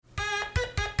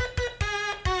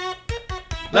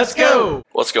Let's go!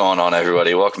 What's going on,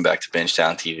 everybody? Welcome back to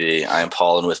Bingetown TV. I am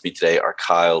Paul, and with me today are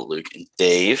Kyle, Luke, and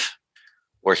Dave.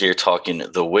 We're here talking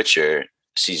The Witcher,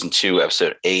 Season 2,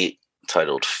 Episode 8,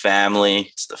 titled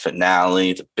Family. It's the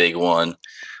finale, the big one.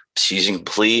 Season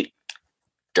complete.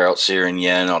 Geralt, Ciri, and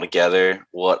Yen all together.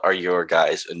 What are your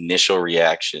guys' initial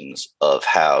reactions of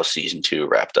how Season 2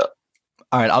 wrapped up?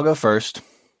 All right, I'll go first.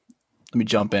 Let me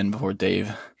jump in before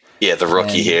Dave. Yeah, the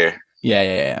rookie here.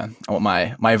 Yeah. I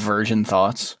want my version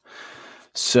thoughts.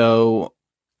 So,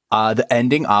 the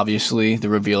ending, obviously, the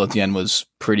reveal at the end was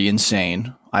pretty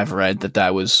insane. I've read that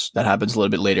happens a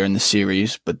little bit later in the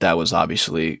series, but that was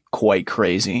obviously quite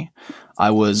crazy.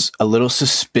 I was a little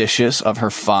suspicious of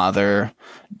her father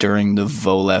during the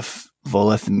Volethmir,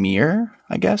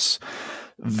 I guess,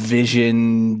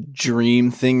 vision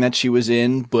dream thing that she was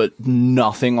in, but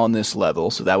nothing on this level.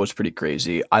 So that was pretty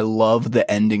crazy. I love the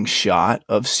ending shot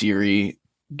of Ciri,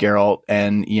 Geralt,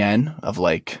 and Yen of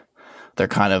like, they're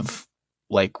kind of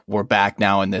like, we're back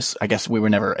now in this. I guess we were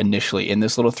never initially in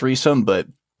this little threesome, but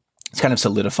it's kind of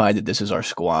solidified that this is our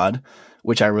squad,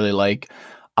 which I really like.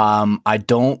 I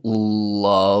don't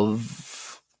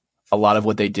love a lot of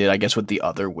what they did, I guess, with the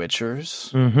other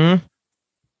Witchers. Mm-hmm.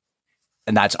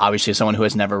 And that's obviously someone who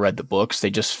has never read the books. They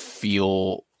just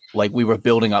feel like we were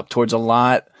building up towards a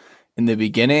lot in the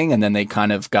beginning, and then they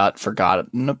kind of got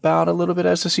forgotten about a little bit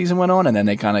as the season went on, and then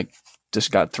they kind of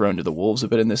just got thrown to the wolves a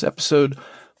bit in this episode.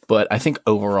 But I think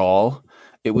overall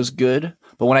it was good.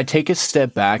 But when I take a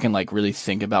step back and like really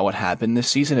think about what happened this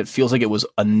season, it feels like it was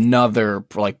another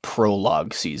like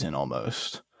prologue season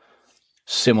almost.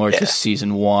 Similar to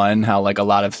season 1, how like a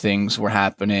lot of things were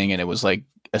happening and it was like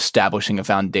establishing a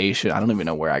foundation. I don't even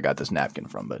know where I got this napkin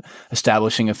from, but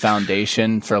establishing a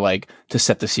foundation for like to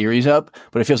set the series up.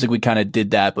 But it feels like we kind of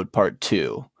did that, but part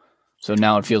 2. So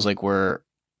now it feels like we're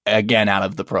again out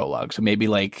of the prologue. So maybe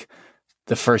like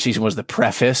the first season was the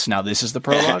preface. Now this is the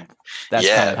prologue. That's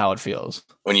kind of how it feels.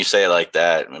 When you say it like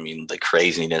that, I mean, the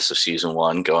craziness of season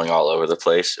 1 going all over the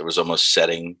place. It was almost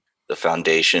setting the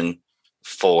foundation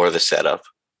for the setup.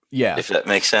 Yeah. If that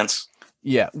makes sense.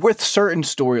 Yeah, with certain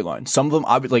storylines. Some of them,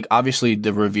 like obviously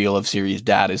the reveal of Ciri's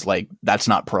dad is like, that's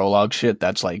not prologue shit.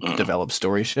 That's like developed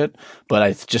story shit. But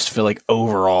I just feel like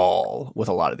overall with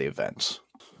a lot of the events.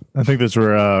 I think those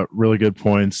were really good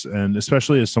points. And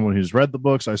especially as someone who's read the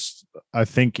books, I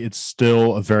think it's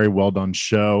still a very well done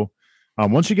show.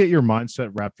 Once you get your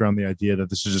mindset wrapped around the idea that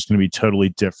this is just going to be totally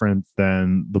different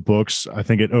than the books, I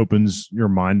think it opens your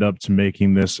mind up to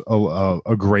making this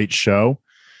a great show.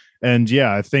 And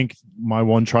yeah, I think my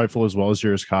one trifle as well as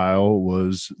yours, Kyle,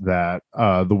 was that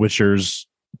the Witchers,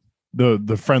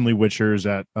 the friendly Witchers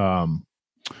at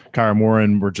Kaer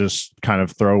Morhen were just kind of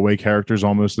throwaway characters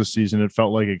almost this season. It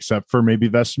felt like, except for maybe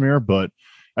Vesemir, but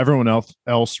everyone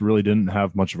else really didn't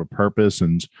have much of a purpose.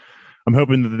 And I'm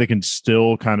hoping that they can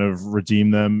still kind of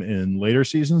redeem them in later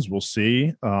seasons. We'll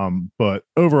see. But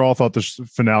overall, I thought the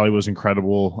finale was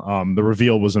incredible. The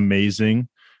reveal was amazing.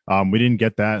 We didn't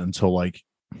get that until like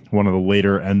one of the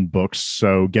later end books.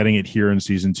 So getting it here in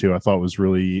season 2, I thought was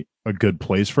really a good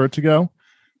place for it to go.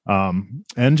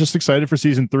 And just excited for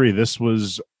season 3. This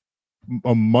was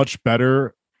a much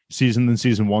better season than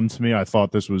season 1 to me. I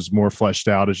thought this was more fleshed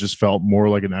out. It just felt more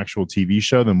like an actual TV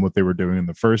show than what they were doing in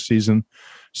the first season.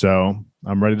 So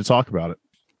I'm ready to talk about it.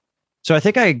 So I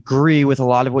think I agree with a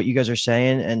lot of what you guys are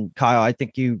saying. And Kyle, I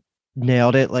think you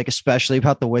nailed it, like especially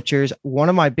about the Witchers. One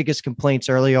of my biggest complaints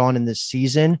early on in this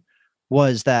season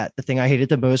was that the thing I hated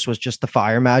the most was just the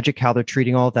fire magic, how they're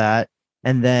treating all that.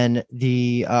 And then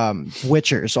the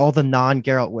Witchers, all the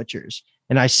non-Geralt Witchers.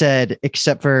 And I said,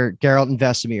 except for Geralt and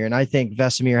Vesemir. And I think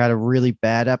Vesemir had a really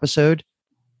bad episode.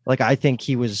 Like, I think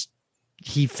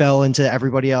he fell into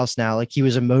everybody else now. Like, he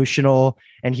was emotional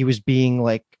and he was being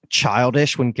like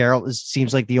childish when Geralt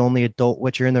seems like the only adult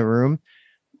Witcher in the room.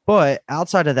 But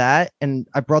outside of that, and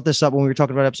I brought this up when we were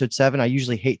talking about episode 7, I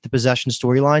usually hate the possession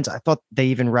storylines. I thought they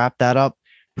even wrapped that up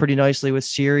pretty nicely with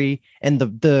Ciri, and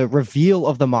the reveal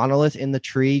of the monolith in the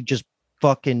tree just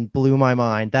fucking blew my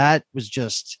mind. That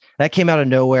came out of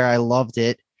nowhere. I loved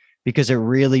it because it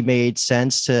really made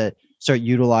sense to start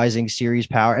utilizing Ciri's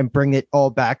power and bring it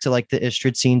all back to like the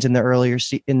Istrid scenes in the earlier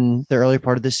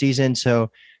part of the season.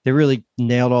 So they really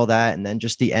nailed all that. And then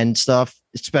just the end stuff,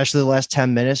 especially the last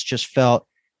 10 minutes, just felt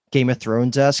Game of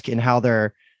Thrones-esque in how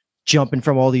they're jumping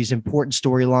from all these important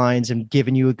storylines and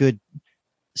giving you a good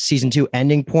season 2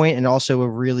 ending point and also a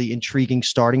really intriguing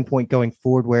starting point going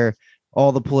forward where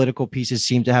all the political pieces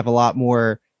seem to have a lot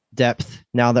more depth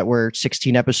now that we're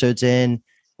 16 episodes in.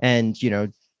 And, you know,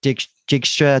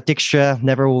 Dijkstra,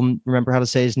 never will remember how to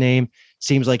say his name,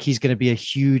 seems like he's going to be a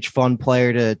huge fun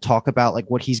player to talk about, like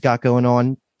what he's got going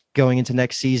on going into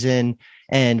next season.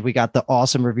 And we got the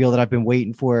awesome reveal that I've been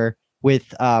waiting for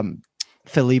with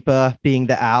Philippa being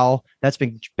the owl. That's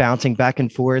been bouncing back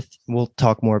and forth. We'll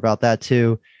talk more about that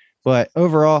too. But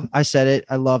overall, I said it.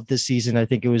 I love this season. I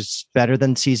think it was better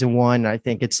than season one. I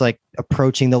think it's like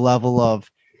approaching the level of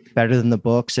better than the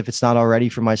books, if it's not already,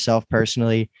 for myself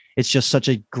personally. It's just such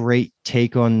a great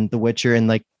take on The Witcher, and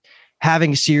like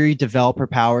having Ciri develop her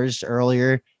powers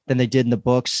earlier than they did in the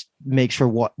books makes for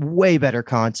what way better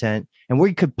content. And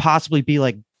we could possibly be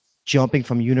like jumping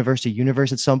from universe to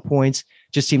universe at some points.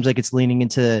 Just seems like it's leaning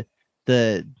into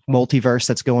the multiverse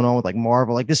that's going on with like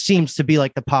Marvel. Like this seems to be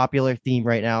like the popular theme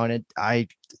right now, and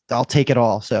I'll take it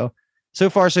all. So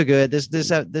far so good.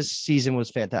 This season was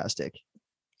fantastic.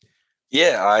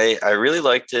 Yeah, I really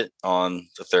liked it on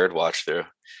the third watch through.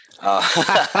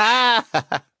 I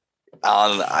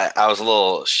was a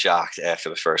little shocked after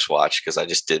the first watch because I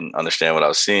just didn't understand what I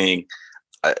was seeing.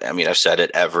 I mean, I've said it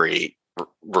every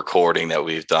recording that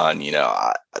we've done,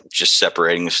 just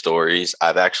separating the stories.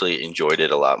 I've actually enjoyed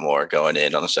it a lot more going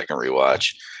in on the second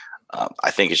rewatch.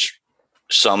 I think it's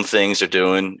some things they're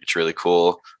doing, it's really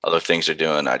cool. Other things they're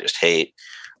doing, I just hate.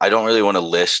 I don't really want to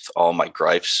list all my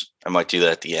gripes. I might do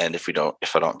that at the end if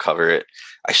I don't cover it.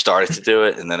 I started to do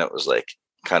it, and then it was like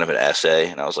kind of an essay,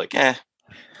 and I was like,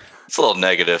 it's a little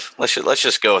negative. Let's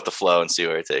just go with the flow and see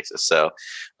where it takes us. So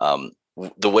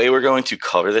the way we're going to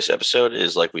cover this episode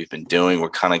is like we've been doing. We're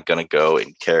kind of going to go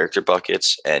in character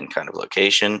buckets and kind of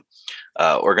location.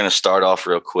 We're going to start off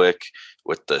real quick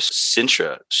with the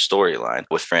Cintra storyline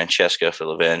with Francesca,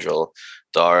 Filavandrel,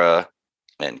 Dara,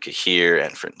 and Cahir,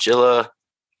 and Fringilla.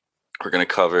 We're going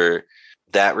to cover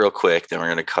that real quick. Then we're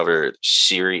going to cover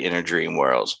Ciri in her dream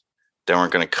world. Then we're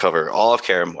going to cover all of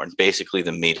Kaer Morhen, basically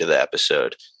the meat of the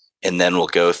episode. And then we'll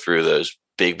go through those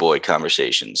big boy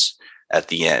conversations at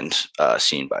the end,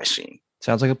 scene by scene.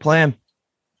 Sounds like a plan.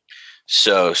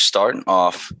 So starting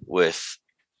off with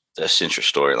the Cintra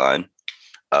storyline,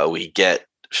 we get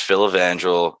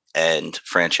Filavandrel and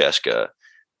Francesca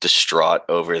distraught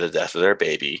over the death of their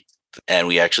baby. And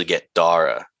we actually get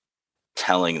Dara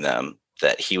telling them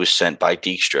that he was sent by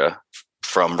Dijkstra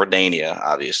from Redania,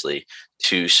 obviously,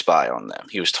 to spy on them.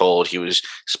 He was told he was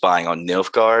spying on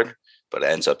Nilfgaard, but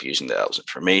ends up using the elves'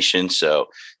 information. So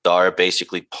Dara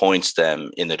basically points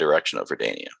them in the direction of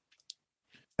Redania.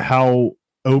 How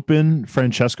open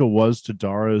Francesca was to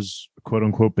Dara's quote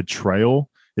unquote betrayal.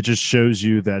 It just shows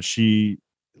you that she,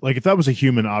 like, if that was a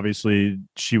human, obviously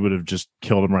she would have just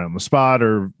killed him right on the spot,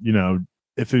 or,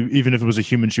 even if it was a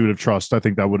human she would have trusted. I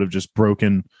think that would have just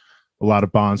broken a lot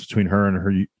of bonds between her and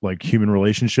her like human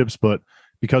relationships. But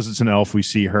because it's an elf, we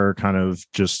see her kind of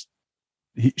just,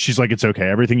 she's like, it's okay.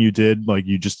 Everything you did, like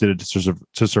you just did it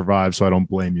to survive. So I don't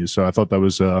blame you. So I thought that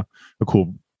was a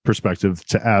cool perspective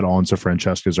to add on to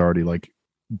Francesca's already like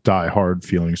die hard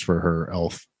feelings for her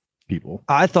elf people.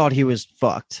 I thought he was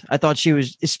fucked. I thought she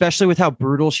was, especially with how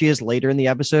brutal she is later in the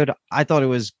episode. I thought it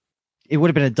would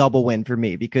have been a double win for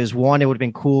me, because one, it would have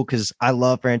been cool because I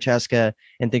love Francesca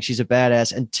and think she's a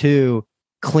badass, and two,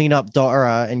 clean up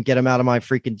Dara and get him out of my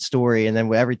freaking story, and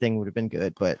then everything would have been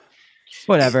good. But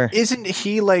whatever. Isn't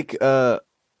he like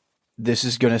this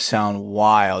is gonna sound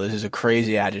wild, this is a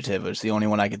crazy adjective, it's the only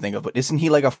one I can think of, but isn't he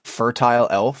like a fertile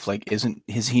elf? Like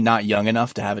is he not young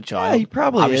enough to have a child? Yeah, he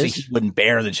probably obviously is. He wouldn't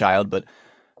bear the child, but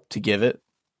to give it,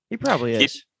 he probably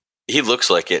is. He looks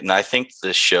like it, and I think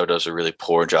this show does a really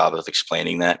poor job of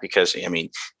explaining that, because I mean,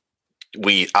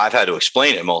 I've had to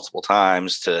explain it multiple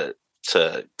times to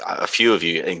a few of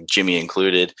you, and Jimmy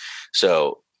included.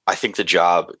 So I think the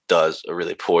job does a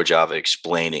really poor job of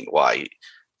explaining why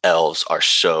elves are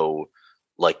so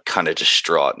like kind of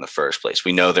distraught in the first place.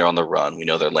 We know they're on the run. We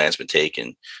know their land's been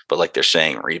taken, but like they're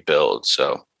saying rebuild.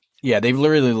 So yeah, they've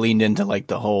literally leaned into like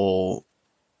the whole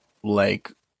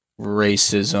like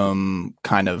racism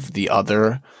kind of the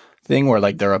other thing where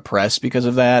like they're oppressed because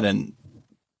of that.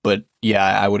 But yeah,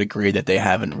 I would agree that they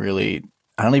haven't really,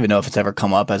 I don't even know if it's ever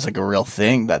come up as like a real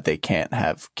thing that they can't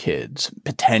have kids.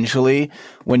 Potentially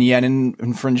when Yen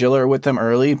and Fringilla are with them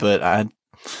early, but I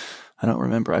don't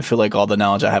remember. I feel like all the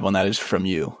knowledge I have on that is from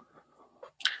you.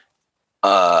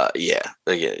 Yeah.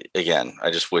 Again,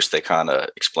 I just wish they kind of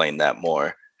explained that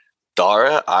more.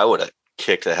 Dara, I would have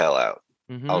kicked the hell out.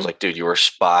 Mm-hmm. I was like, dude, you were a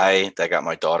spy that got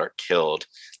my daughter killed.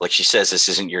 Like, she says, this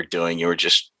isn't your doing. You were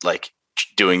just like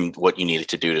doing what you needed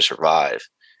to do to survive.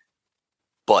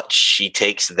 But she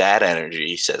takes that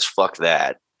energy, says, fuck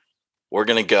that. We're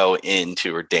going to go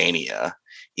into Redania,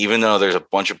 even though there's a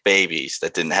bunch of babies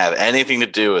that didn't have anything to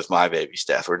do with my baby's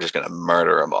death. We're just going to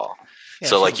murder them all. Yeah,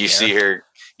 So she like don't you care.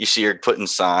 see her putting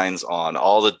signs on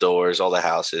all the doors, all the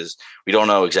houses. We don't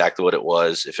know exactly what it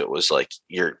was. If it was like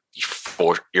your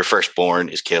firstborn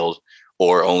is killed,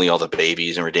 or only all the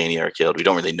babies in Redania are killed. We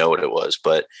don't really know what it was,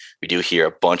 but we do hear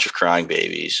a bunch of crying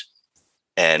babies,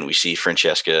 and we see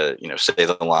Francesca, say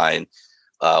the line,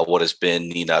 "What has been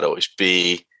need not always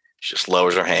be." She just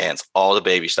lowers her hands. All the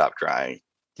babies stop crying,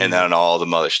 and then all the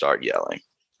mothers start yelling.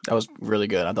 That was really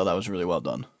good. I thought that was really well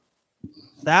done.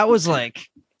 That was like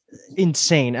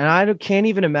insane. And I can't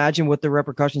even imagine what the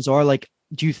repercussions are. Like,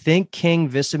 do you think King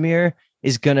Visimir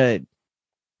is going to,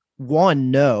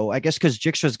 no, I guess because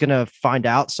Jixtra's going to find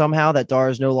out somehow that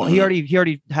Dara is no longer, he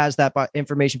already has that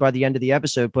information by the end of the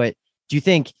episode. But do you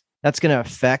think that's going to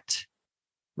affect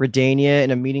Redania in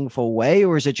a meaningful way?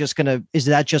 Or is that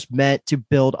just meant to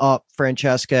build up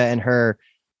Francesca and her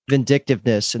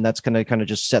vindictiveness, and that's going to kind of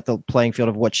just set the playing field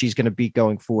of what she's going to be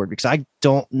going forward? Because I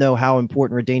don't know how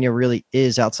important Redania really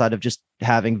is outside of just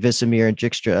having Visimir and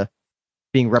Jixtra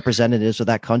being representatives of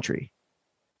that country.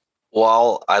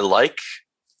 While I like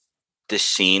this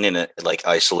scene in it, like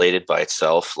isolated by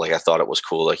itself, like I thought it was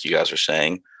cool, like you guys were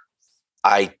saying,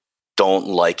 I don't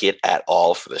like it at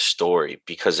all for the story,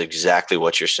 because exactly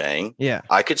what you're saying. Yeah,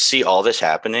 I could see all this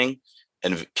happening,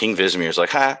 and King Visimir is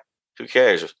like, who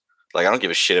cares? Like, I don't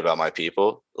give a shit about my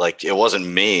people. Like, it wasn't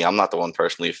me. I'm not the one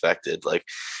personally affected. Like,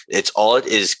 it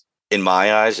is, in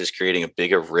my eyes, is creating a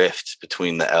bigger rift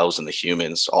between the elves and the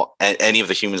humans. Any of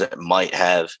the humans that might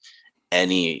have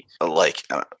any, like,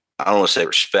 I don't want to say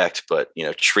respect, but,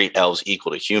 treat elves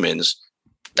equal to humans.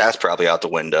 That's probably out the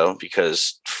window,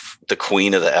 because the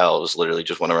queen of the elves literally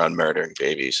just went around murdering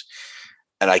babies.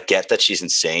 And I get that she's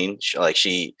insane.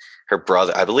 Her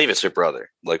brother, I believe it's her brother,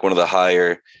 like one of the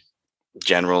higher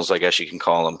generals, I guess you can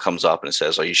call him, comes up and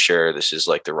says, "Are you sure this is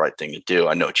like the right thing to do?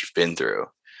 I know what you've been through."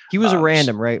 He was a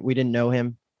random, right? We didn't know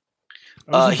him.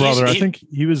 Brother. I think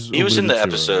he was in the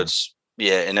episodes.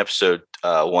 Yeah, in episode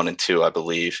 1 and 2, I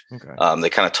believe. Okay. They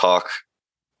kind of talk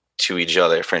to each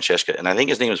other, Francesca, and I think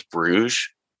his name is Bruges.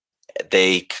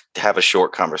 They have a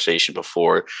short conversation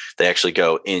before they actually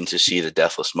go in to see the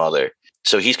Deathless Mother.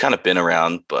 So he's kind of been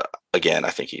around, but again, I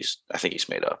think he's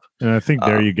made up. And I think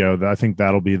there you go. I think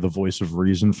that'll be the voice of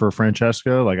reason for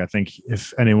Francesca. Like, I think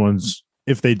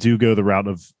if they do go the route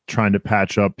of trying to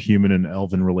patch up human and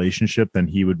elven relationship, then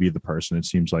he would be the person, it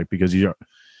seems like, because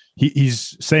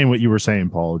he's saying what you were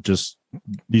saying, Paul. Just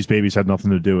these babies had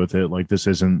nothing to do with it. Like, this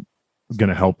isn't going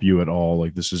to help you at all.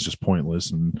 Like, this is just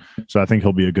pointless. And so I think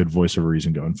he'll be a good voice of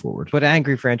reason going forward. But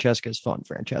angry Francesca is fun,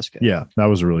 Francesca. Yeah, that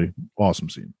was a really awesome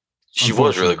scene. She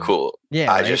was really cool.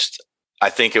 Yeah, I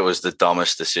think it was the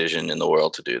dumbest decision in the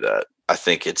world to do that. I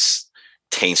think it's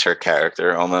taints her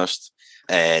character almost,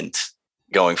 and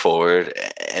going forward,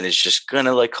 and it's just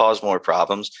gonna like cause more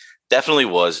problems. Definitely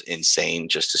was insane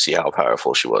just to see how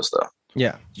powerful she was, though.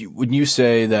 Yeah. When you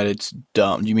say that it's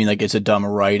dumb, do you mean like it's a dumb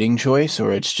writing choice,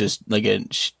 or it's just like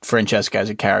Francesca as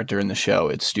a character in the show,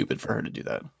 it's stupid for her to do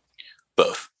that?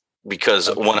 Both.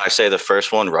 Because when I say the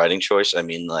first one, writing choice, I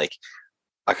mean, like,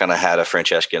 I kind of had a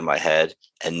Francesca in my head,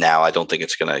 and now I don't think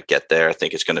it's going to get there. I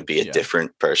think it's going to be a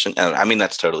different person. And I mean,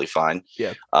 that's totally fine.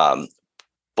 Yeah.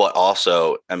 But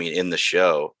also, I mean, in the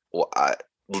show, in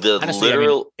the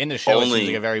show, it seems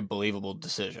like a very believable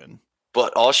decision.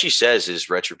 But all she says is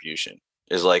retribution.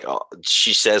 Is like,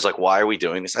 she says, like, why are we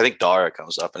doing this? I think Dara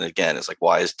comes up, and again, it's like,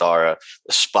 why is Dara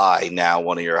the spy now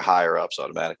one of your higher ups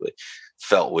automatically?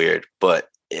 Felt weird, but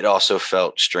it also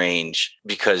felt strange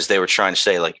because they were trying to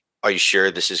say, like, are you sure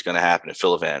this is going to happen? And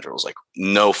Filavandrel was like,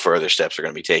 no further steps are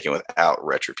going to be taken without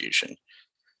retribution.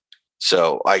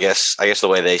 So I guess the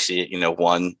way they see it,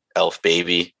 one elf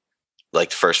baby, like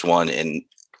the first one in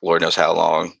Lord knows how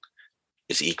long,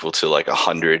 is equal to like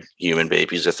 100 human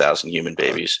babies, 1,000 human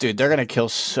babies. Dude, they're going to kill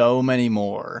so many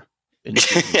more in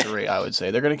season 3, I would say.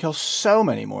 They're going to kill so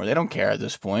many more. They don't care at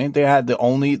this point. They had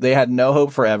no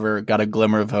hope forever, got a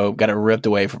glimmer of hope, got it ripped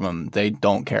away from them. They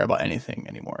don't care about anything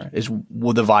anymore, is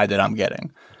the vibe that I'm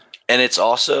getting. And it's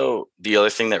also the other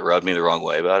thing that rubbed me the wrong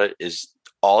way about it is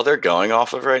all they're going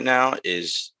off of right now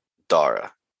is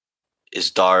Dara. Is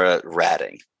Dara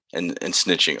ratting and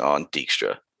snitching on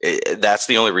Dijkstra. That's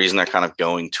the only reason they're kind of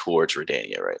going towards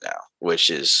Redania right now, which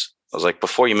is, I was like,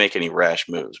 before you make any rash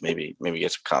moves, maybe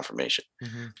get some confirmation.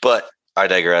 Mm-hmm. But I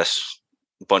digress.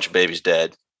 A bunch of babies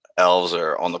dead. Elves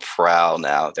are on the prowl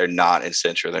now. They're not in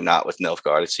Cintra. They're not with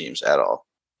Nilfgaard, it seems, at all.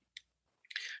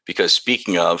 Because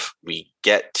speaking of, we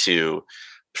get to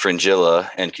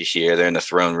Fringilla and Cahir. They're in the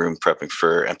throne room prepping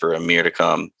for Emperor Emhyr to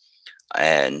come.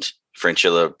 And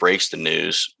Fringilla breaks the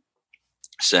news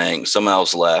saying some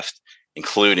elves left,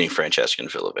 including Francesca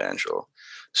and Filavandrel.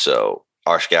 So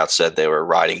our scouts said they were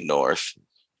riding north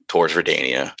towards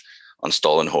Verdania on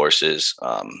stolen horses,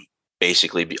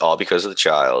 basically all because of the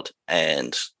child.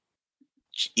 And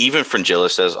even Fringilla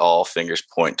says all fingers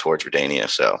point towards Verdania.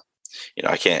 So,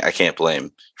 I can't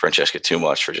blame Francesca too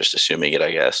much for just assuming it,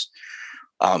 I guess.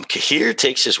 Cahir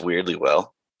takes this weirdly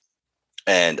well.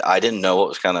 And I didn't know what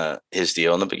was kind of his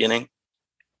deal in the beginning.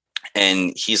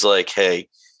 And he's like, hey,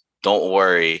 don't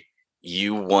worry.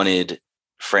 You wanted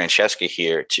Francesca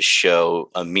here to show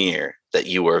Amir that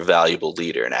you were a valuable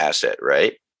leader and asset,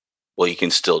 right? Well, you can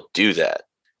still do that.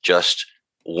 Just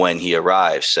when he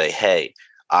arrives, say, hey,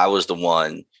 I was the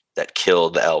one that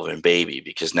killed the elven baby,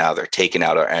 because now they're taking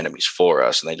out our enemies for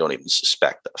us and they don't even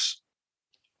suspect us.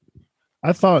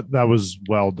 I thought that was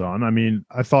well done. I mean,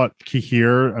 I thought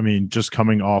Cahir, just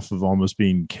coming off of almost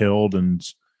being killed and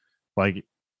like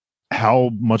how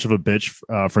much of a bitch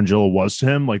Fringilla was to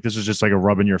him. Like, this is just like a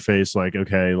rub in your face. Like,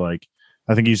 okay, like,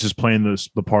 I think he's just playing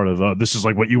the part of, this is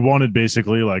like what you wanted,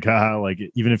 basically. Like, like,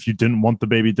 even if you didn't want the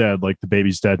baby dead, like the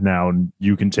baby's dead now and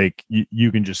you can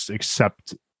you can just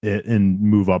accept it and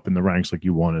move up in the ranks like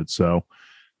you wanted. So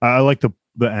I like the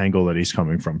angle that he's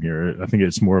coming from here. I think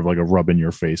it's more of like a rub in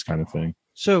your face kind of thing.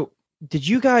 So did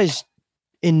you guys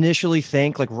initially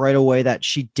think like right away that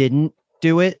she didn't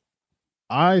do it?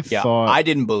 I thought I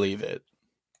didn't believe it.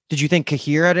 Did you think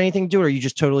Cahir had anything to do it, or you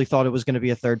just totally thought it was going to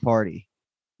be a third party?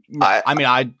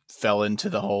 I fell into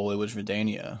the whole, it was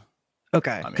Verdania.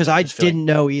 Okay, because I didn't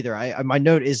know either. My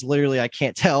note is literally I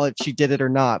can't tell if she did it or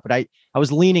not, but I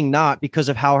was leaning not because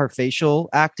of how her facial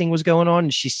acting was going on,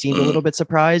 and she seemed a little bit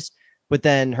surprised. But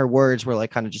then her words were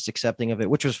like kind of just accepting of it,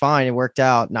 which was fine. It worked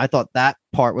out. And I thought that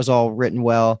part was all written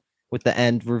well, with the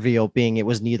end reveal being it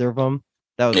was neither of them.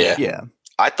 That was yeah.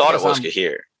 I thought it was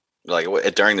Cahir. Like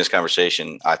during this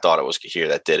conversation, I thought it was Cahir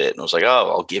that did it. And I was like, oh,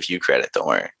 I'll give you credit. Don't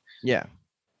worry. Yeah.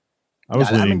 I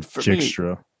was leaning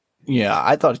Dijkstra. Yeah,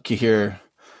 I thought Cahir,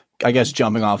 I guess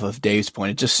jumping off of Dave's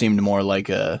point, it just seemed more like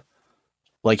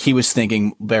he was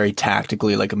thinking very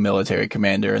tactically like a military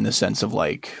commander, in the sense of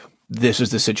like, this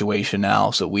is the situation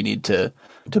now, so we need to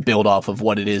build off of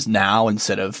what it is now,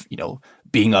 instead of,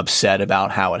 being upset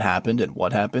about how it happened and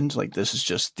what happened. Like, this is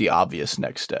just the obvious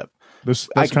next step.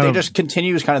 Just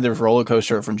continues kind of the roller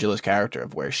coaster from Fringilla's character,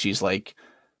 of where she's like,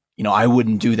 I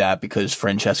wouldn't do that because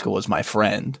Francesca was my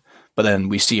friend. But then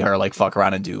we see her like fuck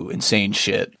around and do insane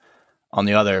shit on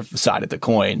the other side of the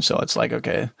coin. So it's like,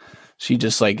 okay, she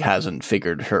just like hasn't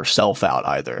figured herself out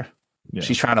either. Yeah.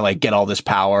 She's trying to like get all this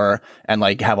power and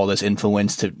like have all this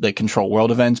influence to like control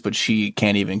world events, but she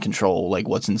can't even control like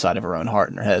what's inside of her own heart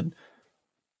and her head.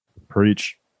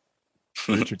 Preach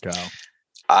it, Kyle.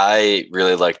 I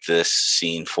really liked this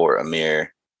scene for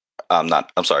Amir.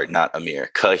 Not Amir,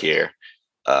 Cahir.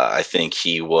 I think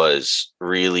he was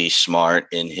really smart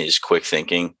in his quick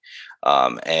thinking.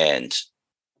 And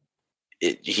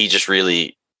he just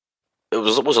really, it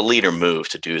was a leader move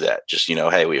to do that. Just,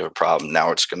 hey, we have a problem.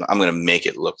 Now I'm going to make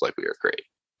it look like we are great.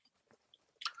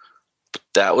 But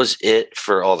that was it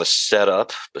for all the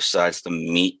setup. Besides the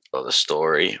meat of the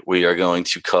story, we are going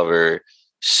to cover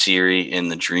Ciri in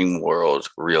the dream world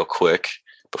real quick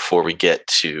before we get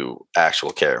to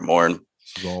actual Kaer Morhen.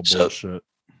 It's all bullshit.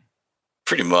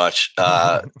 Pretty much.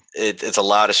 It's a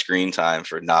lot of screen time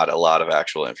for not a lot of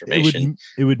actual information.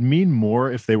 It would mean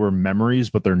more if they were memories,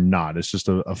 but they're not. It's just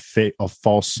a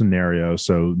false scenario.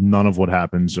 So none of what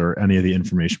happens or any of the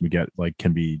information we get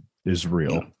is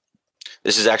real. Yeah.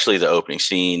 This is actually the opening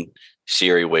scene.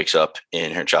 Ciri wakes up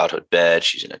in her childhood bed.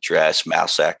 She's in a dress.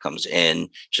 Mousak comes in.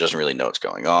 She doesn't really know what's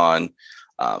going on.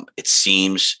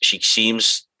 She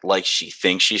seems like she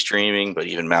thinks she's dreaming, but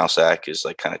even Mousak is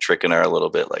like kind of tricking her a little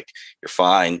bit. Like, you're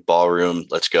fine, ballroom,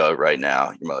 let's go right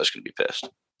now. Your mother's going to be pissed.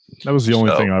 That was the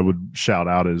only thing I would shout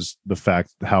out, is the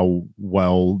fact how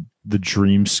well the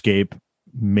dreamscape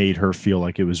made her feel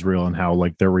like it was real, and how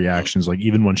like their reactions, like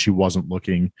even when she wasn't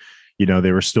looking,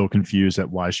 they were still confused at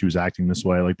why she was acting this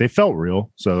way. Like, they felt real.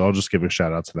 So I'll just give a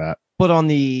shout out to that. But on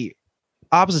the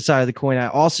opposite side of the coin, I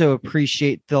also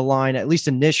appreciate the line, at least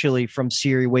initially, from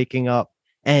Ciri waking up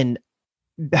and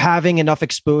having enough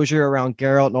exposure around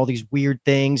Geralt and all these weird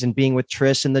things, and being with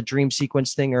Triss in the dream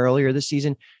sequence thing earlier this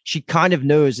season. She kind of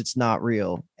knows it's not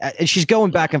real. And she's going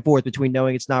back and forth between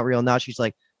knowing it's not real. Now she's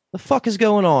like, the fuck is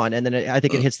going on? And then I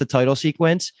think it hits the title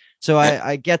sequence. So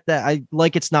I get that. I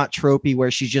like, it's not tropey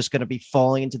where she's just going to be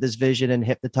falling into this vision and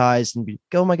hypnotized and be,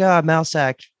 oh my God,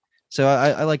 Mousak. So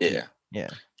I like it. Yeah.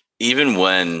 Even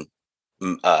when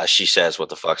she says what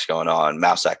the fuck's going on,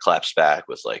 Mousak claps back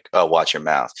with like, oh, watch your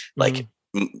mouth. Like,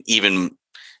 even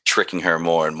tricking her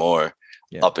more and more.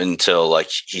 Yeah. up until like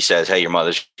he says, "Hey, your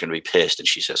mother's gonna be pissed," and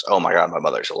she says, "Oh my god, my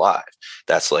mother's alive."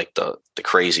 That's like the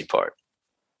crazy part.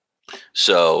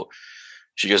 So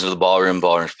she goes into the ballroom.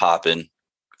 Ballroom's popping.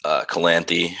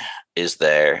 Calanthe is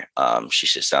there. She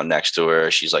sits down next to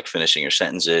her. She's like finishing her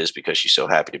sentences because she's so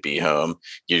happy to be home.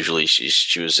 Usually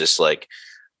she was this like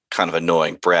kind of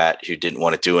annoying brat who didn't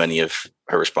want to do any of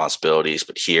her responsibilities,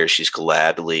 but here she's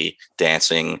gladly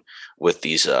dancing with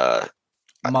these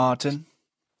Martin.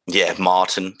 Yeah,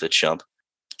 Martin, the chump.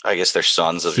 I guess they're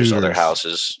sons of his other Suitors.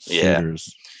 houses. Yeah.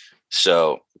 Suitors.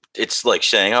 So it's like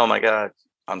saying, "Oh my God,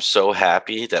 I'm so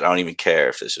happy that I don't even care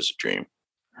if this is a dream."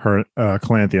 Her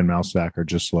Calanthe and Mousesack are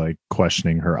just like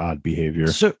questioning her odd behavior.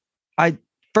 So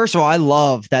first of all, I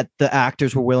love that the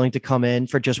actors were willing to come in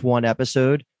for just one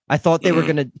episode. I thought they were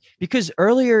going to, because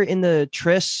earlier in the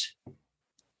Triss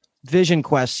Vision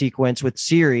Quest sequence with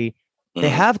Ciri, they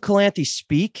have Calanthe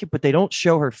speak, but they don't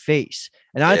show her face.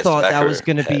 And I thought that was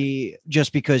going to be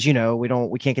just because,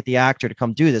 we can't get the actor to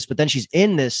come do this. But then she's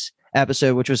in this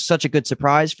episode, which was such a good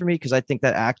surprise for me because I think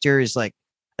that actor is like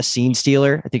a scene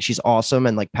stealer. I think she's awesome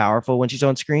and like powerful when she's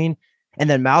on screen. And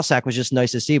then Mousesack was just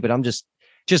nice to see, but I'm just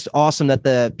awesome that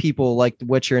the people like The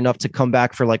Witcher enough to come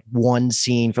back for like one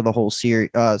scene for the whole series,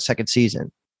 second season.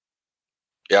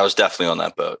 Yeah, I was definitely on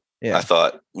that boat. Yeah. I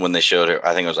thought when they showed her,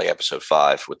 I think it was like episode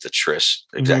 5 with the Triss,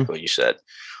 exactly what you said.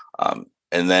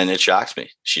 And then it shocks me.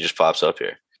 She just pops up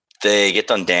here. They get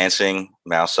done dancing.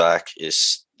 Mousesack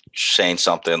is saying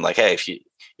something like, "Hey, if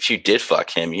you did fuck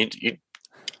him, you'd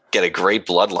get a great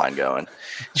bloodline going."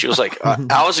 She was like, I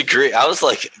was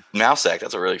like, "Mousesack,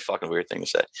 that's a really fucking weird thing to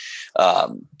say."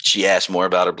 She asked more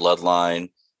about her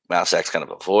bloodline. Mousesack's kind of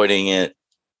avoiding it.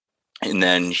 And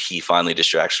then he finally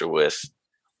distracts her with,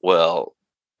 "Well,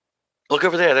 look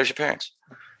over there. There's your parents."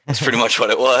 That's pretty much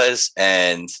what it was.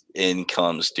 And in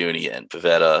comes Dooney and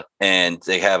Pavetta, and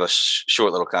they have a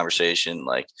short little conversation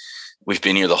like, "We've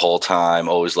been here the whole time,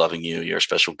 always loving you. You're a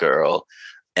special girl."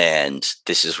 And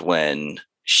this is when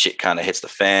shit kind of hits the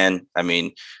fan. I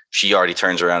mean, she already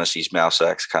turns around and sees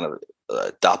Mousesack's kind of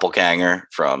a doppelganger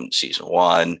from season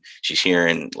 1. She's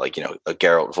hearing like, a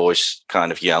Geralt voice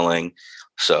kind of yelling.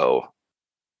 So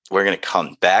we're going to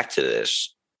come back to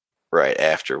this right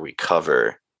after we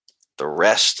cover the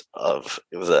rest of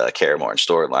the Kaer Morhen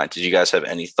storyline. Did you guys have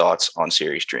any thoughts on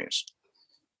Ciri's dreams?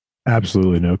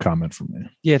 Absolutely no comment from me.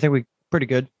 Yeah, I think we pretty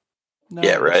good. No,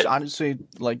 Yeah, right. Honestly,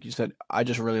 like you said, I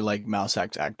just really like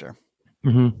Mousesack's actor.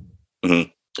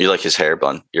 You like his hair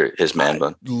bun, his man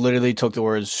bun. Literally took the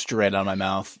words straight out of my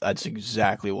mouth. That's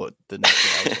exactly what the next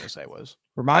thing I was going to say was.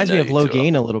 Reminds I me know of you do.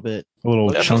 Logain a little bit. A little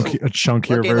Definitely. chunkier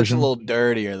Logan looks a version. little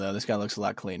dirtier though. This guy looks a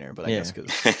lot cleaner, but I Yeah. guess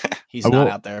because he's I not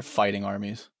will- out there fighting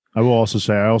armies. I will also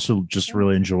say I also just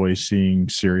really enjoy seeing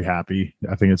Ciri happy.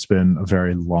 I think it's been a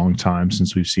very long time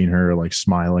since we've seen her like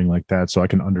smiling like that. So I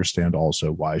can understand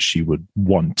also why she would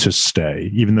want to stay.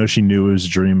 Even though she knew it was a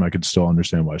dream, I could still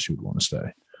understand why she would want to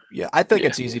stay. Yeah, I think Yeah.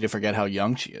 it's easy to forget how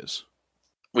young she is.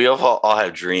 We all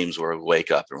have dreams where we wake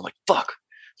up and we're like, "Fuck,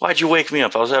 why'd you wake me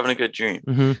up? I was having a good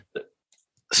dream."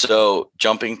 So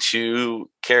jumping to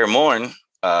Kaer Morhen,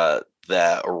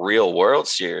 that real world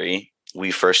Ciri, we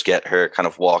first get her kind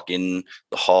of walking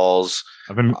the halls.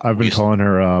 I've been calling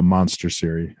her Monster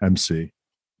Ciri, MC.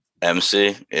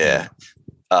 MC, yeah.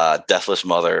 Deathless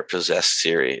Mother possessed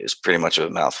Ciri is pretty much a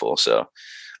mouthful. So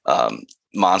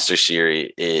Monster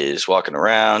Ciri is walking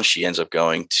around. She ends up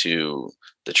going to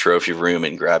the trophy room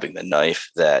and grabbing the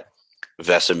knife that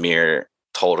Vesemir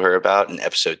told her about in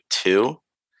episode 2. It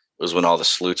was when all the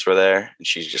sleuths were there, and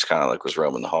she just kind of like was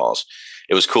roaming the halls.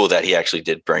 It was cool that he actually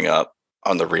did bring up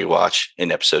on the rewatch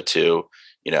in episode 2,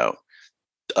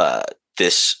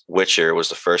 this Witcher was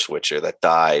the first Witcher that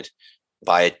died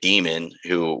by a demon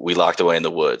who we locked away in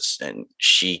the woods, and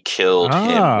she killed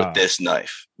him with this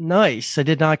knife. Nice. I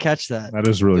did not catch that. That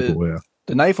is really cool. Yeah.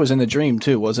 The knife was in the dream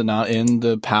too, was it not? In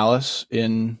the palace,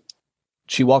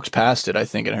 she walks past it, I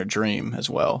think, in her dream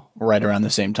as well, right around the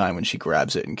same time when she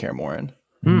grabs it in Kaer Morhen.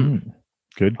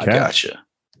 Good I catch. gotcha.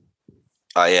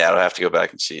 Yeah, I'll have to go back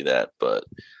and see that, but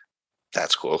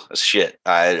that's cool. That's shit.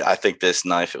 I think this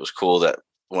knife, it was cool that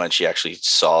when she actually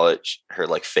saw it, her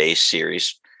like face,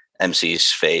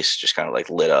 MC's face just kind of like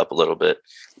lit up a little bit.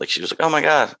 Like she was like, "Oh my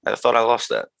God, I thought I lost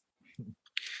that."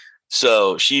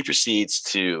 So she proceeds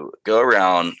to go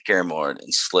around Kaer Morhen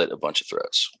and slit a bunch of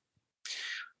throats.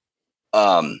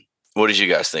 What did you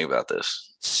guys think about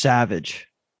this? Savage.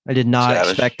 I did not Savage.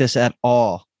 expect this at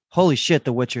all. Holy shit,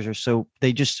 the Witchers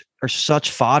they just are such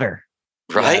fodder.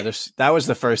 Right? Yeah, that was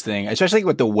the first thing, especially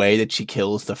with the way that she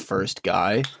kills the first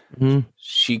guy. Mhm.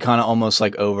 She kind of almost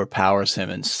like overpowers him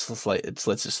and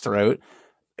slits his throat.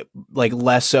 like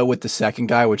less so with the second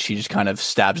guy, which he just kind of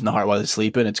stabs in the heart while he's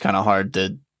sleeping. It's kind of hard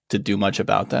to do much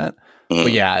about that.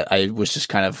 But yeah, I was just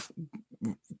kind of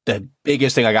the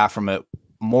biggest thing I got from it,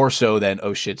 more so than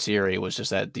oh shit Siri, was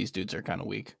just that these dudes are kind of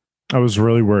weak. I was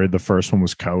really worried the first one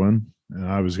was Cohen, and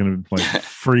I was gonna like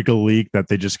freak a leak that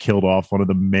they just killed off one of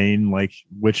the main like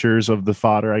witchers of the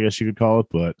fodder, I guess you could call it.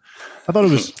 But I thought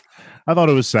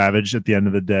it was savage at the end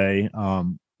of the day.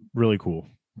 Really cool.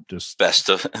 Just best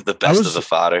of the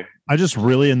fodder. I just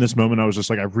really in this moment I was just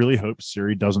like, I really hope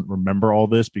Siri doesn't remember all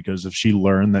this, because if she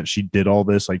learned that she did all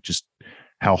this, like just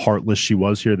how heartless she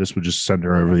was here, this would just send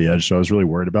her over the edge. So I was really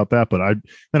worried about that. But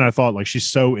I thought like she's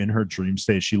so in her dream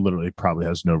state, she literally probably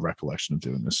has no recollection of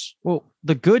doing this. Well,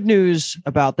 the good news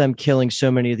about them killing so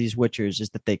many of these witchers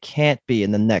is that they can't be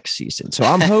in the next season. So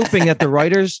I'm hoping that the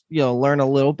writers, learn a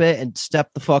little bit and step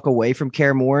the fuck away from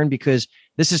Kaer Morhen, because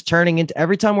this is turning into,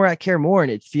 every time we're at Kaer Morhen,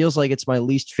 it feels like it's my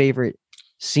least favorite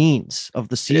scenes of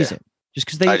the season. Just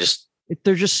because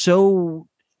they're just so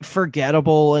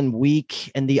forgettable and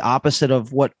weak, and the opposite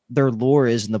of what their lore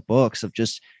is in the books, of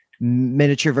just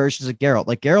miniature versions of Geralt.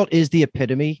 Like Geralt is the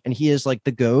epitome and he is like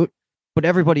the GOAT, but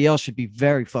everybody else should be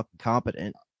very fucking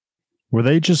competent. Were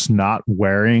they just not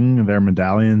wearing their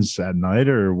medallions at night,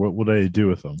 or what would they do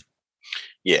with them?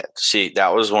 Yeah, see,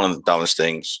 that was one of the dumbest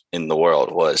things in the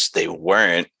world, was they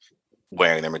weren't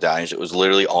wearing their medallions. It was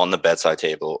literally on the bedside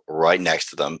table right next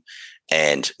to them.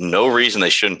 And no reason they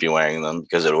shouldn't be wearing them,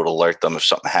 because it would alert them if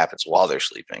something happens while they're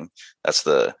sleeping. That's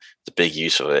the big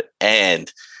use of it.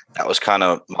 And that was kind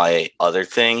of my other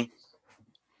thing.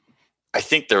 I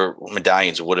think their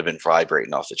medallions would have been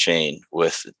vibrating off the chain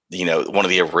with, one of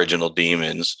the original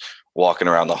demons walking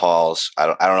around the halls. I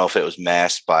don't know if it was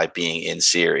masked by being in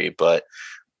Siri, but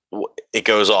it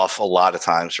goes off a lot of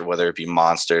times for whether it be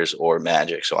monsters or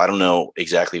magic. So I don't know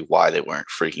exactly why they weren't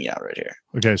freaking out right here.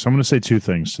 Okay, so I'm going to say two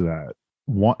things to that.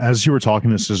 One, as you were talking,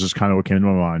 this is just kind of what came to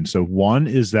my mind. So one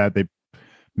is that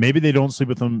maybe they don't sleep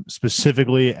with them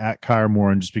specifically at Kaer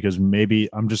Morhen, just because maybe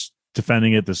I'm just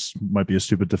defending it. This might be a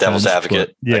stupid defense. Devil's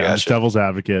advocate. Yeah, it's devil's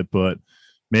advocate, but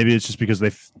maybe it's just because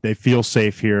they feel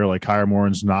safe here. Like Kaer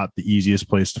Morhen's not the easiest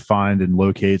place to find and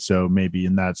locate, so maybe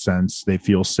in that sense they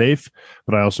feel safe.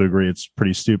 But I also agree it's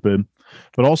pretty stupid.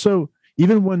 But also,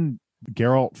 even when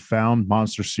Geralt found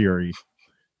Monster Siri,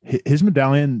 his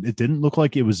medallion, it didn't look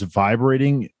like it was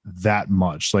vibrating that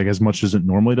much, like as much as it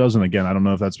normally does. And again, I don't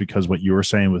know if that's because what you were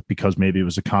saying because maybe it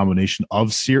was a combination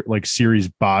of Siri's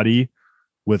body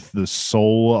with the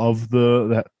soul of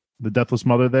the Deathless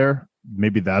Mother there.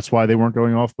 Maybe that's why they weren't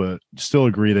going off, but still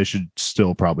agree they should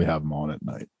still probably have them on at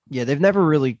night. Yeah, they've never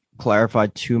really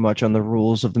clarified too much on the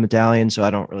rules of the medallion, so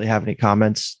I don't really have any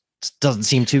comments. It doesn't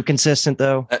seem too consistent,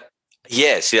 though.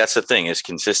 Yeah, see, that's the thing, is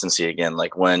consistency again.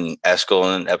 Like when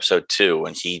Eskel in episode 2,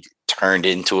 when he turned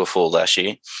into a full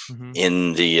Leshy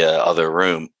in the other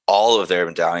room, all of their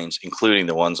medallions, including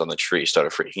the ones on the tree,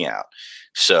 started freaking out.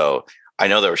 So I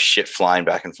know there was shit flying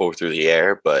back and forth through the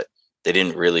air, but they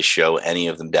didn't really show any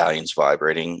of the medallions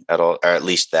vibrating at all, or at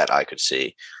least that I could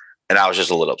see. And I was just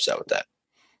a little upset with that.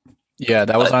 Yeah,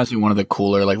 that was honestly one of the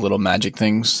cooler like little magic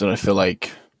things that I feel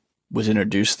like was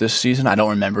introduced this season. I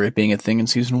don't remember it being a thing in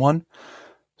season 1.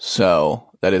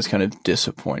 So that is kind of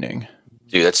disappointing.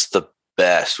 Dude, that's the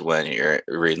best when you're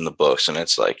reading the books and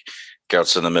it's like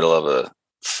Geralt's in the middle of a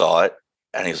thought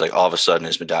and he's like, all of a sudden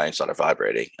his medallion started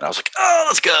vibrating. And I was like, oh,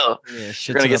 let's go. Yeah,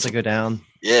 shit's about to go down.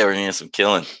 Yeah, we're going to get some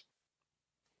killing.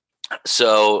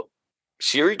 So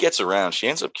Siri gets around. She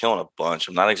ends up killing a bunch.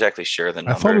 I'm not exactly sure the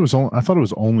number. I thought it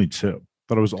was only 2. I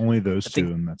thought it was only those two.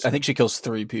 And I think she kills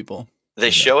 3 people.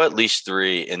 They show at least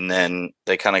 3, and then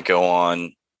they kind of go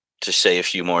on to say a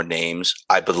few more names.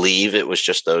 I believe it was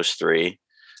just those 3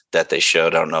 that they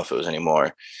showed. I don't know if it was any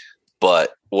more.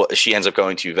 But she ends up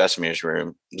going to Vesemir's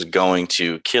room, is going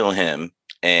to kill him,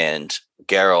 and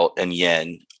Geralt and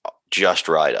Yen just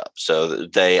ride up. So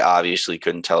they obviously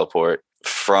couldn't teleport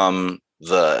from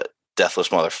the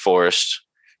Deathless Mother Forest.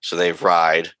 So they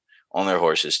ride on their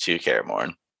horses to Kaer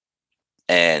Morhen.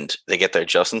 And they get there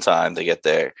just in time. They get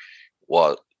there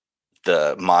while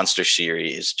the monster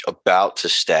Siri is about to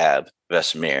stab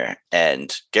Vesemir,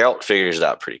 and Geralt figures it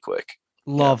out pretty quick.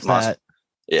 Love that.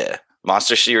 Yeah.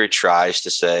 Monster Siri tries to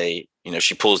say,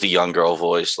 she pulls the young girl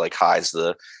voice, like hides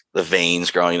the veins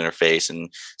growing in her face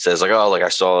and says like, oh, like I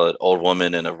saw an old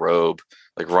woman in a robe,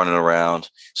 like running around,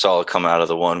 saw it come out of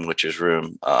the one witch's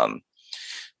room.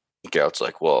 Geralt's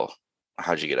like, well,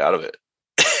 how'd you get out of it?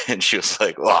 And she was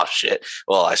like, oh, shit.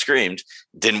 Well, I screamed,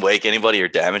 didn't wake anybody or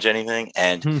damage anything.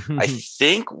 And I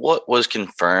think what was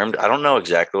confirmed, I don't know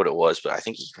exactly what it was, but I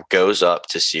think he goes up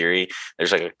to Ciri.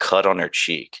 There's like a cut on her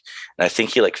cheek. And I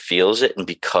think he like feels it. And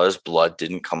because blood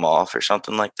didn't come off or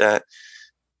something like that,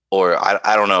 or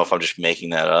I don't know if I'm just making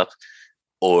that up,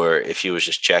 or if he was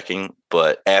just checking.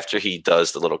 But after he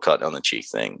does the little cut on the cheek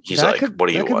thing, he's like, what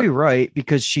do you want? That could be right,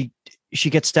 because she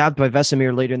gets stabbed by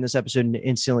Vesemir later in this episode and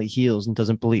instantly heals and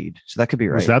doesn't bleed. So that could be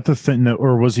right. Was that the thing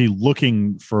or was he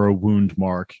looking for a wound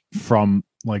mark from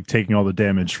like taking all the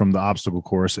damage from the obstacle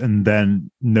course and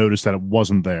then noticed that it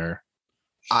wasn't there?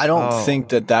 I don't think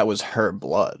that was her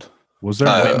blood. Was there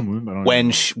a wound?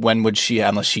 When would she,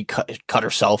 unless she cut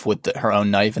herself with her own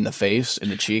knife in the face, in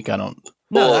the cheek? I don't.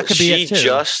 No, that could be it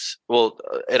too.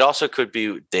 It also could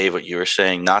be, Dave, what you were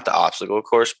saying, not the obstacle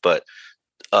course, but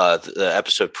the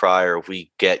episode prior,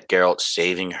 we get Geralt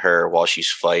saving her while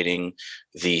she's fighting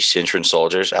the Cintran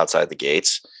soldiers outside the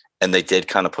gates, and they did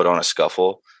kind of put on a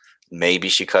scuffle. Maybe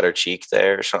she cut her cheek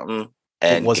there or something.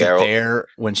 And was Geralt, it there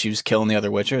when she was killing the other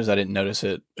Witchers? I didn't notice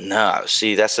it. No,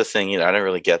 see, that's the thing. I didn't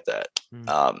really get that.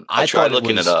 I tried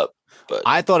looking it up, but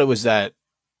I thought it was that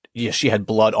she had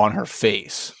blood on her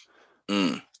face.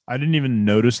 I didn't even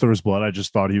notice there was blood. I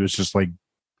just thought he was just like,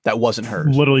 that wasn't her.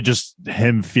 Literally just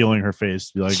him feeling her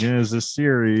face, be like, yeah, is this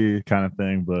Ciri kind of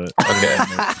thing? But okay.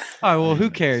 All right, well, who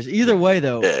cares? Either way,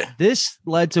 though, this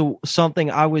led to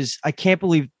something I can't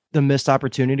believe the missed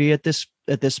opportunity at this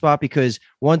spot, because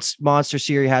once Monster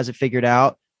Ciri has it figured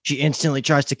out, she instantly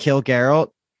tries to kill Geralt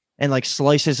and like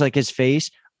slices like his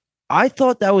face. I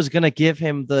thought that was gonna give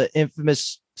him the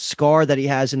infamous scar that he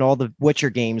has in all the Witcher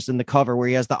games in the cover where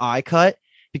he has the eye cut,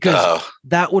 because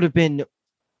that would have been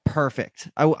perfect.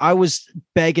 I was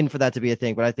begging for that to be a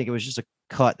thing, but I think it was just a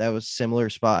cut that was similar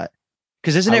spot.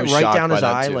 Because isn't it right down his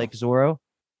eye like Zorro?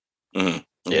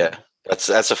 Mm-hmm. Yeah, that's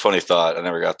a funny thought. I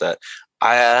never got that.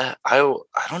 I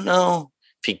don't know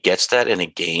if he gets that in a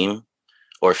game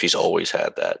or if he's always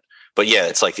had that. But yeah,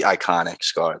 it's like the iconic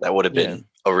scar. That would have been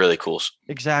a really cool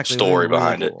story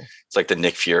behind it. It's like the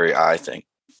Nick Fury eye thing.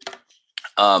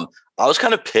 I was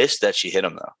kind of pissed that she hit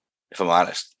him, though, if I'm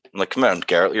honest. I'm like, come on,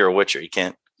 Geralt, you're a Witcher. You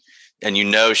can't. And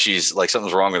she's like,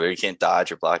 something's wrong with her. You can't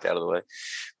dodge or block out of the way.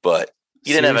 But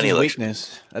he didn't have any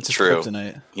weakness. That's true.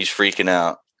 Kryptonite. He's freaking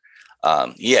out.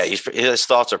 His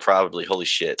thoughts are probably, holy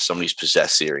shit, somebody's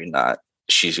possessed Ciri, not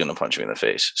she's going to punch me in the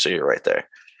face. So you're right there.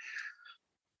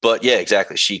 But yeah,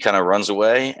 exactly. She kind of runs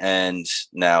away, and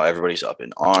now everybody's up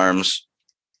in arms.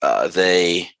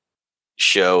 They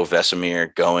show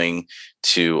Vesemir going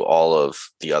to all of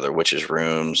the other witches'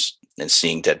 rooms and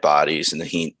seeing dead bodies. And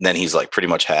then he's like pretty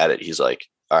much had it. He's like,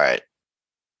 all right,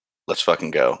 let's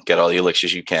fucking go. Get all the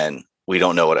elixirs you can. We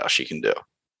don't know what else she can do.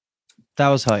 That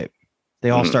was hype. They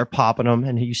all start popping them,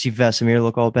 and you see Vesemir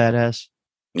look all badass.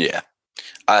 Yeah.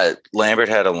 Lambert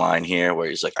had a line here where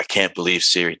he's like, I can't believe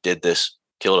Ciri did this,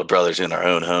 killed her brothers in our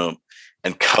own home.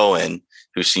 And Cohen,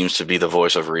 who seems to be the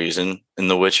voice of reason in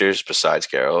The Witchers, besides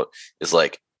Geralt, is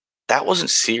like, that wasn't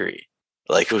Ciri.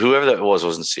 Like, whoever that was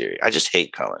wasn't Ciri. I just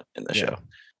hate Cohen in the show.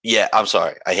 Yeah, I'm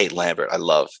sorry. I hate Lambert. I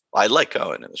like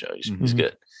Cohen in the show. He's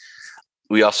good.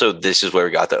 This is where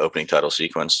we got the opening title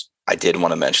sequence. I did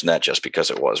want to mention that just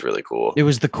because it was really cool. It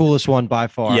was the coolest one by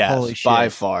far. Yeah, holy shit. by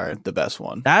far the best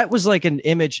one. That was like an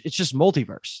image. It's just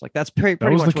multiverse. Like that's pretty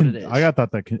much what it is. I got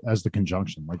that as the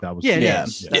conjunction. Like that was.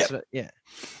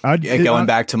 Going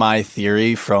back to my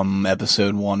theory from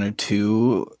episode 1 or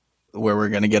 2, where we're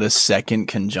gonna get a second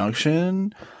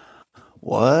conjunction.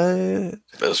 What? It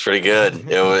was pretty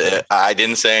good. I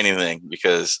didn't say anything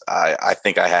because I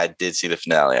think I did see the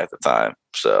finale at the time.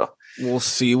 So we'll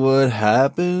see what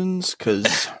happens,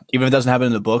 because even if it doesn't happen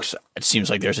in the books, it seems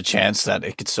like there's a chance that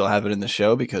it could still happen in the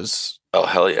show, because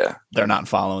hell yeah, they're not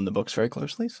following the books very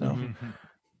closely. So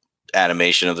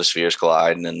animation of the spheres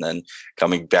colliding and then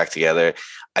coming back together.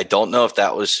 I don't know if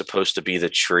that was supposed to be the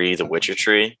tree, the Witcher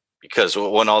tree, because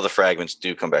when all the fragments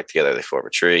do come back together, they form a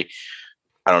tree.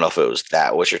 I don't know if it was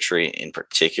that Witcher tree in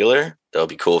particular. That would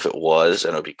be cool if it was,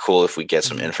 and it would be cool if we get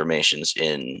some informations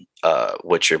in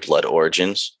Witcher Blood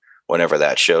Origins whenever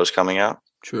that show's coming out.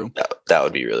 True. That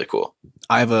would be really cool.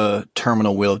 I have a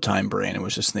terminal Wheel of Time brain and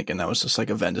was just thinking that was just like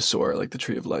a Venusaur, like the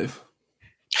Tree of Life.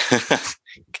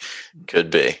 Could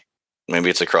be.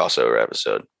 Maybe it's a crossover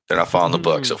episode. They're not following the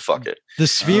book, so fuck it. The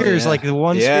spheres, like the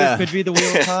one sphere could be the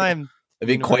Wheel of Time. It'd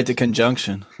be quite the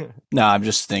conjunction. No, I'm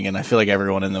just thinking. I feel like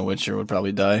everyone in The Witcher would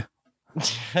probably die.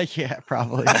 Yeah,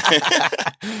 probably.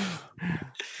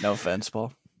 No offense,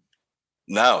 Paul.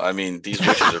 No, I mean these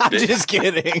witches are I'm bitches. just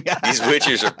kidding. These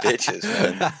witches are bitches,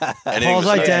 man. Anything Paul's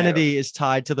was made- identity is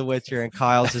tied to The Witcher, and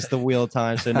Kyle's is the wheel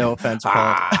time. So no offense,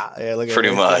 Paul. Yeah, look at Pretty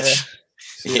it much. there.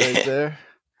 See it right there?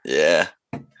 Yeah.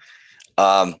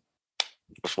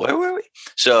 Where were we?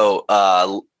 So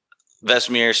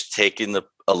Vesemir's taking the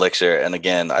elixir, and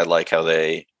again, I like how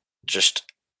they just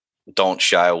don't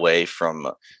shy away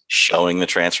from showing the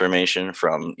transformation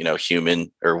from, you know,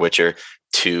 human or Witcher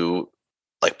to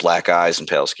like black eyes and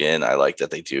pale skin. I like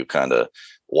that they do kind of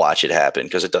watch it happen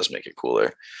because it does make it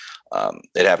cooler.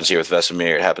 It happens here with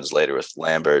Vesemir. It happens later with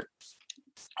Lambert.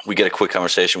 We get a quick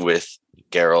conversation with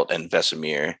Geralt and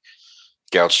Vesemir.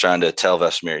 Geralt's trying to tell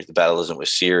Vesemir the battle isn't with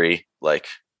Ciri. Like,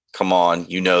 come on,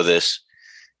 you know this.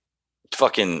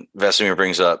 Fucking Vesemir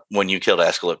brings up, when you killed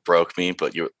Eskel, it broke me,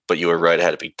 but you were right, it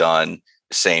had to be done.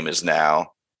 Same as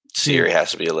now. Ciri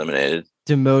has to be eliminated.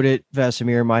 Demoted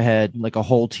Vesemir in my head, like a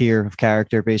whole tier of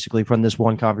character, basically from this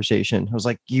one conversation. I was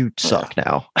like, you suck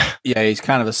now. Yeah, he's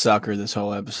kind of a sucker this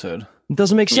whole episode. It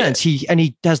doesn't make sense.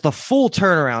 He has the full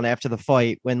turnaround after the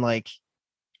fight when, like,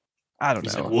 I don't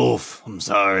He's know. like, Wolf, I'm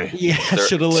sorry. Yeah,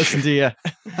 should have listened to you.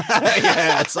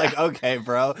 Yeah, it's like, okay,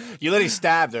 bro. You literally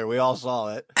stabbed her. We all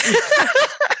saw it.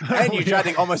 And you tried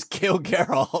to almost kill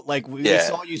Geralt. Like, we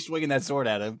saw you swinging that sword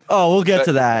at him. Oh, we'll get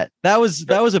to that. That was a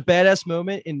badass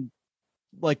moment in,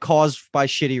 like, caused by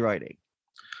shitty writing.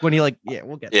 When he, like,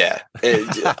 we'll get to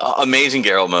that. Amazing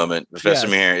Geralt moment.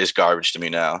 Vesemir is garbage to me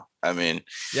now. I mean,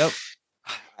 Yep.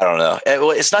 I don't know.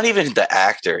 It's not even the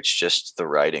actor. It's just the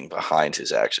writing behind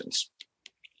his actions.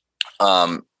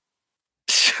 So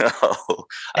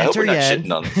I hope we're not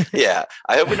shitting on it. Yeah,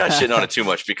 I hope we're not shitting on it too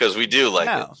much because we do like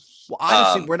it. Well,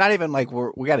 honestly, we're not even like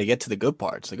we got to get to the good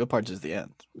parts. The good parts is the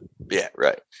end. Yeah,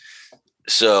 right.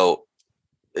 So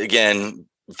again,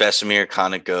 Vesemir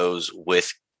kind of goes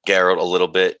with Geralt a little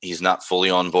bit. He's not fully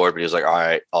on board, but he's like, all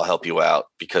right, I'll help you out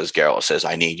because Geralt says,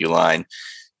 I need you line.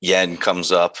 Yen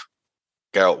comes up.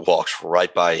 Geralt walks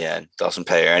right by Yen, doesn't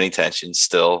pay her any attention,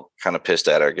 still kind of pissed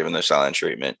at her, giving her silent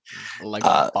treatment. Like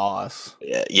a boss.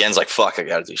 Yeah, Yen's like, fuck, I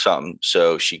got to do something.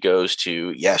 So she goes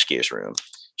to Jaskier's room.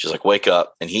 She's like, wake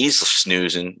up. And he's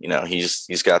snoozing. You know, he's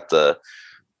got the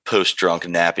post-drunk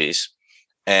nappies.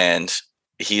 And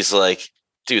he's like,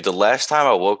 dude, the last time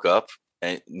I woke up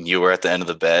and you were at the end of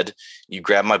the bed, you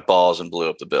grabbed my balls and blew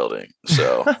up the building.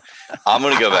 So I'm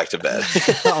going to go back to bed.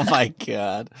 Oh, my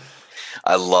God.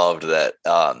 I loved that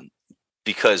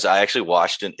because I actually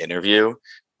watched an interview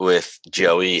with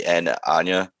Joey and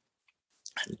Anya,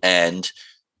 and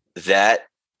that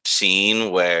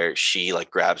scene where she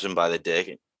like grabs him by the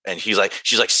dick and she's like,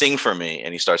 sing for me,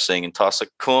 and he starts singing, toss a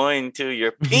coin to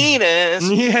your penis.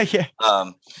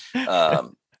 That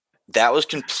was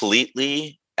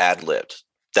completely ad-libbed.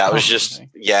 That was just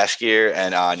Jaskier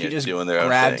and Anya just doing their own thing.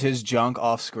 Grabbed his junk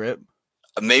off script.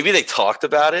 Maybe they talked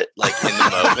about it like in the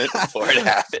moment before it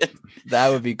happened. That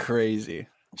would be crazy.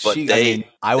 But I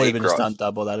would have been a stunt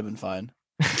double. That'd have been fine.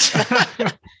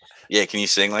 Yeah, can you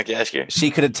sing like Jaskier?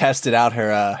 She could have tested out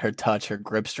her touch, her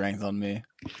grip strength on me.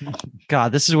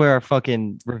 God, this is where our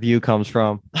fucking review comes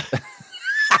from.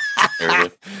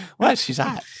 What? She's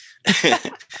hot. Is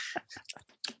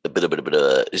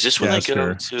this when they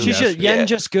go to? Yen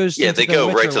just goes. Yeah, they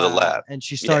go right to the lab, and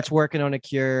she starts working on a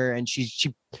cure. And she.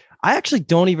 I actually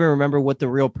don't even remember what the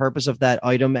real purpose of that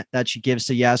item that she gives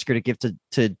to Jaskier to give to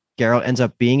Geralt ends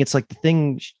up being. It's like the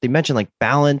thing they mentioned, like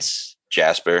balance,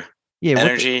 Jasper,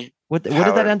 energy. What did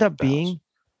that end up being?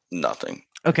 Nothing.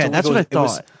 Okay, that's what I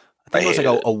thought. I think it was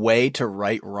like a way to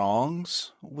right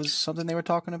wrongs was something they were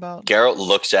talking about. Geralt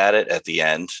looks at it at the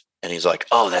end and he's like,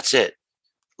 oh, that's it.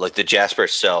 Like the Jasper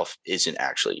itself isn't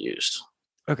actually used.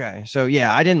 Okay. So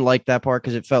yeah, I didn't like that part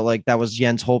because it felt like that was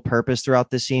Yen's whole purpose throughout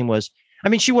this scene was, I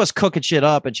mean, she was cooking shit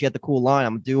up and she had the cool line,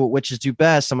 I'm gonna do what witches do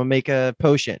best. I'm gonna make a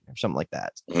potion or something like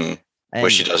that. Mm-hmm.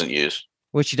 Which she doesn't use.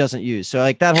 So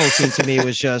like that whole scene to me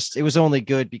was just, it was only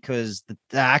good because the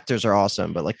actors are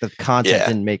awesome, but like the content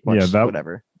didn't make much,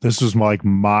 whatever. This was like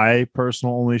my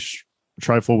personal only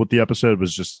trifle with the episode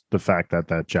was just the fact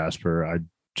that Jasper, I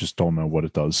just don't know what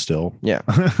it does still. Yeah.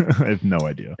 I have no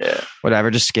idea. Yeah. Whatever.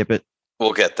 Just skip it.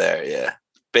 We'll get there. Yeah.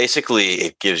 Basically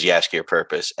it gives Jaskier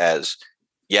purpose as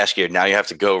Jaskier. Now you have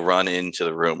to go run into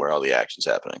the room where all the action's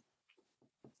happening.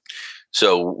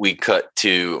 So we cut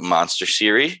to Monster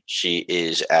Ciri. She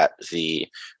is at the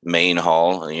main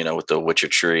hall, you know, with the Witcher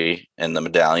tree and the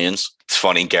medallions. It's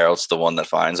funny. Geralt's the one that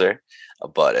finds her,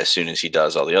 but as soon as he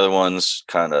does, all the other ones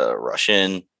kind of rush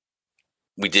in.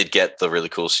 We did get the really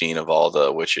cool scene of all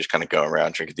the Witchers kind of going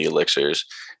around drinking the elixirs,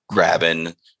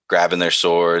 grabbing their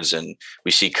swords, and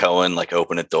we see Cohen like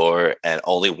open a door and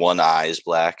only one eye is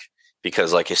black.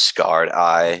 because like his scarred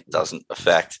eye doesn't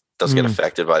get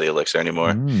affected by the elixir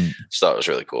anymore. So that was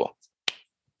really cool.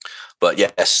 But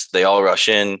yes, they all rush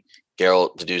in.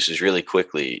 Geralt deduces really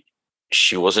quickly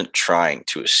she wasn't trying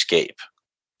to escape.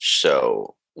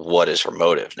 So what is her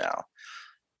motive now?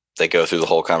 They go through the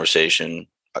whole conversation.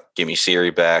 Give me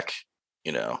Ciri back.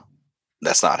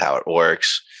 That's not how it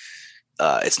works.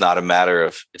 It's not a matter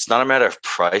of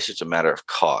price. It's a matter of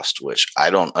cost, which I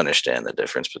don't understand the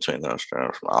difference between those. If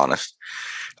I'm honest,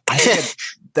 I think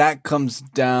that comes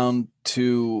down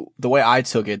to the way I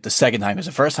took it the second time. Because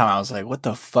the first time I was like, "What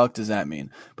the fuck does that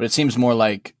mean?" But it seems more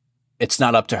like it's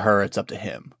not up to her; it's up to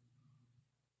him.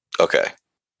 Okay,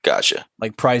 gotcha.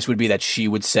 Like price would be that she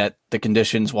would set the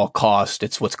conditions, while cost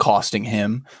it's what's costing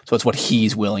him. So it's what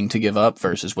he's willing to give up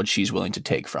versus what she's willing to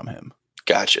take from him.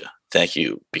 Gotcha. Thank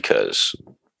you, because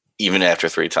even after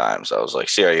 3 times, I was like,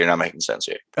 Sarah, you're not making sense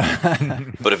here.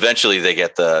 But eventually they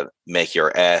get the make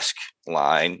your ask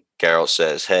line. Geralt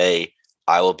says, hey,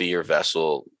 I will be your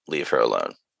vessel. Leave her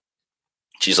alone.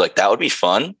 She's like, that would be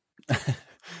fun,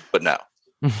 but no.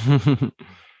 And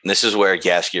this is where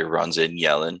Jaskier runs in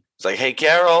yelling. It's like, hey,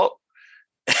 Geralt.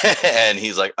 And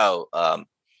he's like, oh,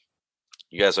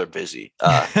 you guys are busy.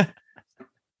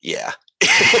 Yeah.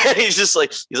 He's just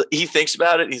like, he thinks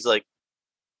about it. He's like,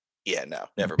 yeah, no,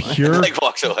 never mind. Like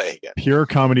walks away again. Pure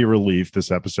comedy relief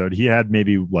this episode. He had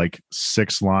maybe like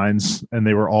 6 lines and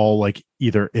they were all like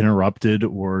either interrupted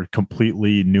or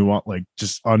completely nuanced, like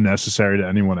just unnecessary to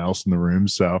anyone else in the room.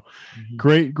 So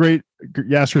great.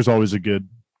 Jaskier's always a good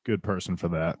person for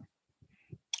that.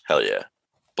 Hell yeah.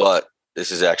 But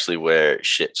this is actually where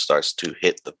shit starts to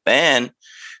hit the fan,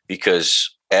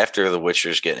 because after the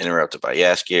Witchers get interrupted by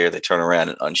Jaskier, they turn around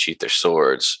and unsheath their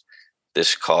swords.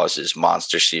 This causes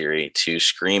Monster Ciri to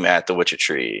scream at the Witcher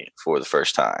tree for the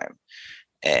first time.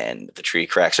 And the tree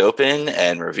cracks open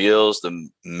and reveals the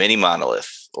mini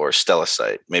monolith, or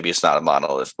stellacite. Maybe it's not a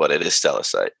monolith, but it is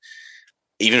stellacite.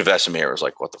 Even Vesemir was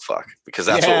like, what the fuck? Because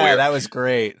that's that was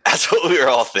great. That's what we were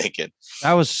all thinking.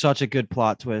 That was such a good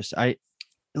plot twist. It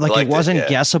wasn't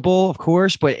guessable, of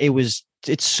course, but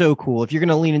it's so cool. If you're going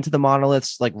to lean into the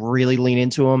monoliths, like really lean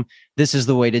into them, this is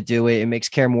the way to do it. It makes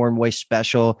Kaer Morhen way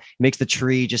special. It makes the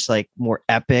tree just like more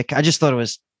epic. I just thought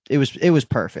it was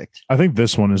perfect. I think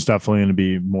this one is definitely going to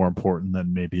be more important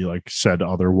than maybe like said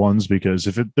other ones, because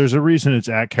there's a reason it's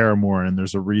at Kaer Morhen, and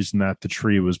there's a reason that the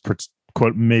tree was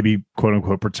quote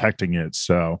unquote protecting it.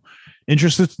 So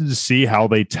interested to see how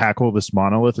they tackle this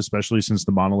monolith, especially since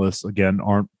the monoliths again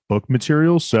aren't book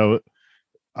material. So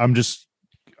I'm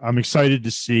excited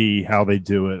to see how they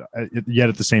do it, yet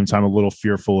at the same time a little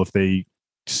fearful if they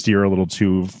steer a little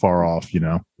too far off,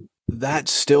 That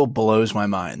still blows my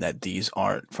mind that these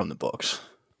aren't from the books.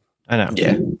 I know.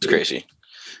 Yeah, it's crazy.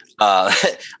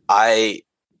 I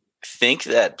think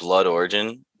that Blood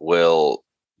Origin will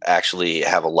actually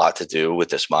have a lot to do with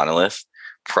this monolith,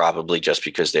 probably just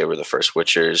because they were the first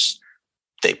Witchers.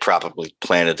 They probably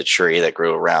planted the tree that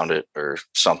grew around it or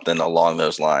something along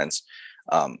those lines.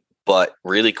 But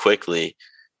really quickly,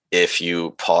 if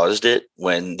you paused it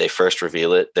when they first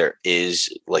reveal it, there is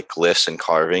like glyphs and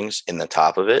carvings in the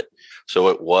top of it. So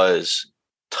it was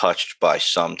touched by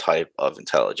some type of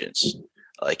intelligence.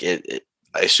 Like I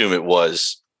assume it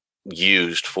was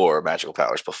used for magical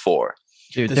powers before.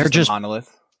 Dude, they're just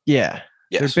monolith. Yeah.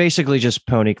 Yes. They're basically just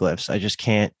pony glyphs. I just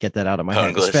can't get that out of my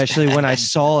head, especially when I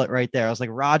saw it right there. I was like,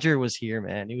 Roger was here,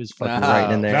 man. He was fucking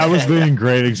right in there. That was the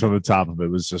engravings on the top of it.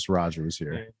 Was just Roger was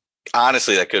here.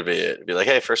 Honestly, that could be it. It'd be like,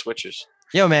 hey, first Witchers.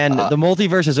 Yo, man, the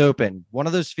multiverse is open. One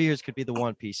of those spheres could be the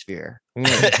One Piece sphere.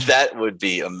 That would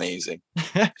be amazing.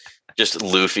 Just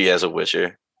Luffy as a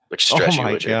Witcher, like stretchy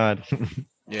Witcher. Oh my god.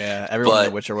 Yeah, everyone in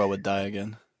the Witcher world would die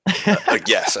again.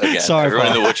 Yes, again. Sorry, everyone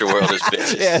Paul. in the Witcher world is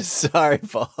bitches. Yeah, sorry,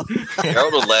 Paul.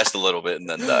 Geralt would last a little bit and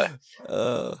then die.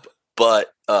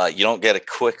 But you don't get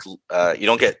you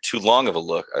don't get too long of a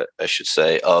look, I should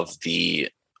say, of the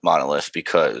monolith,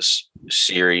 because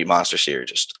Monster Ciri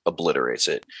just obliterates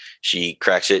it. She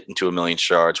cracks it into a million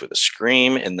shards with a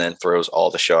scream and then throws all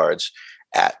the shards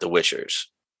at the Witchers.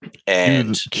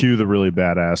 And cue the really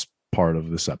badass part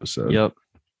of this episode. Yep.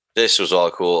 This was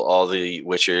all cool. All the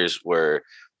Witchers were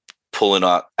pulling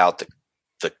out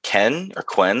the Ken or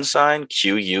Quen sign,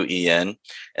 Quen,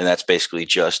 and that's basically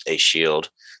just a shield.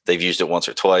 They've used it once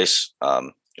or twice.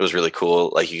 It was really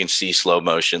cool. Like you can see slow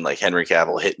motion, like Henry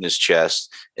Cavill hitting his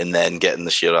chest and then getting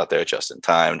the shield out there just in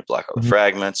time to block all the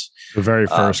fragments. The very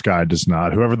first guy does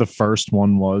not. Whoever the first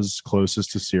one was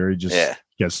closest to Ciri just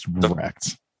gets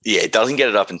wrecked. Yeah, it doesn't get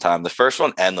it up in time. The first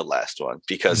one and the last one,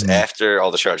 because after all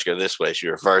the shards go this way, she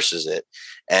reverses it,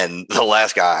 and the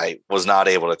last guy was not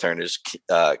able to turn his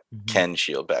Ken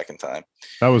shield back in time.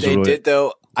 That was They really did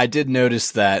though. I did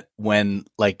notice that when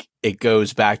like it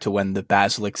goes back to when the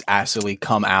basilisks actually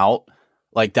come out,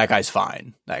 like that guy's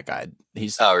fine. That guy,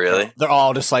 he's Oh, really? They're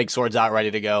all just like swords out, ready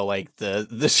to go. Like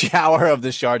the shower of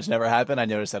the shards never happened. I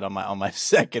noticed that on my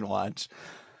second watch.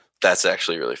 That's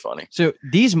actually really funny. So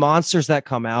these monsters that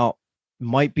come out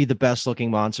might be the best looking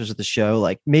monsters of the show.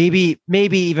 Like maybe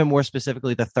even more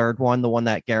specifically the third one, the one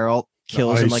that Geralt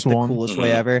kills in like the coolest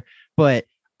way ever. But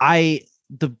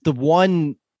the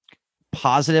one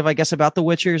positive, I guess, about the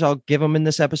Witchers I'll give them in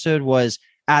this episode was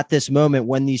at this moment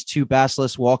when these two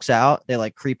basilisks walks out, they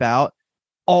like creep out.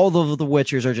 All of the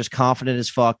Witchers are just confident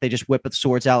as fuck. They just whip the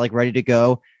swords out like ready to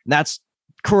go. And that's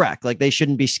correct. Like they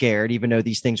shouldn't be scared, even though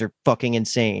these things are fucking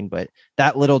insane. But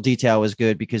that little detail was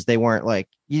good because they weren't like,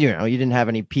 you didn't have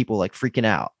any people like freaking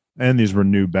out. And these were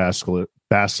new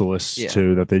basilisks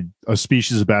too, that a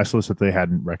species of basilisk that they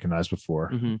hadn't recognized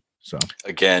before. So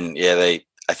again, yeah,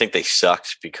 I think they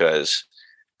sucked because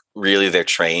really they're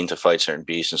trained to fight certain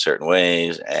beasts in certain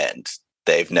ways, and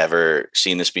they've never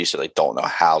seen this beast, so they don't know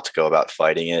how to go about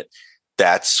fighting it.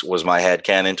 Was my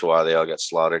headcanon to why they all got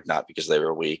slaughtered, not because they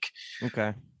were weak.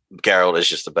 Okay. Geralt is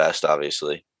just the best,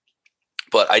 obviously.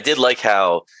 But I did like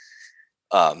how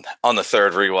on the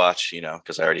third rewatch,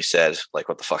 because I already said like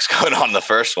what the fuck's going on in the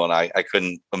first one, I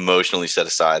couldn't emotionally set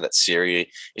aside that Ciri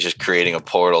is just creating a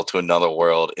portal to another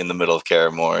world in the middle of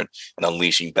Kaer Morhen and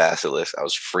unleashing basilisks. I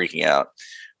was freaking out.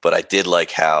 But I did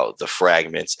like how the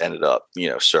fragments ended up,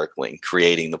 circling,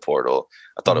 creating the portal.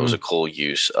 I thought it was a cool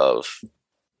use of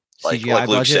like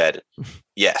Luke said,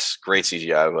 yes, great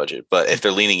CGI budget. But if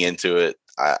they're leaning into it,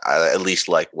 I at least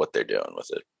like what they're doing with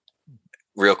it.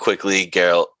 Real quickly,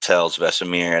 Geralt tells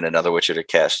Vesemir and another Witcher to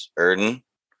cast Erden,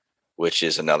 which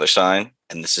is another sign.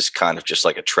 And this is kind of just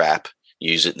like a trap.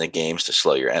 Use it in the games to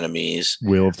slow your enemies.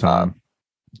 Wheel of Time.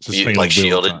 Like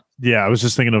shielded. Yeah, I was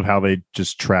just thinking of how they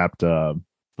just trapped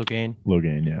Loghain,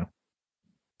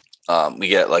 yeah. We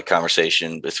get like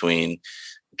conversation between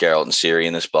Geralt and Ciri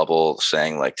in this bubble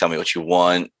saying like, tell me what you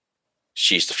want.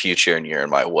 She's the future and you're in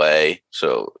my way.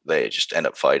 So they just end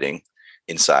up fighting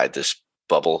inside this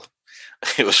bubble.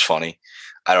 It was funny.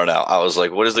 I don't know. I was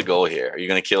like, what is the goal here? Are you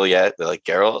going to kill yet? They're like,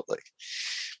 Geralt? Like,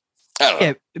 I don't know.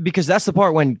 Yeah, because that's the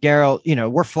part when Geralt,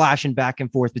 we're flashing back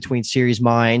and forth between Ciri's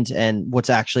mind and what's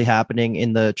actually happening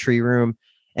in the tree room.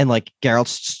 And like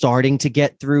Geralt's starting to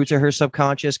get through to her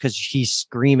subconscious because she's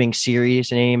screaming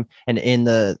Ciri's name. And in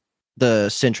the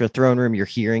Sintra throne room, you're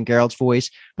hearing Geralt's voice.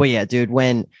 But yeah, dude,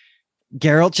 when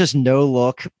Geralt just no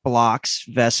look blocks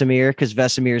Vesemir because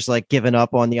Vesemir's like given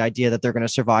up on the idea that they're going to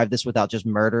survive this without just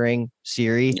murdering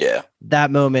Ciri. Yeah.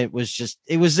 That moment was just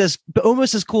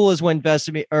almost as cool as when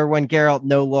Geralt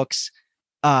no looks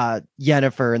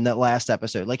Yennefer in that last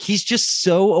episode. Like he's just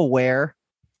so aware.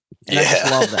 And I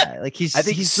just love that. Like he's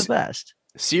the best.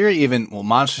 Ciri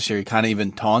Monster Ciri kind of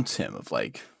even taunts him of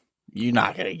like, you're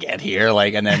not going to get here.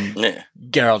 Like, and then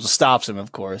Geralt just stops him,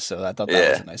 of course. So I thought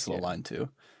that was a nice little line too.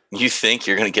 You think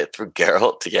you're going to get through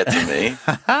Geralt to get to me?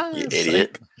 You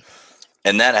idiot.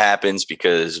 And that happens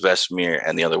because Vesemir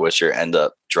and the other Witcher end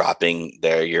up dropping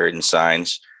their Yrden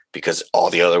signs because all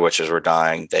the other Witchers were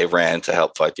dying. They ran to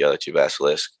help fight the other two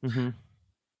basilisks.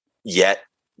 Yet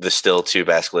the still two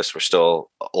basilisks were still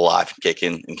alive and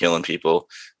kicking and killing people.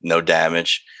 No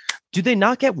damage. Do they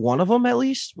not get one of them at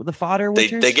least with the fodder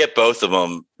Witchers? They get both of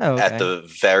them at the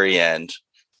very end,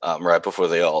 right before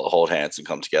they all hold hands and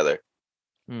come together.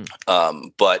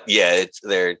 But yeah,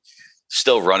 they're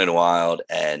still running wild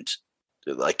and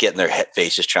like getting their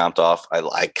faces chomped off.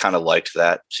 I kind of liked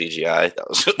that CGI. That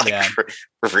was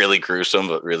like really gruesome,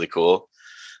 but really cool.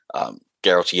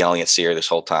 Geralt's yelling at Ciri this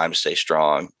whole time to stay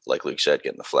strong. Like Luke said,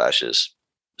 getting the flashes.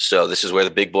 So this is where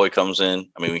the big boy comes in.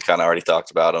 I mean, we kind of already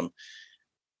talked about him.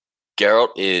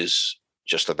 Geralt is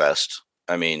just the best.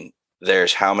 I mean,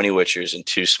 there's how many Witchers and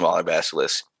two smaller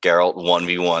basilisks. Geralt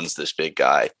 1v1s this big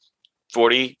guy.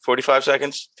 40, 45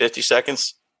 seconds, 50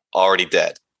 seconds, already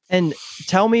dead. And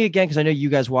tell me again, because I know you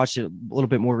guys watched it a little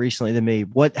bit more recently than me.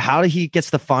 How he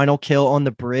gets the final kill on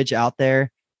the bridge out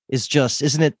there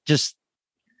isn't it just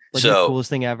like the coolest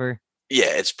thing ever? Yeah,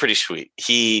 it's pretty sweet.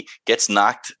 He gets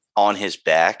knocked on his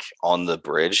back on the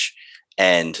bridge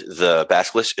and the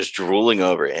basilisk is drooling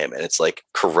over him, and it's like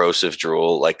corrosive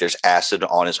drool. Like there's acid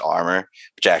on his armor,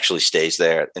 which actually stays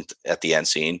there at the end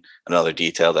scene. Another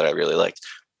detail that I really liked.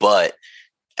 But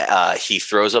he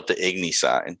throws up the Igni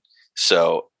sign.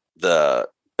 So the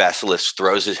basilisk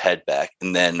throws his head back.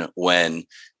 And then when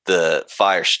the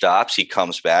fire stops, he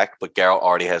comes back, but Geralt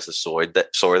already has the sword there.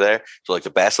 So like the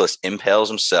basilisk impales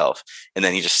himself, and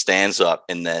then he just stands up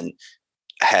and then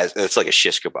it's like a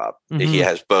shish kebab. He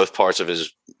has both parts of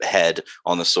his head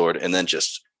on the sword and then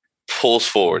just pulls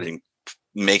forward and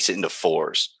makes it into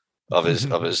fours of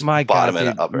his My bottom God,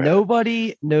 and upper.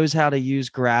 Nobody knows how to use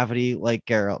gravity like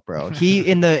Geralt, bro. He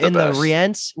in the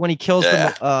Rients when he kills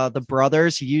the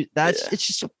brothers, it's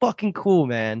just so fucking cool,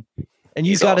 man. And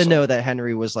you got to know that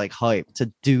Henry was like hyped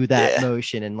to do that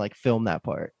motion and like film that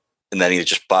part. And then he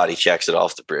just body checks it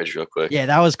off the bridge real quick. Yeah,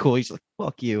 that was cool. He's like,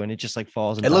 "Fuck you," and it just like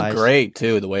falls. And it looked great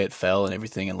too, the way it fell and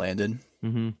everything and landed.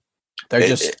 They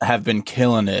just have been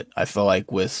killing it. I feel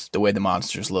like with the way the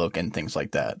monsters look and things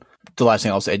like that. The last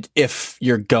thing I'll say, if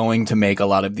you're going to make a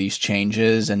lot of these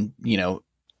changes, and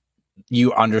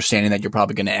you understanding that you're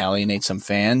probably going to alienate some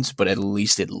fans, but at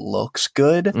least it looks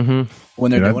good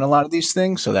when they're doing a lot of these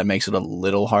things. So that makes it a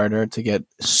little harder to get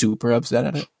super upset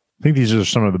at it. I think these are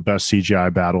some of the best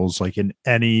CGI battles like in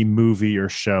any movie or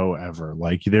show ever.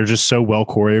 Like they're just so well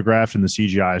choreographed and the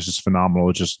CGI is just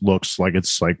phenomenal. It just looks like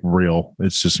it's like real.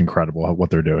 It's just incredible what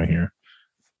they're doing here.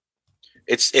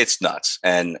 It's nuts,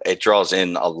 and it draws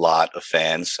in a lot of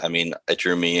fans. I mean, it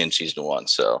drew me in season 1.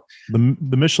 So the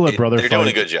Michelet brother, they're doing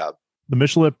a good job. The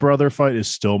Michelet brother fight is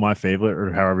still my favorite,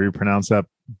 or however you pronounce that,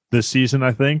 this season,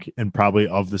 I think, and probably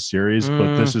of the series.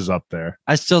 But this is up there.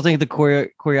 I still think the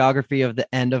choreography of the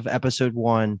end of episode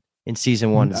 1 in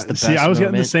season 1 is the best. See, I was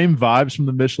getting the same vibes from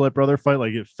the Michelet brother fight.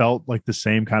 Like it felt like the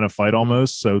same kind of fight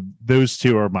almost. So those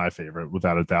two are my favorite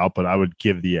without a doubt. But I would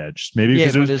give the edge maybe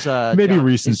because it was maybe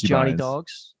recency Johnny bias.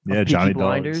 Dogs. Yeah, Johnny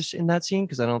Blinders in that scene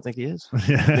because I don't think he is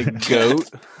the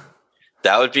goat.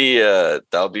 That would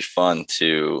be fun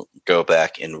to go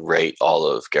back and rate all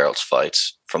of Geralt's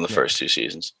fights from the first 2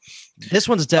 seasons. This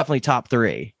one's definitely top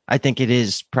 3. I think it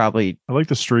is probably. I like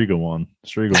the Striga one.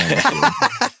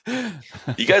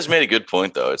 You guys made a good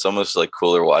point though. It's almost like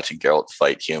cooler watching Geralt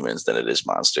fight humans than it is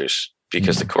monsters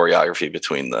because the choreography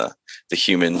between the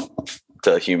human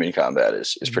combat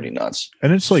is pretty nuts.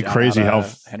 And it's like crazy how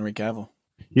Henry Cavill.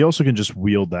 He also can just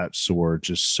wield that sword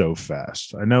just so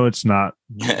fast. I know it's not.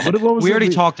 What was we already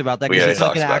talked about that because it's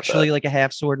like actually like a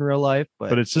half sword in real life.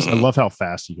 But it's just I love how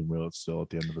fast he can wield it still at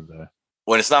the end of the day.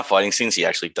 When it's not fighting scenes, he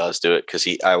actually does do it because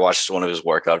I watched one of his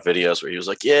workout videos where he was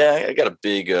like, "Yeah, I got a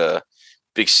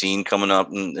big scene coming up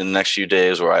in the next few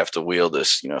days where I have to wield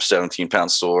this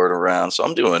 17-pound sword around, so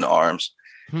I'm doing arms."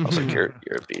 I was like, "You're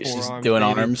a beast." He's doing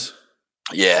arms.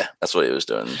 Yeah, that's what he was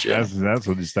doing in the gym. That's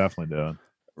what he's definitely doing.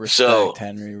 Respect,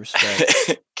 Henry.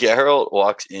 Respect. Geralt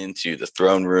walks into the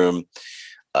throne room.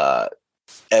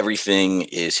 Everything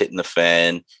is hitting the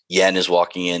fan. Yen is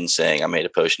walking in saying, "I made a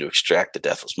potion to extract the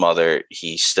Deathless Mother."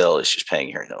 He still is just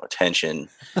paying her no attention.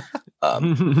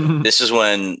 This is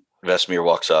when Vesemir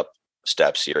walks up,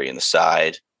 stabs Ciri in the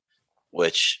side,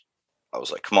 which I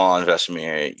was like, "Come on,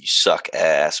 Vesemir, you suck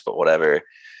ass," but whatever.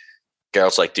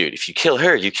 Geralt's like, "Dude, if you kill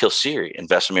her, you kill Ciri." And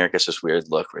Vesemir gets this weird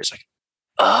look where he's like,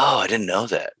 "Oh, I didn't know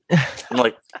that." I'm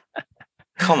like,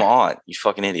 "Come on, you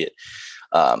fucking idiot."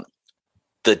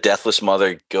 The Deathless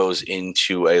Mother goes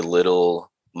into a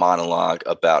little monologue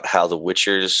about how the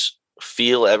Witchers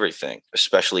feel everything,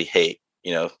 especially hate.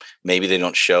 Maybe they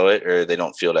don't show it or they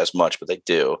don't feel it as much, but they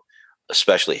do,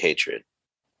 especially hatred.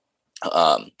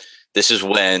 This is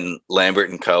when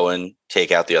Lambert and Cohen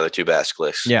take out the other 2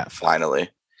 basilisks. Yeah, finally.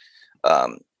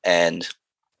 And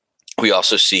we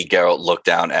also see Geralt look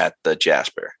down at the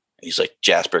Jasper. He's like,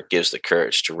 Jasper gives the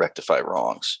courage to rectify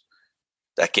wrongs.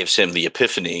 That gives him the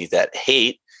epiphany that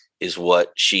hate is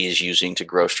what she is using to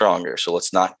grow stronger. So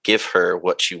let's not give her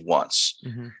what she wants.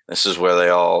 This is where they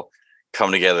all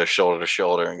come together shoulder to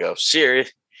shoulder and go, "Ciri,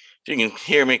 if you can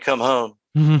hear me, come home."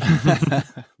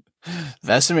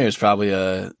 Vesemir is probably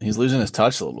he's losing his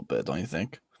touch a little bit, don't you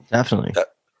think? Definitely. I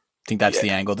think that's the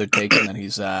angle they're taking, that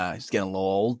he's getting a little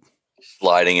old.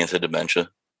 Sliding into dementia.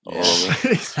 Yeah.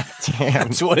 Damn.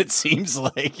 That's what it seems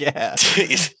like, yeah.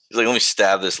 He's like, "Let me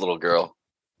stab this little girl."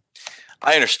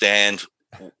 I understand.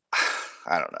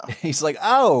 I don't know. He's like,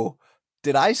 "Oh,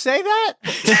 did I say that?"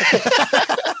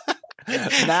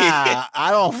 Nah, I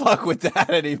don't fuck with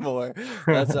that anymore.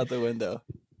 That's out the window.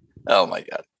 Oh my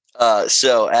God.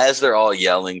 So as they're all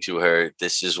yelling to her,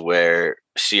 this is where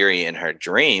Ciri in her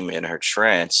dream, in her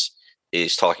trance,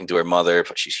 is talking to her mother,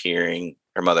 but she's hearing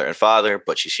her mother and father,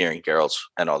 but she's hearing Geralt's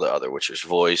and all the other Witchers'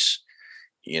 voice.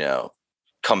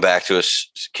 Come back to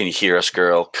us. Can you hear us,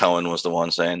 girl? Cohen was the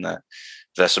one saying that.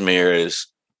 Vesemir is,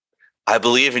 "I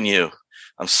believe in you.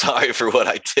 I'm sorry for what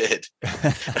I did.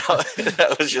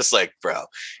 I was just like, bro,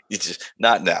 you just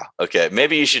not now. Okay,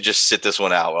 maybe you should just sit this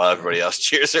one out while everybody else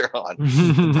cheers her on.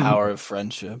 The power of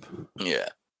friendship. Yeah.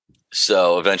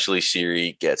 So eventually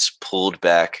Siri gets pulled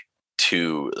back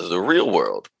to the real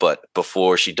world. But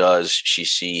before she does, she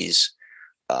sees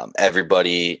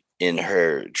everybody in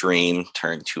her dream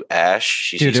turn to ash.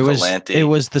 She Dude, sees Calanthe. it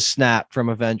was the snap from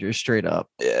Avengers straight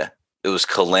up. Yeah. It was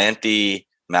Calanthe,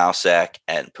 Mousak,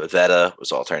 and Pavetta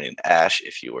was all turning to ash.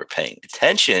 If you were paying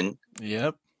attention,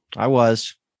 Yep. I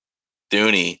was.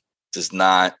 Dooney does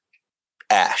not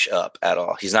ash up at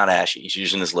all. He's not ashy. He's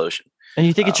using his lotion. And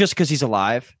you think it's just because he's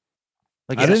alive?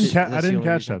 Like I didn't that's the catch only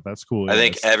reason. that. That's cool. I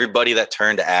think everybody that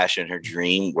turned to ash in her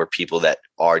dream were people that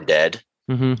are dead.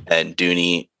 Mhm. And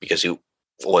Dooney, because he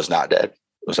was not dead,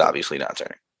 was obviously not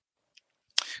turning.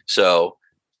 So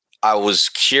I was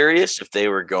curious if they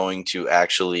were going to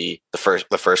actually the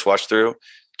first watch through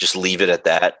just leave it at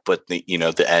that, but the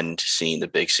end scene, the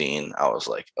big scene, I was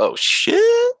like, oh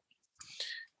shit.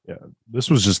 Yeah,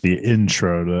 this was just the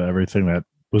intro to everything that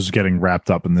was getting wrapped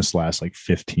up in this last like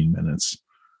 15 minutes.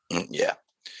 Yeah.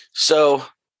 So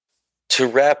to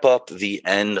wrap up the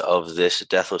end of this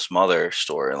Deathless Mother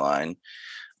storyline,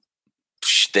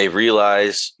 they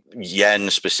realize, Yen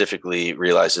specifically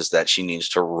realizes that she needs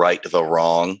to right the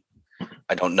wrong.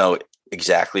 I don't know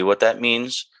exactly what that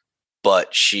means,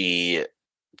 but she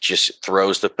just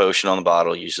throws the potion on the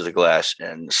bottle, uses the glass,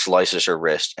 and slices her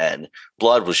wrist, and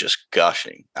blood was just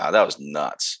gushing. That was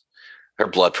nuts. Her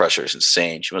blood pressure is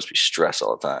insane. She must be stressed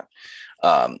all the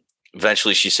time.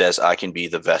 Eventually, she says, I can be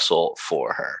the vessel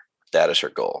for her. That is her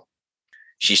goal.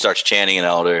 She starts chanting an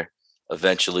elder.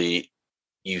 Eventually,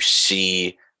 you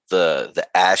see the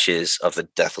ashes of the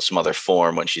Deathless Mother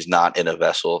form when she's not in a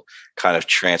vessel kind of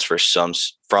transfer some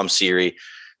from Siri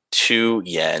to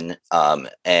Yen.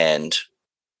 And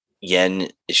Yen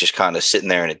is just kind of sitting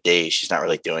there in a daze. She's not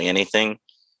really doing anything.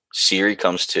 Siri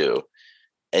comes to,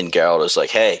 and Geralt is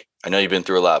like, hey, I know you've been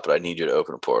through a lot, but I need you to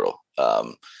open a portal.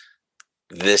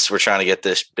 We're trying to get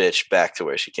this bitch back to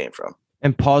where she came from.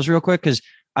 And pause real quick, because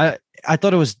I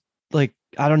thought it was like,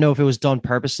 I don't know if it was done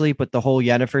purposely, but the whole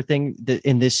Yennefer thing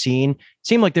in this scene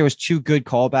seemed like there was two good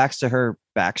callbacks to her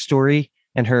backstory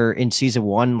and her in season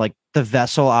 1, like the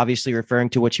vessel, obviously referring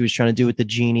to what she was trying to do with the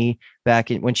genie back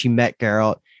when she met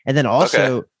Geralt. And then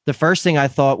also the first thing I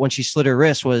thought when she slit her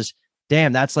wrist was,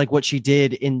 damn, that's like what she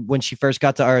did when she first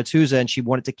got to Aretuza, and she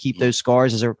wanted to keep those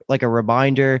scars as a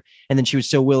reminder. And then she was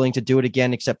so willing to do it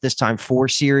again, except this time for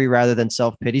Ciri rather than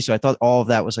self-pity. So I thought all of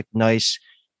that was like nice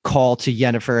call to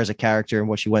Yennefer as a character and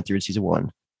what she went through in season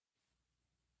 1.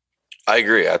 I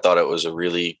agree. I thought it was a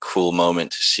really cool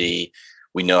moment to see.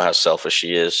 We know how selfish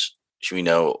she is. We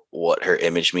know what her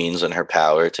image means and her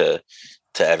power to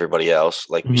everybody else.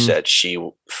 Like we said, she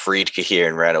freed Cahir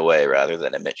and ran away rather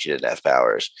than admit she didn't have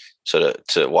powers. So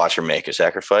to watch her make a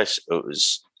sacrifice, it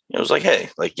was like, hey,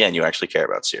 like, Yen, you actually care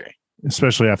about Ciri.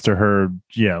 Especially after her,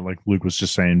 like Luke was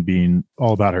just saying, being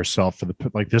all about herself for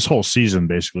this whole season.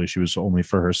 Basically, she was only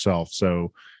for herself.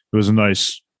 So it was a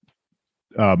nice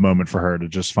moment for her to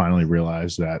just finally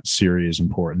realize that Ciri is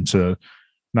important to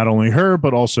not only her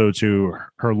but also to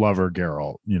her lover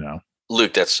Geralt.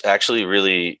 Luke, that's actually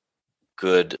really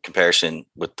good comparison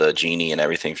with the genie and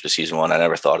everything for the season 1. I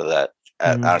never thought of that.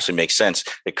 That honestly makes sense.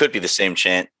 It could be the same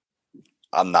chant.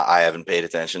 I haven't paid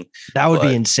attention. That would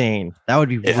be insane. That would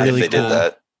be really cool. If they did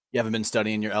that. You haven't been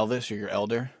studying your Elvis or your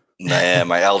Elder? Nah,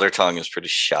 my Elder tongue is pretty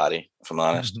shoddy, if I'm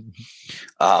honest.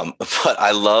 But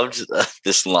I loved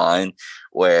this line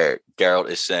where Geralt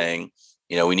is saying,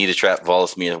 we need to trap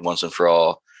Volithmir once and for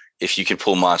all. If you can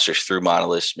pull monsters through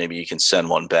monoliths, maybe you can send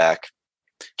one back.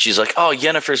 She's like, oh,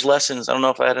 Yennefer's lessons. I don't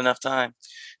know if I had enough time.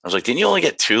 I was like, didn't you only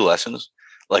get 2 lessons?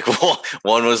 Like,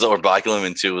 one was the Orbaculum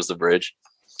and 2 was the bridge.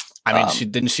 I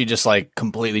mean, she just like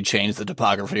completely change the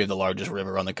topography of the largest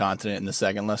river on the continent in the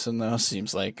second lesson, though?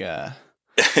 Seems like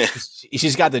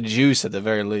she's got the juice at the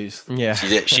very least. Yeah.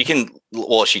 She can,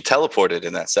 she teleported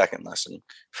in that second lesson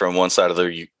from one side of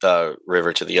the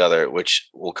river to the other, which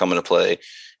will come into play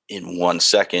in 1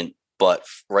 second. But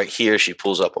right here, she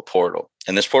pulls up a portal.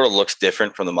 And this portal looks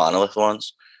different from the monolith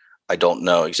ones. I don't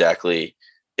know exactly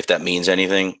if that means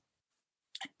anything.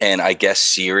 And I guess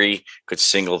Ciri could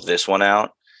single this one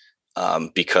out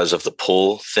because of the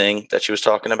pull thing that she was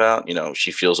talking about.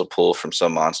 She feels a pull from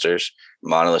some monsters.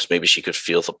 Monoliths, maybe she could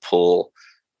feel the pull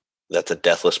that the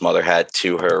Deathless Mother had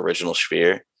to her original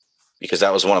sphere, because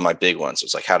that was one of my big ones. It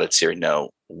was like, how did Ciri know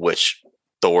which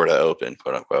door to open,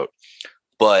 quote unquote?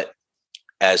 But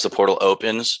as the portal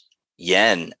opens,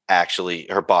 Yen actually,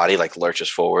 her body like lurches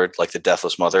forward, like the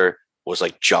Deathless Mother was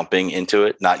like jumping into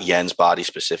it, not Yen's body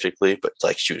specifically, but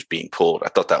like she was being pulled. I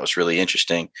thought that was really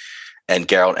interesting. And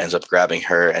Geralt ends up grabbing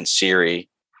her, and Ciri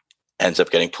ends up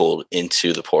getting pulled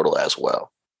into the portal as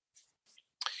well.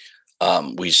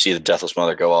 We see the Deathless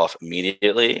Mother go off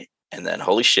immediately, and then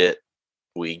holy shit,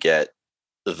 we get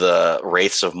the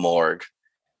Wraiths of Morg,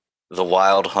 the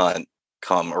Wild Hunt,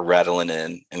 come rattling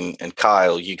in. And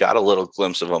Kyle, you got a little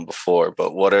glimpse of them before,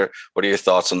 but what are your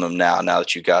thoughts on them now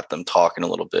that you got them talking a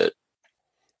little bit?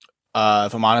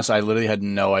 If I'm honest, I literally had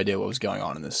no idea what was going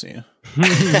on in this scene.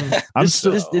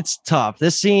 It's tough.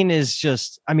 This scene is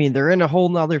just, I mean, they're in a whole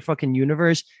nother fucking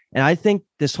universe. And I think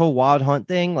this whole Wild Hunt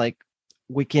thing, like,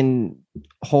 we can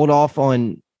hold off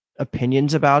on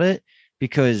opinions about it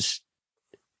because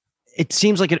it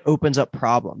seems like it opens up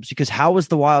problems. Because how is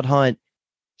the Wild Hunt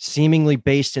seemingly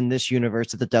based in this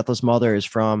universe that the Deathless Mother is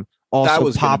from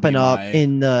also popping up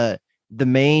in the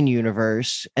main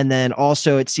universe? And then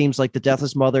also it seems like the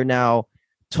Deathless Mother now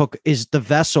is the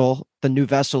vessel. The new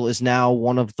vessel is now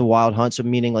one of the Wild Hunts. So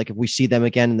meaning like if we see them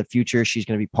again in the future, she's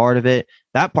going to be part of it.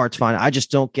 That part's fine. I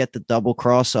just don't get the double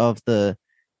cross of the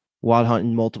Wild Hunt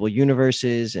in multiple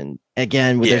universes. And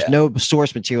again, there's no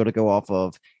source material to go off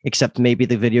of except maybe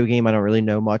the video game. I don't really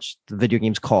know much. The video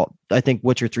game's called, I think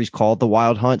Witcher 3 is called The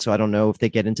Wild Hunt. So I don't know if they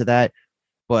get into that.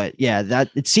 But yeah, that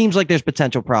it seems like there's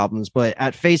potential problems. But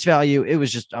at face value,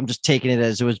 I'm just taking it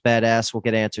as it was badass. We'll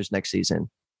get answers next season.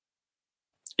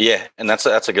 Yeah, and that's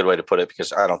a good way to put it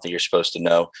because I don't think you're supposed to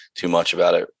know too much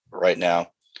about it right now.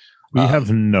 We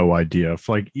have no idea. If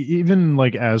like even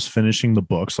like as finishing the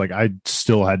books, like I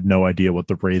still had no idea what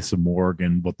the Wraiths of Morg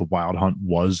and what the Wild Hunt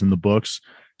was in the books.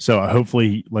 So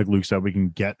hopefully, like Luke said, we can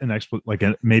get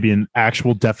maybe an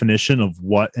actual definition of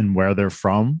what and where they're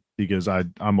from, because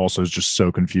I'm also just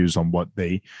so confused on what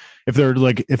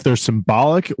if they're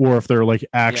symbolic or if they're like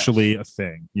actually a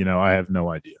thing. You know, I have no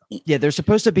idea. Yeah, they're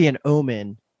supposed to be an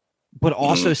omen, but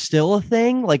also still a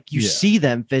thing. Like you see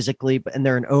them physically, and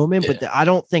they're an omen, but I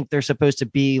don't think they're supposed to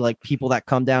be like people that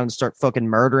come down and start fucking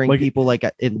murdering people. Like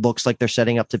it looks like they're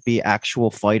setting up to be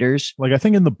actual fighters. Like I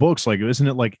think in the books, like isn't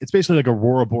it like it's basically like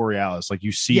Aurora Borealis? Like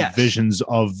you see visions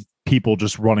of people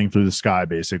just running through the sky,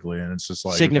 basically, and it's just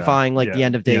like signifying the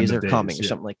end of days are coming or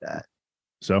something like that.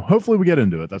 So hopefully we get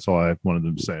into it. That's all I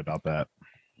wanted to say about that.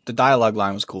 The dialogue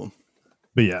line was cool.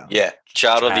 But yeah.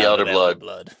 Child of the Elder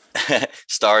Blood.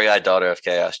 Starry-eyed daughter of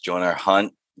chaos, join our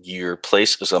hunt. Your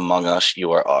place is among us.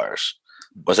 You are ours.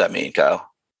 What does that mean, Kyle?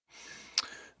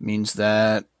 Means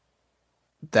that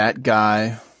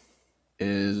guy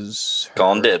is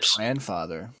calling dibs.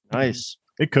 Grandfather. Nice.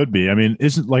 It could be. I mean,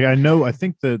 I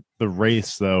think that the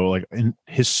Wraiths, though, like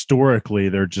historically,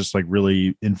 they're just like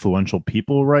really influential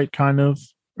people, right? Kind of,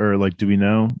 or like, do we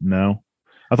know? No.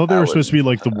 I thought they were supposed to be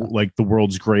like the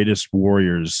world's greatest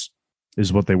warriors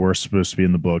is what they were supposed to be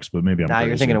in the books, but maybe I'm crazy.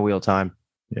 You're thinking of Wheel Time.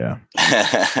 Yeah.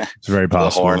 It's very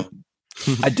possible.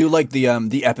 I do like the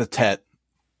epithet.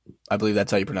 I believe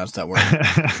that's how you pronounce that word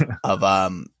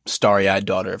of starry-eyed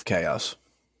daughter of chaos.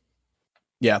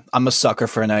 Yeah, I'm a sucker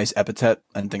for a nice epithet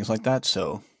and things like that.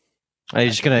 So I'm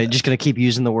just gonna keep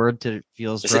using the word till it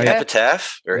feels is right. It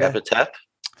epitaph or epitaph?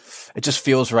 It just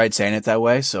feels right saying it that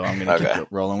way, so I'm gonna keep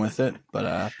rolling with it.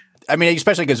 But I mean,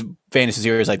 especially because fantasy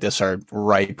series like this are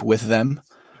ripe with them,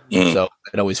 so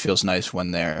it always feels nice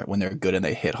when they're good and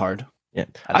they hit hard. Yeah,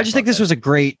 I just think this was a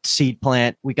great seed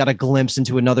plant. We got a glimpse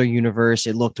into another universe.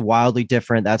 It looked wildly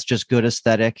different. That's just good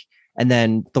aesthetic. And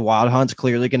then the Wild Hunt's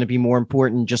clearly going to be more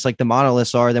important, just like the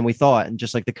monoliths are, than we thought, and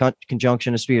just like the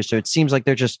conjunction of spheres. So it seems like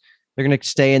they're going to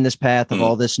stay in this path of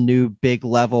all this new big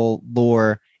level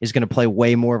lore is going to play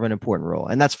way more of an important role,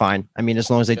 and that's fine. I mean, as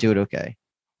long as they do it okay.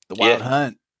 The Wild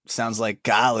Hunt sounds like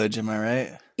college, am I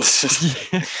right?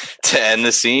 To end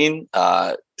the scene,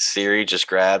 Ciri just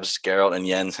grabs Geralt and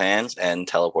Yen's hands and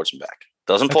teleports him back.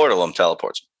 Doesn't portal him,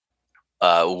 teleports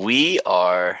him. We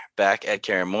are back at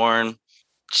Kaer Morhen.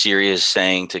 Ciri is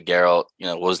saying to Geralt,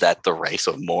 was that the Wraith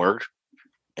of Morg?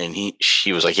 And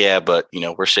she was like, yeah, but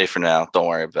we're safe for now. Don't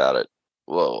worry about it.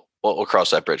 We'll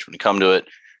cross that bridge when we come to it.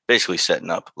 Basically setting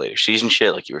up later season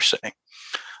shit, like you were saying.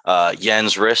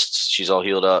 Yen's wrists, she's all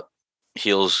healed up.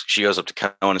 She goes up to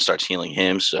Cohen and starts healing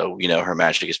him. So, her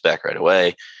magic is back right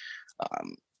away.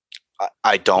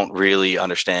 I don't really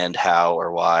understand how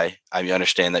or why. I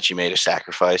understand that she made a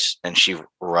sacrifice and she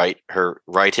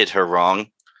righted her wrong,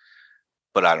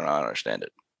 but I don't understand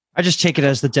it. I just take it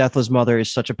as the Deathless Mother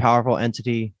is such a powerful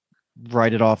entity.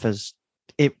 Write it off as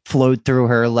it flowed through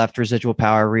her, left residual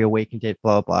power, reawakened it,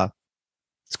 blah, blah.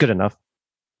 It's good enough.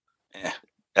 Yeah,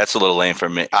 that's a little lame for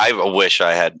me. I wish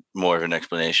I had more of an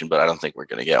explanation, but I don't think we're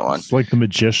going to get one. It's like the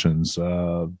magicians.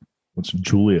 What's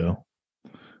Julia?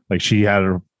 Like she had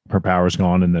her powers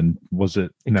gone, and then was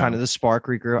it kind of the spark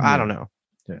regrew? I don't know.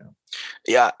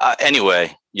 Yeah.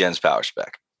 Anyway, Yen's powers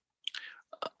back.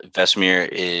 Vesemir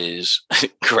is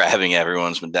grabbing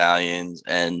everyone's medallions,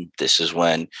 and this is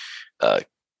when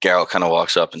Geralt kind of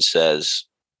walks up and says,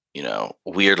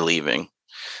 we're leaving.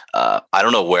 I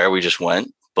don't know where we just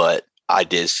went, but I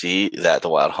did see that the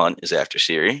Wild Hunt is after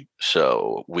Ciri,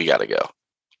 so we got to go.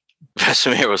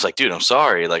 Vesemir was like, dude, I'm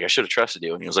sorry. Like, I should have trusted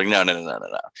you. And he was like, no.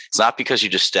 It's not because you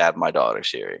just stabbed my daughter,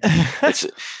 Ciri.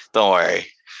 Don't worry.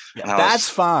 That's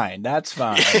fine. I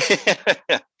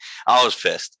was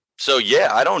pissed. So, yeah,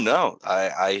 I don't know.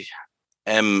 I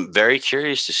am very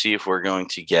curious to see if we're going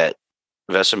to get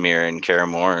Vesemir and Kaer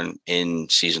Morhen in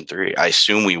season 3. I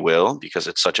assume we will because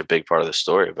it's such a big part of the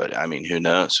story. But, I mean, who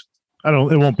knows?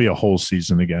 It won't be a whole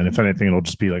season again. If anything, it'll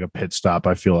just be like a pit stop,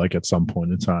 I feel like, at some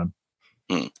point in time.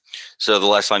 So the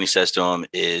last line he says to him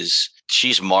is,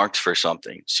 she's marked for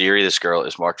something. Ciri, this girl,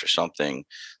 is marked for something.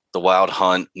 The Wild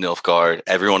Hunt, Nilfgaard,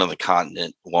 everyone on the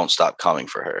continent won't stop coming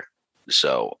for her.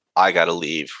 So I got to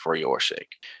leave for your sake.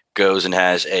 Goes and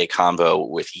has a combo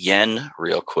with Yen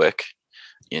real quick.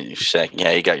 She's saying,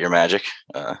 yeah, you got your magic.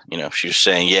 She was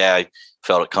saying, yeah, I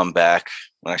felt it come back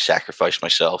when I sacrificed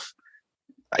myself.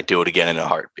 I do it again in a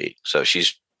heartbeat. So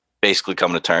she's basically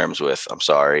coming to terms with, I'm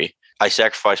sorry. I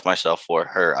sacrificed myself for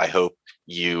her. I hope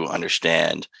you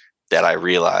understand that I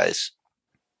realize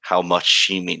how much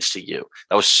she means to you.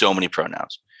 That was so many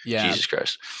pronouns. Yeah. Jesus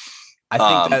Christ. I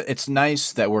think that it's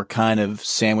nice that we're kind of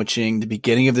sandwiching. The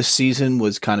beginning of the season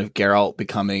was kind of Geralt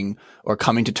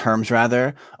coming to terms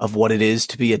rather of what it is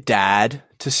to be a dad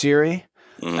to Ciri.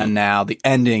 Mm-hmm. And now the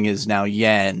ending is now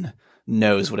Yen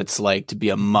knows what it's like to be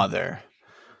a mother.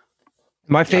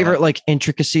 My favorite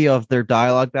intricacy of their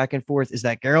dialogue back and forth is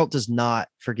that Geralt does not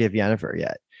forgive Yennefer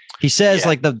yet. He says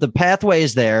the pathway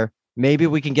is there. Maybe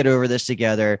we can get over this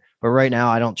together, but right now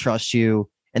I don't trust you.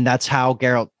 And that's how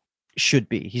Geralt should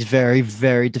be. He's very,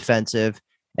 very defensive.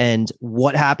 And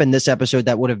what happened this episode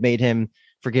that would have made him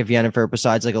forgive Yennefer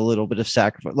besides like a little bit of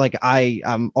sacrifice? Like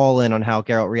I'm all in on how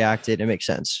Geralt reacted. It makes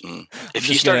sense. If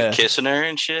he started kissing her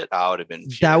and shit, I would have been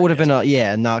furious. That would have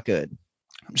been not good.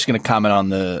 I'm just going to comment on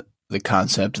the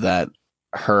concept that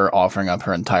her offering up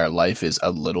her entire life is a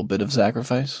little bit of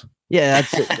sacrifice. Yeah,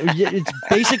 that's it's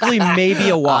basically maybe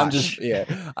a watch.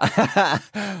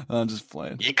 I'm just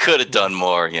playing. You could have done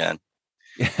more again.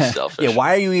 Selfish. Yeah,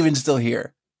 why are you even still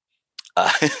here?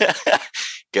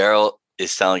 Geralt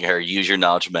is telling her, use your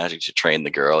knowledge of magic to train the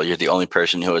girl. You're the only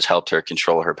person who has helped her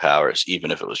control her powers,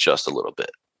 even if it was just a little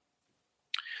bit.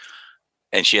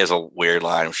 And she has a weird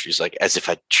line where she's like, as if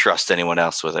I trust anyone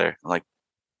else with her. I'm like,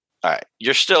 all right,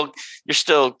 you're still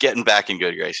getting back in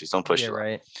good graces. Don't push it.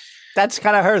 Right. That's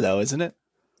kind of her, though, isn't it?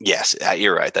 Yes,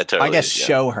 you're right. That totally. I guess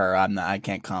show her. I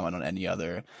can't comment on any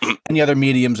other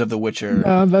mediums of The Witcher.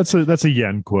 That's a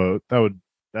Yen quote.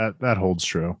 That holds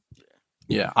true.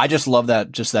 Yeah, I just love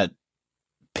that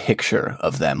picture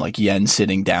of them, like Yen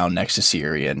sitting down next to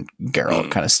Ciri and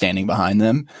Geralt kind of standing behind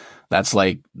them. That's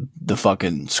like the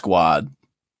fucking squad.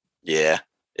 Yeah,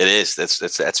 it is.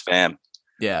 That's fam.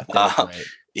 Yeah.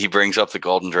 He brings up the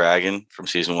Golden Dragon from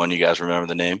season 1. You guys remember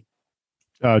the name?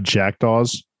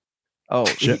 Jackdaws. Oh,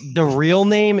 the real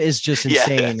name is just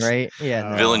insane, right?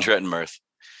 Yeah. Villain Trettenmirth.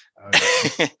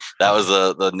 Okay. That was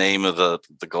the name of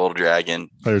the Gold Dragon.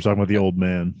 You were talking about the old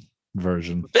man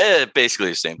version. Basically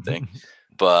the same thing.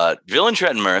 But Villain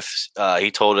Trettenmirth,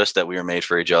 he told us that we were made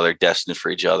for each other, destined for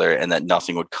each other, and that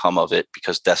nothing would come of it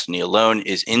because destiny alone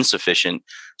is insufficient.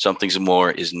 Something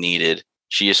more is needed.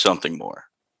 She is something more.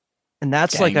 And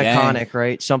that's iconic,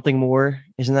 right? Something more.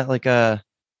 Isn't that like a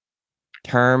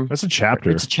term? That's a chapter.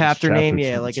 It's a chapter name.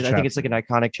 Yeah. I think it's like an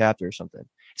iconic chapter or something.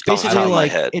 It's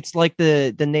basically it's like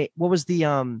the name. What was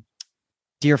the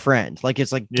dear friend? Like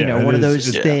it's like, one of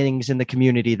those things in the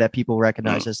community that people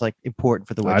recognize as like important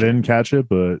for The Witcher. I didn't catch it,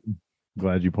 but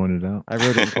glad you pointed it out. I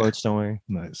wrote it in quotes. Don't worry.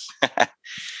 Nice.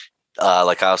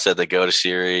 Like Kyle said, they go to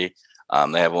Ciri.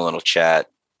 They have one little chat.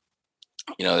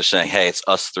 They're saying, hey, it's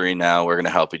us 3 now. We're going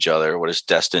to help each other. What is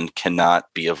destined cannot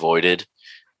be avoided,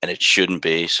 and it shouldn't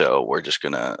be. So we're just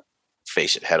going to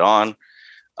face it head on.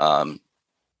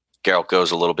 Geralt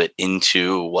goes a little bit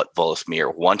into what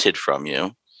Volothmir wanted from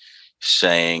you,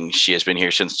 saying she has been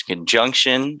here since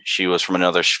Conjunction. She was from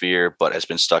another sphere, but has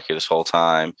been stuck here this whole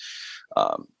time.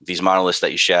 These monoliths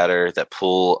that you shatter that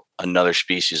pull another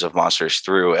species of monsters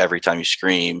through every time you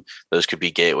scream, those could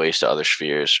be gateways to other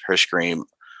spheres. Her scream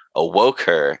awoke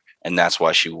her, and that's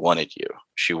why she wanted you.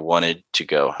 She wanted to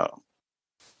go home.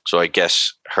 So I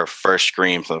guess her first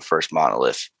scream from the first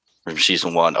monolith from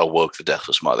season 1 awoke the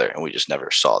Deathless Mother, and we just never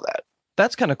saw that.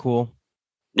 That's kind of cool.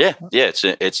 Yeah, it's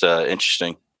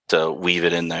interesting to weave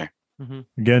it in there.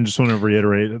 Again, just want to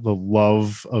reiterate the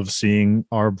love of seeing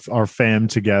our fam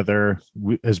together.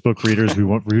 As book readers,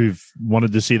 we've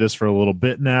wanted to see this for a little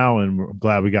bit now, and we're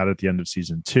glad we got it at the end of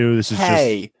season 2. This is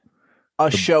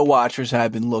us show watchers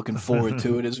have been looking forward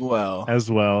to it as well.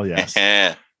 Yes.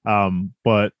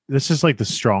 But this is like the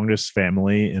strongest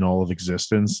family in all of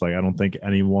existence. Like I don't think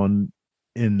anyone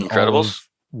in Incredibles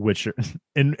Witcher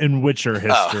in Witcher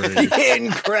history.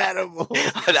 Incredible.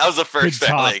 That was the first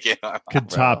family could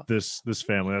top this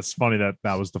family. That's funny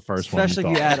that was the first one.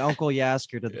 Especially if you add Uncle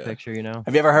Yasker to the picture,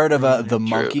 Have you ever heard of the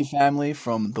Monkey family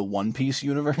from the One Piece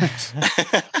universe?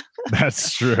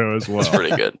 That's true as well. That's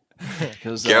pretty good.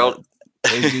 Because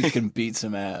those dudes can beat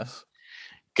some ass.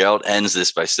 Geralt ends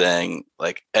this by saying,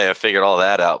 like, hey, I figured all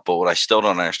that out, but what I still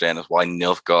don't understand is why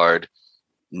Nilfgaard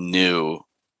knew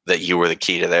that you were the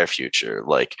key to their future.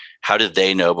 Like, how did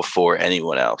they know before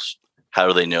anyone else? How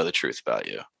do they know the truth about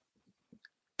you?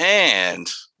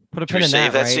 And put a pin in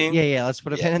that, right? scene? Yeah. Let's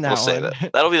put a pin in that. We'll say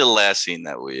that. That'll be the last scene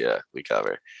that we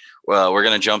cover. Well, we're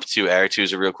gonna jump to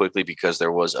Aretuza real quickly because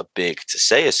there was a big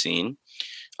Tissaia scene.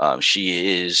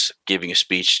 She is giving a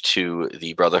speech to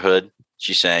the Brotherhood.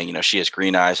 She's saying, she has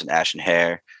green eyes and ashen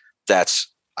hair.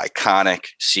 That's iconic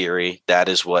Ciri. That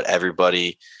is what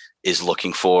everybody is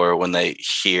looking for when they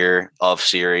hear of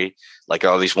Ciri. Like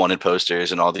all these wanted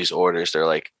posters and all these orders, they're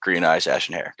like green eyes,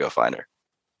 ashen hair, go find her.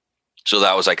 So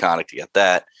that was iconic to get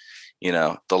that.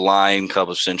 The Lion Cub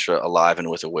of Sintra alive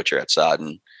and with a Witcher at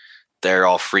Sodden. They're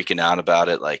all freaking out about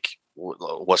it. Like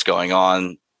what's going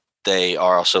on? They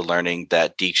are also learning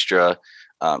that Dijkstra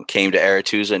came to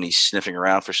Aretuza and he's sniffing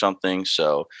around for something.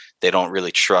 So they don't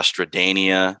really trust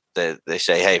Redania. They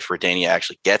say, hey, if Redania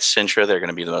actually gets Sintra, they're going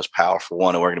to be the most powerful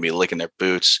one and we're going to be licking their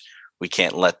boots. We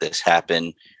can't let this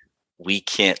happen. We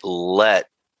can't let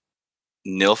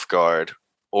Nilfgaard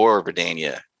or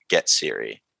Redania get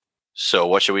Ciri. So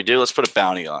what should we do? Let's put a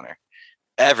bounty on her.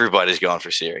 Everybody's going for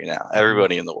Ciri now.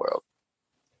 Everybody in the world.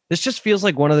 This just feels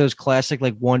like one of those classic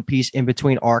like One Piece in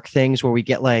between arc things where we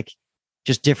get like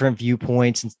just different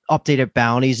viewpoints and updated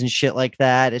bounties and shit like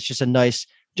that. It's just a nice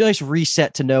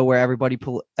reset to know where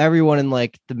everyone in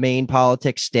like the main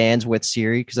politics stands with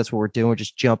Ciri, because that's what we're doing. We're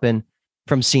just jumping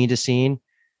from scene to scene.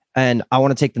 And I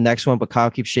want to take the next one, but Kyle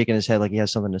keeps shaking his head like he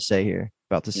has something to say here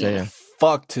about Tissaia.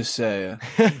 Fuck Tissaia.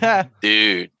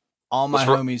 Dude. All my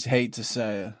homies hate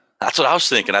Tissaia. That's what I was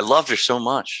thinking. I loved her so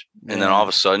much. And then all of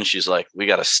a sudden she's like, we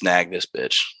got to snag this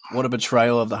bitch. What a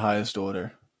betrayal of the highest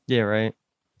order. Yeah, right.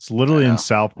 It's literally in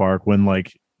South Park when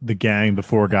like the gang, the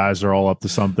 4 guys are all up to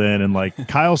something. And like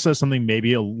Kyle says something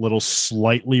maybe a little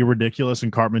slightly ridiculous.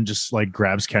 And Cartman just like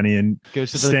grabs Kenny and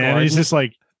goes to the stand. And he's just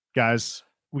like, guys,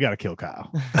 we got to kill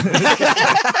Kyle.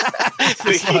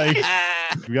 It's like,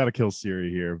 we got to kill Ciri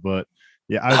here. But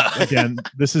yeah, again,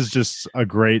 this is just a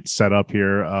great setup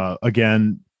here.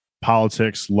 Again,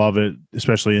 politics, love it,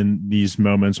 especially in these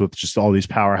moments with just all these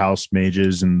powerhouse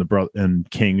mages and and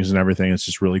kings and everything. It's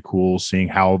just really cool seeing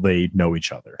how they know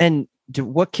each other. And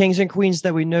what kings and queens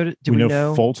that we know? Do we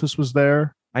know? Foltest was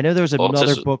there. I know there was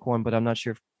another book one, but I'm not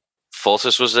sure.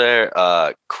 Foltest was there.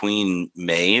 Queen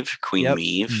Maeve.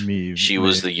 She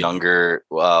was the younger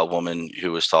woman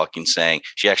who was talking, saying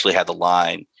she actually had the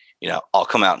line, I'll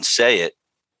come out and say it.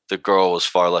 The girl was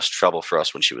far less trouble for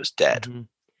us when she was dead. Mm-hmm.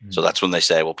 So that's when they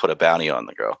say we'll put a bounty on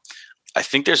the girl. I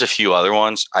think there's a few other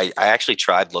ones. I actually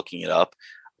tried looking it up.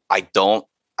 I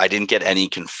didn't get any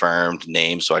confirmed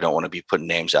names, so I don't want to be putting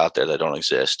names out there that don't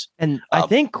exist. And I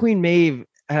think Queen Maeve,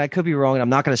 and I could be wrong, and I'm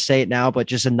not going to say it now, but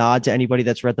just a nod to anybody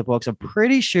that's read the books. I'm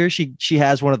pretty sure she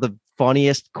has one of the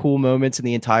funniest, cool moments in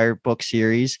the entire book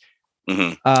series.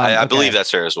 Mm-hmm. I believe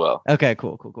that's her as well. Okay,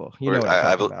 cool. You know what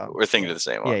I'm talking about. We're thinking of the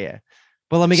same one. Yeah.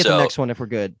 Well, let me get the next one if we're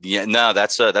good. Yeah, no,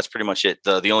 that's pretty much it.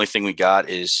 The only thing we got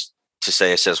is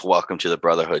Tissaia says, welcome to the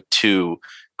Brotherhood to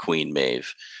Queen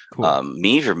Maeve. Cool.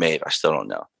 Maeve or Maeve, I still don't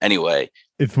know. Anyway.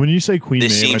 When you say Queen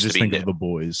Maeve, I just think of the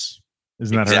boys.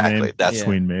 Isn't that her name? That's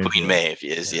Queen Maeve. Queen Maeve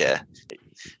is, yeah.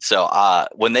 So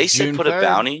when they said put a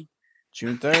bounty.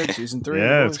 June 3rd, season 3.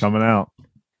 Yeah, it's coming out.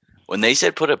 When they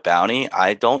said put a bounty,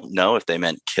 I don't know if they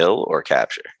meant kill or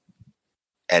capture.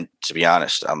 And to be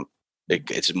honest,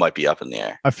 it might be up in the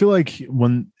air. I feel like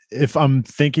if I'm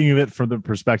thinking of it from the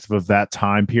perspective of that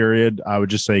time period, I would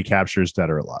just say capture is dead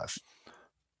or alive.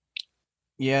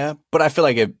 Yeah, but I feel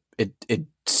like it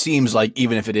seems like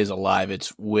even if it is alive,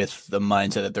 it's with the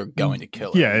mindset that they're going to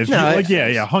kill it. Yeah,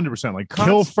 100%. Like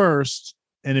kill first,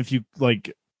 and if you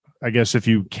like, I guess if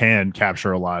you can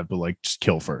capture alive, but like just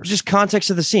kill first. Just context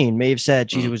of the scene. Maeve said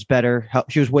she was better.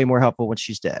 She was way more helpful when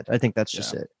she's dead. I think that's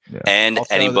just it. Yeah. And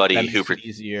Also, anybody that who makes it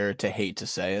easier to hate to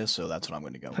say it, so that's what I'm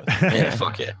going to go with. yeah,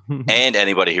 fuck it. And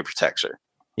anybody who protects her.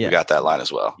 Yeah. We got that line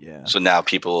as well. Yeah. So now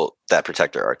people that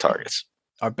protect her are targets.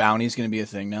 Are bounties going to be a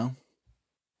thing now?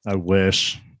 I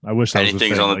wish that was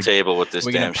Anything's thing. on the Like, table with this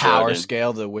We're going damn to show. power dude.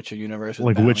 scale the Witcher universe. With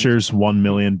like bounties? Witcher's 1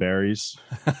 million berries.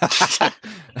 I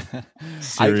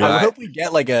Cereal. hope we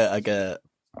get like a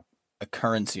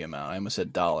currency amount. I almost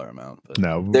said dollar amount, but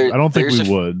No, There- I don't think there's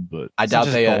we a- would. But I doubt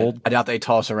just they. gold? I doubt they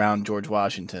toss around George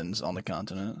Washington's on the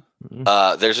continent.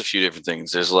 There's a few different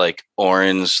things. There's like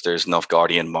Orange, there's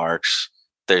Nilfgaardian marks.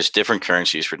 There's different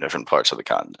currencies for different parts of the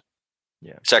continent.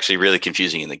 Yeah. It's actually really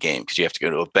confusing in the game because you have to go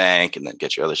to a bank and then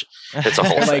get your other It's a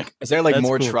whole Is there, thing. is there like That's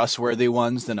more cool. trustworthy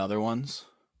ones than other ones?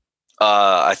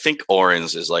 I think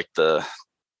Orange is like the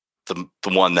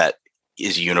one that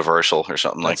is universal or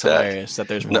something That's like that. hilarious. That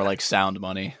there's more like sound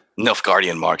money.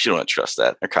 Nilfgaardian marks, you don't want to trust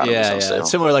that. Economy's Yeah, unstable. It's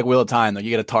similar like Wheel of Time. Like you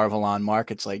get a Tarvalon mark,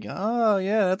 it's like, oh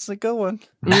yeah, that's a good one.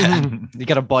 You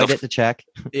got to bite it to check.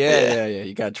 Yeah.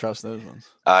 You gotta trust those ones.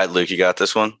 All right, Luke, you got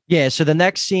this one? Yeah, so the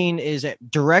next scene is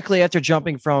directly after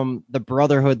jumping from the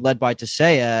Brotherhood led by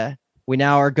Tisea. We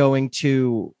now are going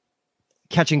to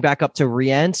catching back up to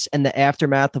Rience and the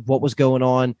aftermath of what was going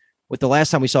on with the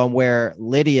last time we saw him, where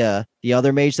Lydia, the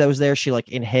other mage that was there, she like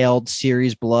inhaled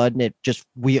Ciri's blood, and it just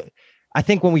I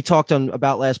think when we talked on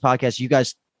about last podcast, you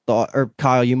guys thought, or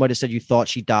Kyle, you might have said you thought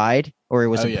she died, or it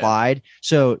was Oh, yeah. implied.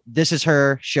 So this is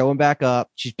her showing back up.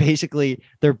 She's basically,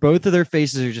 both of their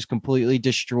faces are just completely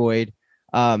destroyed.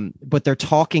 But they're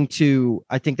talking to,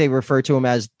 I think they refer to him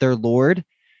as their lord.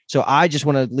 So I just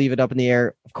want to leave it up in the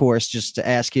air, of course, just to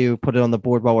ask you, put it on the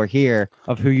board while we're here,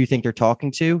 of who you think they're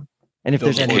talking to, and if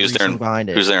there's And any who's their- reason behind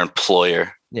it. Who's their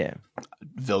employer? Yeah.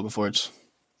 Vilgefortz.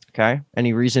 Okay.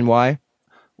 Any reason why?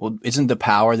 Well, isn't the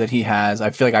power that he has? I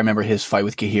feel like I remember his fight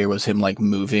with Kahir was him like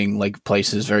moving like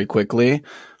places very quickly,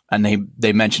 and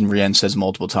they mentioned Rience says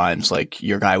multiple times like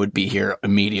your guy would be here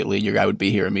immediately. Your guy would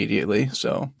be here immediately.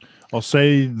 So I'll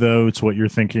say though, it's what you're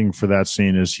thinking for that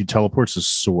scene is he teleports his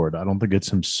sword. I don't think it's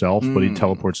himself, but he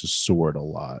teleports his sword a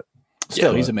lot.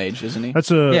 still, Yeah. he's a mage, isn't he? That's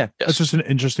just an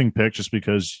interesting pick, just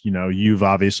because you've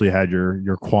obviously had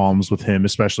your qualms with him,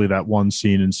 especially that one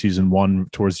scene in season 1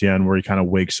 towards the end where he kind of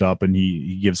wakes up and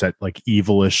he gives that like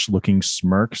evilish looking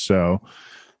smirk. So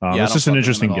Yeah, it's I just don't an fuck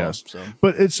with him interesting at all, guess. so.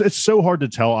 But it's so hard to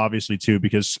tell, obviously, too,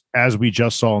 because as we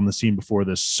just saw in the scene before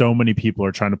this, so many people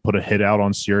are trying to put a hit out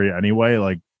on Syria anyway.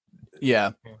 Like,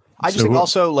 Yeah, I just So think who-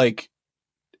 also like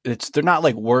they're not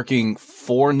like working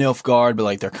for Nilfgaard, but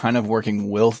like they're kind of working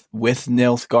with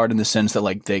Nilfgaard in the sense that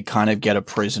like they kind of get a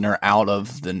prisoner out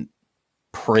of the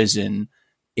prison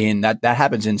in that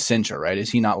happens in Sintra, right? Is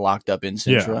he not locked up in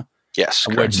Sintra? Yes,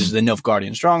 Which correct. is the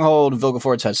Nilfgaardian stronghold.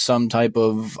 Vilgefortz has some type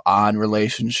of odd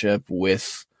relationship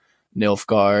with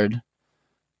Nilfgaard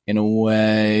in a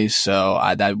way, so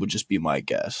that would just be my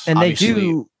guess. And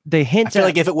Obviously, they I hint feel at,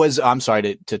 like if it was, I'm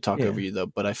sorry to talk Yeah. over you though,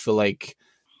 but I feel like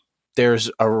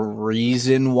there's a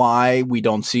reason why we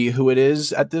don't see who it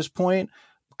is at this point.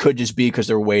 Could just be because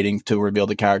they're waiting to reveal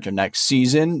the character next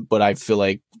season, but I feel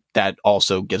like that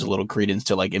also gives a little credence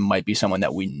to like it might be someone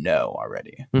that we know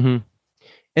already. Mhm.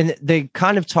 And they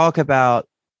kind of talk about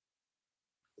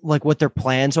like what their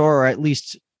plans are, or at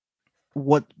least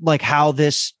what like how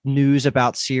this news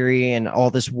about Syria and all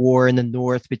this war in the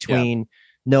north between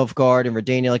Nilfgaard and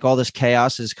Redania, like all this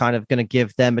chaos is kind of going to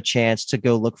give them a chance to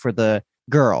go look for the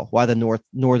girl while the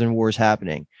northern war is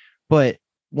happening. But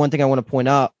one thing I want to point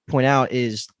out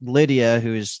is Lydia,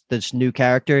 who's this new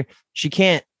character, she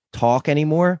can't talk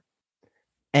anymore.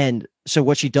 And so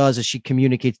what she does is she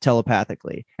communicates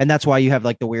telepathically. And that's why you have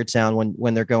like the weird sound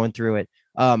when they're going through it.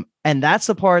 And that's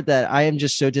the part that I am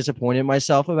just so disappointed in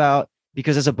myself about,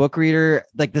 because as a book reader,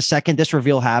 like the second this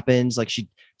reveal happens, like she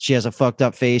has a fucked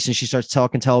up face and she starts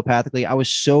talking telepathically. I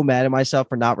was so mad at myself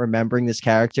for not remembering this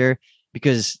character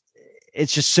because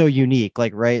it's just so unique.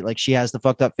 Like, right. Like she has the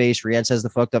fucked up face. Rience has the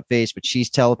fucked up face, but she's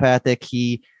telepathic.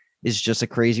 He is just a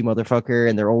crazy motherfucker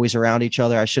and they're always around each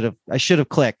other. I should have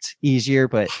clicked easier,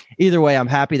 but either way, I'm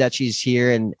happy that she's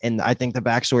here. And I think the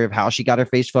backstory of how she got her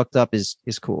face fucked up is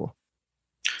cool.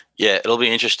 Yeah, it'll be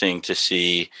interesting to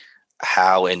see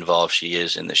how involved she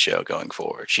is in the show going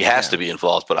forward. She has to be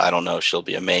involved, but I don't know if she'll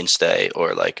be a mainstay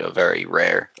or like a very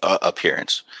rare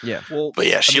appearance. Yeah. Well, But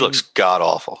yeah, she looks god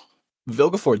awful.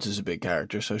 Vilgefortz is a big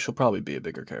character, so she'll probably be a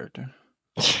bigger character.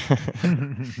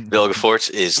 Vilgefortz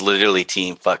is literally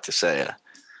team fuck Tisea,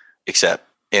 except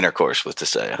intercourse with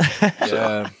Tisea.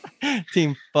 Yeah.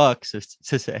 Team Bucks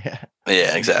to say.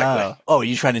 Yeah, exactly. Oh,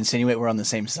 you trying to insinuate we're on the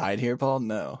same side here, Paul?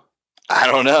 No. I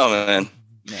don't know, man.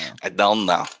 No. I don't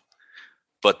know.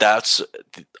 But that's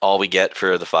all we get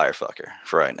for the firefucker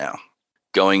for right now.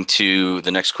 Going to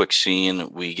the next quick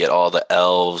scene, we get all the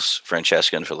elves,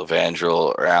 Francesca and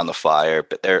Philavandrel, around the fire,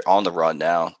 but they're on the run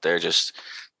now. They're just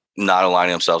not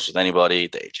aligning themselves with anybody.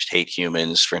 They just hate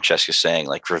humans. Francesca's saying,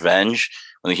 like, revenge.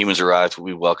 When the humans arrived,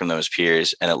 we welcomed them as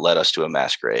peers, and it led us to a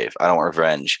mass grave. I don't want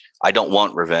revenge. I don't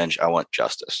want revenge. I want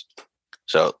justice.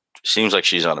 So it seems like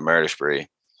she's on a murder spree.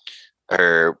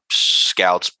 Her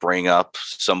scouts bring up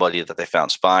somebody that they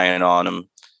found spying on him.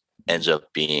 Ends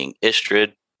up being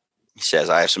Istrid. He says,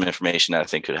 I have some information that I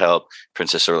think could help.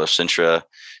 Princess Orla Sintra,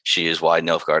 she is why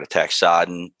Nilfgaard attacked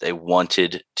Sodden. They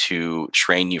wanted to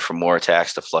train you for more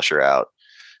attacks to flush her out.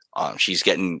 She's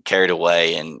getting carried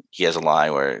away, and he has a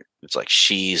line where it's like,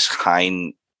 she's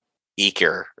Hein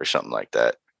Eker or something like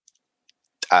that.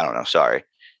 I don't know. Sorry.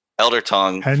 Elder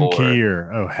tongue. Henkier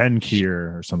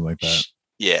or something like that.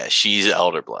 Yeah, she's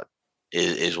elder blood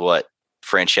is what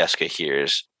Francesca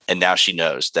hears. And now she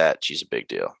knows that she's a big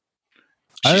deal.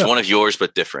 She's one of yours,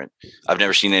 but different. I've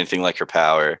never seen anything like her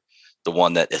power. The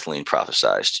one that Ithilien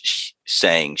prophesied,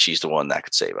 saying she's the one that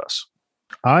could save us.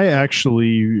 I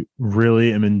actually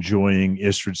really am enjoying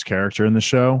Istrid's character in the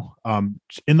show.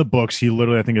 In the books, he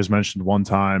literally, I think, is mentioned one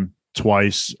time,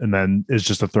 twice, and then is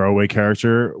just a throwaway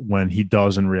character when he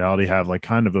does in reality have like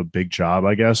kind of a big job,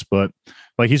 I guess. But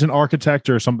like he's an architect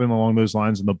or something along those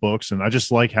lines in the books. And I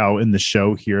just like how in the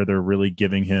show here, they're really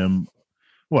giving him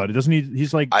what it doesn't need.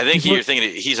 He's like, I think you're thinking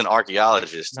he's an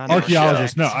archaeologist.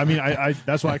 Archaeologist. No, I mean, I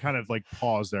that's why I kind of like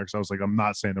paused there because I was like, I'm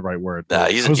not saying the right word. Nah,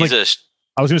 I was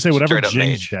going to say whatever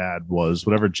Jing's dad was,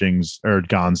 whatever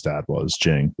Gon's dad was,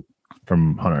 Jing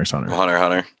from Hunter x Hunter.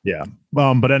 Hunter. Yeah.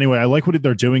 But anyway, I like what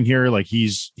they're doing here. Like he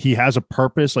has a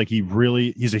purpose. Like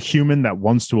he's a human that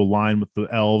wants to align with the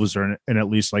elves and at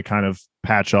least like kind of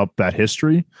patch up that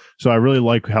history. So I really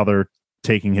like how they're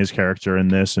taking his character in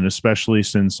this, and especially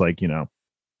since like, you know,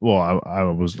 well,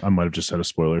 I might have just said a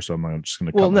spoiler, so I'm just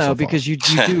going to. Well, no, because you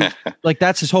do like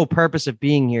that's his whole purpose of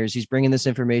being here is he's bringing this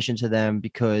information to them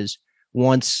because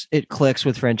once it clicks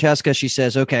with Francesca, she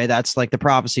says, "Okay, that's like the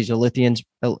prophecies of Lithian's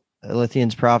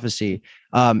prophecy,"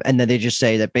 and then they just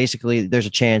say that basically there's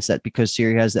a chance that because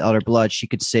Ciri has the elder blood, she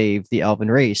could save the elven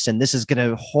race, and this is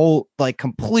going to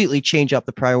completely change up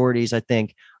the priorities, I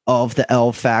think, of the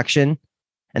elf faction.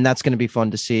 And that's going to be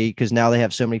fun to see because now they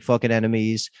have so many fucking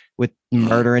enemies with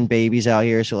murdering babies out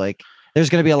here. So like, there's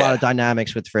going to be a lot of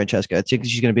dynamics with Francesca. I think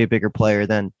she's going to be a bigger player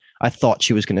than I thought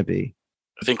she was going to be.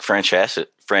 I think Francesca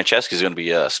is going to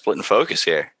be splitting focus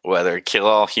here, whether kill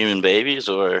all human babies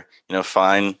or, you know,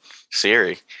 find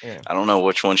Ciri. Yeah. I don't know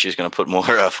which one she's going to put more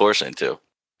force into.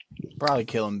 Probably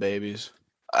killing babies.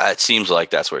 It seems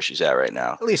like that's where she's at right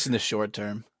now. At least in the short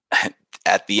term.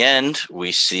 At the end,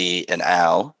 we see an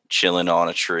owl chilling on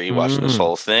a tree, watching this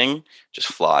whole thing, just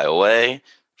fly away,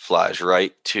 flies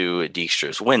right to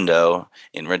Dijkstra's window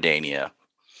in Redania.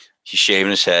 He's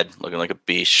shaving his head, looking like a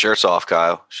beast. Shirt's off,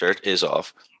 Kyle. Shirt is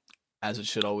off. As it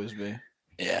should always be.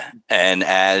 Yeah. And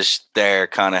as they're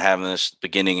kind of having this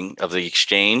beginning of the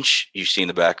exchange, you see in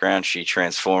the background, she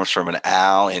transforms from an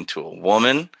owl into a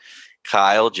woman.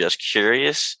 Kyle, just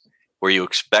curious, were you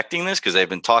expecting this? Because they've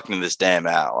been talking to this damn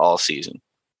owl all season.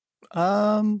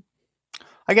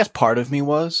 I guess part of me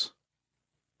was.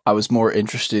 I was more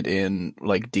interested in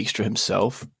like Dijkstra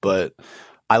himself, but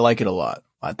I like it a lot.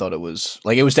 I thought it was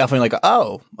definitely like,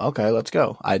 oh, okay, let's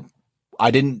go.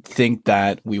 I didn't think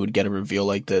that we would get a reveal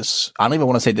like this. I don't even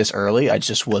want to say this early. I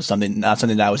just was not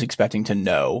something that I was expecting to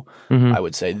know. I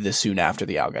would say this soon after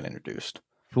the owl got introduced.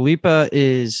 Philippa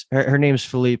is her name's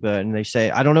Philippa, and they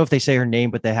say, I don't know if they say her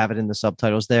name, but they have it in the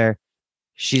subtitles there.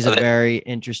 She's a very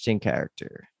interesting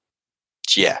character.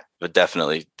 Yeah, but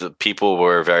definitely the people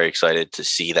were very excited to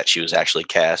see that she was actually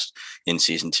cast in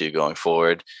season 2 going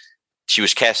forward. She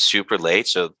was cast super late,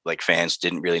 so like fans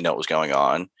didn't really know what was going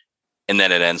on. And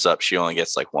then it ends up she only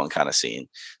gets like one kind of scene.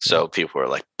 So people were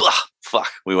like, blah,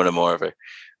 fuck, we wanted more of her.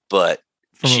 But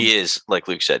she is, like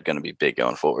Luke said, going to be big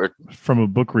going forward. From a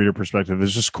book reader perspective,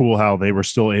 it's just cool how they were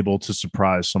still able to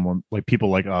surprise someone like people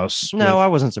like us. No, I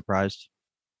wasn't surprised.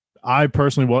 I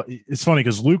personally, well, it's funny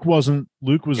because Luke was. You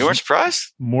weren't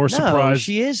surprised? More surprised.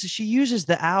 She is. She uses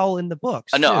the owl in the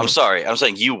books. No, I'm sorry. I'm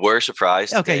saying you were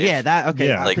surprised. Okay, Dave. yeah, okay.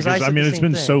 Yeah, because I mean, it's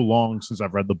been so long since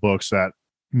I've read the books that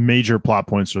major plot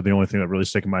points are the only thing that really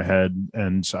stick in my head,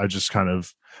 and I just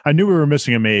I knew we were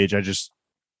missing a mage. I just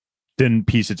didn't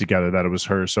piece it together that it was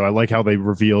her. So I like how they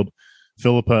revealed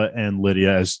Philippa and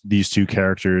Lydia as these two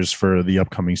characters for the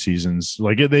upcoming seasons.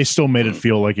 Like they still made it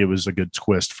feel like it was a good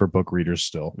twist for book readers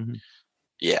still.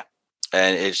 Yeah.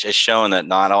 And it's showing that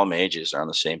not all mages are on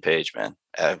the same page, man.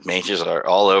 Mages are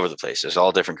all over the place. There's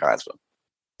all different kinds of them.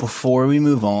 Before we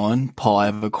move on, Paul, I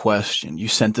have a question. You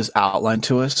sent this outline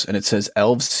to us, and it says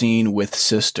elves seen with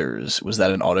sisters. Was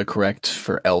that an autocorrect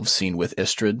for elves seen with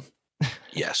Istrid?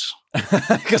 Yes.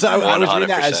 Because I was reading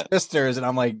that as 100%. sisters, and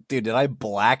I'm like, dude, did I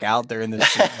black out there in this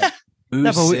scene? Like, who's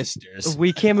No, but sisters?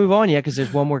 We can't move on yet because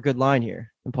there's one more good line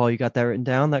here. And Paul, you got that written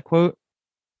down, that quote?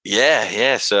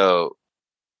 Yeah. So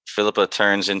Philippa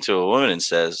turns into a woman and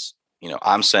says,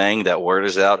 I'm saying that word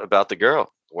is out about the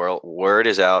girl. Word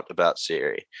is out about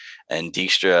Ciri. And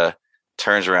Dijkstra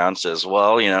turns around and says,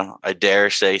 well, I dare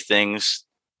say things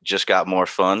just got more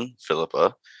fun,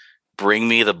 Philippa. Bring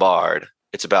me the bard.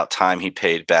 It's about time he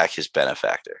paid back his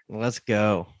benefactor. Let's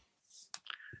go.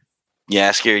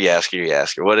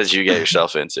 Yasker. What did you get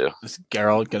yourself into? Is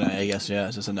Geralt gonna, I guess,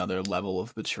 is this another level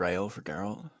of betrayal for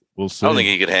Geralt? We'll see. I don't think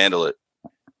he could handle it.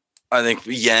 I think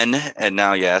Yen and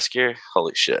now Yasker.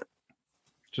 Holy shit.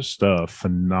 Just a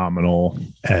phenomenal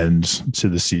end to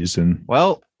the season.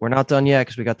 Well, we're not done yet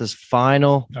because we got this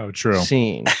final True.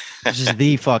 scene. This is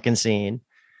the fucking scene.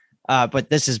 But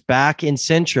this is back in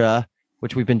Sintra,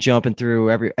 which we've been jumping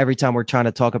through every time we're trying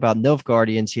to talk about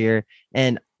Nilfgaardians here.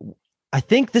 And I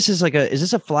think this is is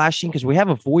this a flash scene? Because we have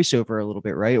a voiceover a little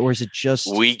bit, right? Or is it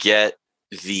just... We get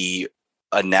the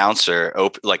announcer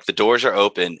open, like the doors are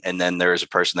open, and then there is a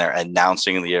person there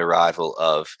announcing the arrival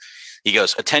of... He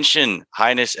goes, attention,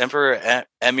 Highness Emperor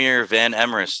Emir Van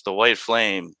Emrys, the White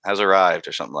Flame has arrived,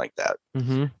 or something like that.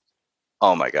 Mm-hmm.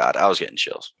 Oh my God, I was getting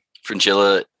chills.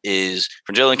 Fringilla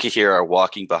and Kahira are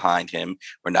walking behind him.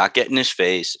 We're not getting his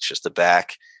face. It's just the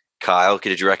back. Kyle,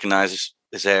 did you recognize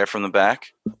his hair from the back?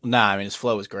 Nah, I mean, his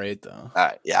flow was great, though.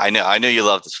 Yeah, I know you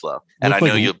loved his flow. And Looked I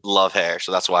know like- you love hair,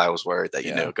 so that's why I was worried that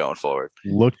you knew going forward.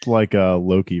 Looked like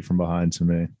Loki from behind to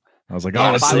me. I was like, Yeah,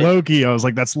 oh, it's honestly. Loki. I was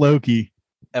like, that's Loki.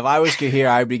 If I was Kahir,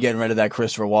 I'd be getting rid of that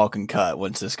Christopher Walken cut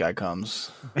once this guy comes.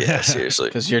 Yeah, seriously.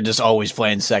 Because you're just always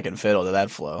playing second fiddle to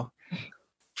that flow.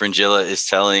 Fringilla is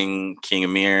telling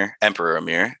Emperor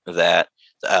Emir, that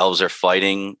the elves are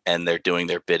fighting and they're doing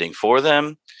their bidding for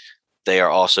them. They are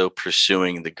also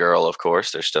pursuing the girl, of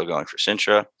course. They're still going for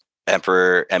Sintra.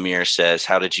 Emperor Emir says,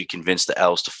 how did you convince the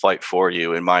elves to fight for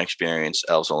you? In my experience,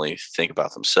 elves only think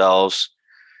about themselves.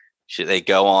 They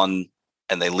go on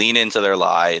and they lean into their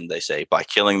lie and they say, by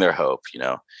killing their hope,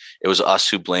 it was us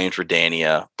who blamed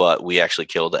Redania, but we actually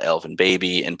killed the elven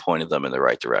baby and pointed them in the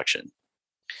right direction.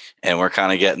 And we're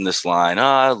kind of getting this line,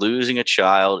 losing a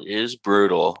child is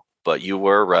brutal, but you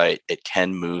were right. It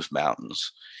can move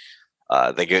mountains.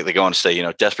 They go on to say,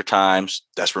 desperate times,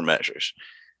 desperate measures.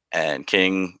 And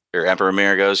Emperor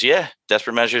Emir goes, yeah,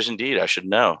 desperate measures indeed. I should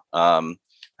know.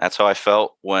 That's how I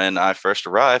felt when I first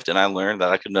arrived, and I learned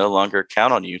that I could no longer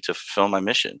count on you to fulfill my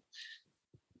mission. And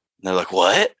they're like,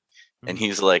 what? And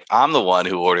he's like, I'm the one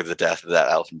who ordered the death of that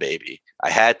elfin baby.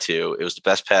 I had to. It was the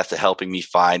best path to helping me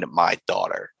find my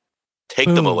daughter.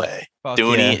 Take them away.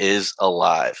 Dooney is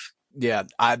alive. Yeah,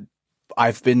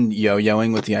 I've been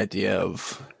yo-yoing with the idea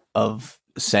of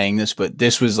saying this, but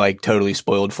this was like totally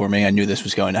spoiled for me. I knew this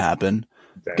was going to happen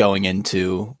going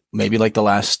into maybe like the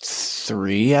last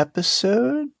 3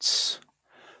 episodes.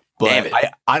 Damn But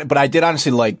it. but I did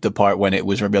honestly like the part when it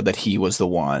was revealed that he was the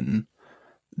one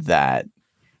that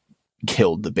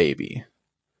killed the baby.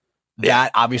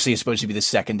 That obviously is supposed to be the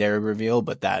secondary reveal,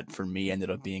 but that for me ended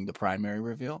up being the primary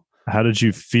reveal. How did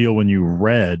you feel when you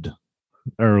read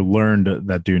or learned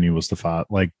that Dooney was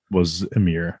was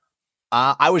Emir?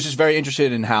 I was just very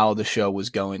interested in how the show was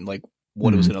going, like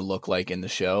what it was going to look like in the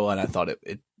show, and I thought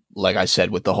it like I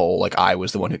said, with the whole like I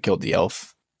was the one who killed the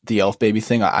elf baby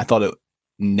thing. I thought it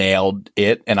nailed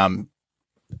it, and I'm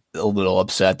a little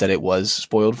upset that it was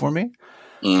spoiled for me.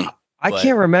 I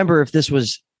can't remember if this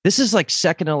is like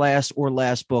second to last or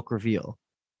last book reveal.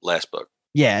 Last book.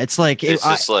 Yeah, it's like It's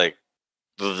just like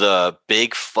the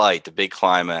big fight, the big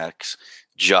climax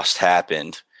just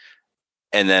happened.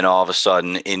 And then all of a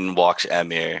sudden in walks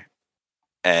Emir,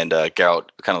 and Geralt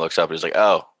kind of looks up and is like,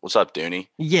 oh, what's up, Dooney?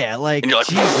 Yeah, like, And you're like,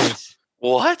 Jesus.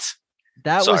 What?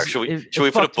 That Sorry, was should we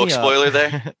it put a fucked book me up. spoiler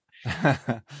there?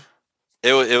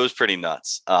 It was pretty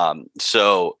nuts.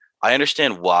 So I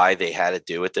understand why they had to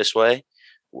do it this way.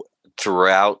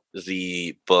 Throughout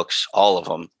the books, all of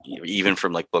them, even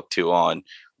from like book 2 on,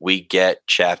 we get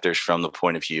chapters from the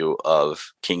point of view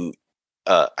of King.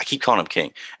 I keep calling him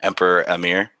King, Emperor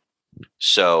Emir.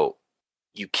 So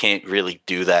you can't really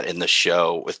do that in the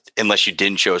show unless you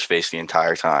didn't show his face the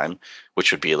entire time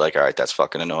which would be like, all right, that's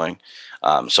fucking annoying.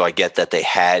 So I get that they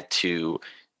had to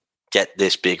get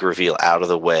this big reveal out of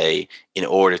the way in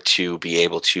order to be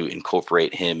able to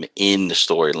incorporate him in the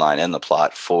storyline and the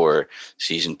plot for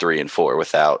season 3 and 4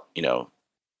 without,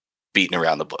 beating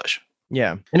around the bush.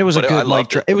 Yeah. And it was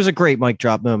it was a great mic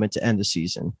drop moment to end the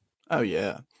season. Oh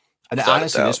yeah. And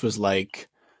honestly, this was like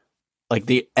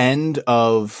the end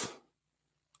of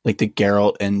like the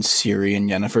Geralt and Ciri and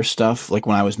Yennefer stuff. Like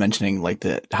when I was mentioning like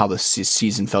how the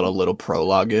season felt a little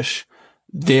prologue-ish.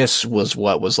 This was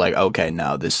what was like, okay,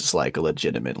 now this is like a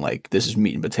legitimate, like this is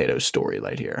meat and potatoes story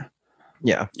right here.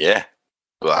 Yeah. Yeah.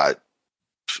 Well,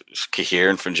 Cahir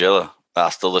and Fringilla,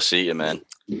 hasta la see man.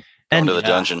 Going to the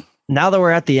dungeon. Now that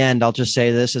we're at the end, I'll just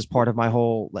say this as part of my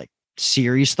whole like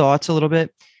series thoughts a little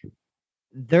bit.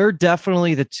 They're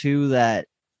definitely the two that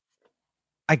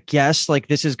I guess like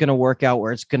this is going to work out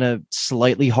where it's going to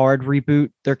slightly hard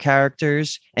reboot their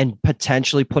characters and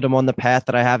potentially put them on the path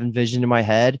that I have envisioned in my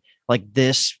head. Like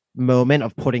this moment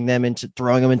of throwing them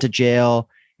into jail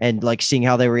and like seeing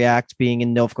how they react being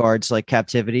in Nilfgaard's like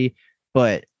captivity.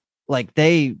 But like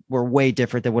they were way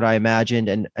different than what I imagined.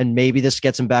 And maybe this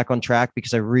gets them back on track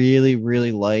because I really,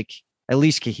 really like at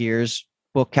least Cahir's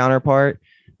book counterpart.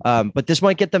 But this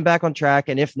might get them back on track.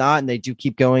 And if not, and they do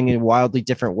keep going in a wildly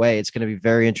different way, it's going to be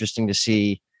very interesting to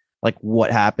see like what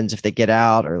happens if they get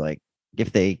out or like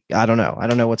if they, I don't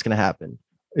know what's going to happen.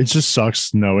 It just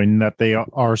sucks knowing that they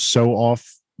are so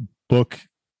off book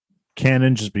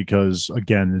canon just because,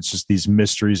 again, it's just these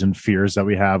mysteries and fears that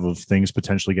we have of things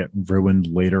potentially getting ruined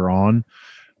later on.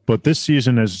 But this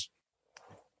season has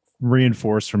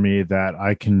reinforced for me that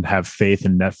I can have faith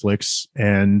in Netflix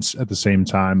and at the same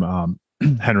time,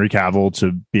 Henry Cavill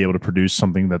to be able to produce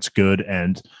something that's good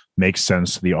and makes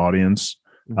sense to the audience.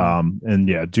 And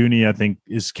yeah, Dooney, I think,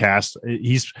 is cast.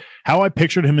 He's how I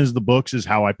pictured him as the books is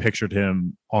how I pictured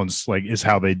him on like is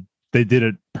how they did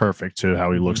it perfect to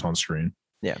how he looks on screen.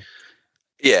 Yeah.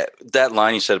 Yeah. That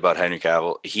line you said about Henry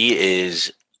Cavill, he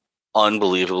is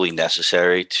unbelievably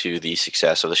necessary to the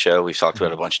success of the show. We've talked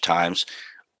about it a bunch of times,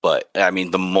 but I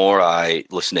mean, the more I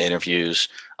listen to interviews,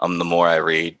 the more I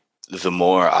read, the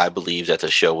more I believe that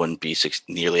the show wouldn't be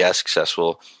nearly as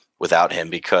successful without him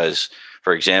because,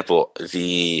 for example,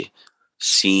 the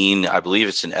scene, I believe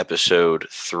it's in episode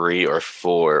 3 or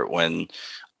 4, when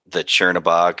the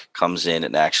Chernabog comes in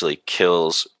and actually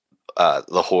kills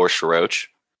the horse Roach,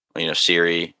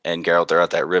 Ciri and Geralt, they're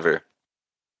at that river.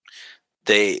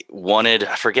 They wanted,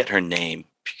 I forget her name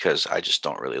because I just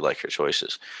don't really like her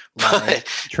choices. But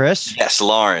Triss? Yes,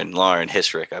 Lauren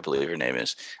Hissrich, I believe her name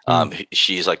is.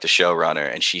 She's like the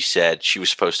showrunner, and she said she was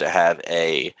supposed to have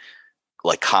a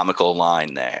like comical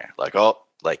line there,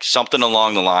 like something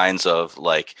along the lines of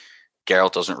like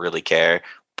Geralt doesn't really care,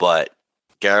 but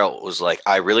Geralt was like,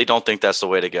 I really don't think that's the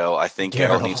way to go. I think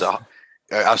Geralt needs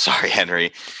I'm sorry,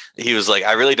 Henry. He was like,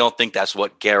 I really don't think that's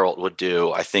what Geralt would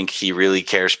do. I think he really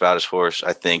cares about his horse.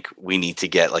 I think we need to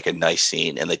get like a nice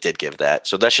scene, and they did give that.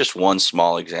 So that's just one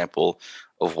small example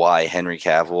of why Henry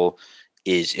Cavill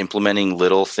is implementing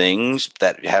little things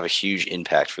that have a huge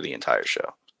impact for the entire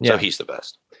show. Yeah. So he's the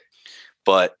best.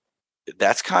 But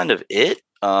that's kind of it.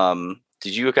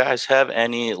 Did you guys have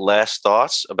any last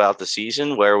thoughts about the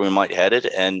season, where we might head it,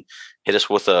 and hit us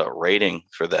with a rating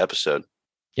for the episode?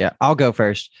 Yeah, I'll go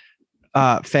first.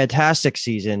 Fantastic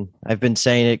season. I've been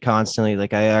saying it constantly.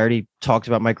 Like I already talked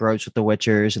about my gripes with the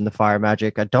Witchers and the fire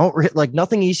magic. I don't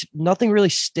nothing really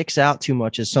sticks out too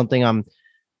much as something I'm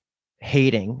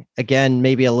hating. Again,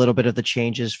 maybe a little bit of the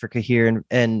changes for Cahir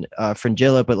and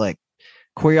Fringilla, but like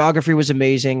choreography was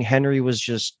amazing. Henry was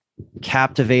just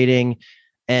captivating.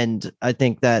 And I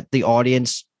think that the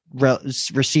audience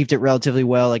received it relatively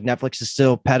well. Like Netflix is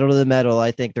still pedal to the metal.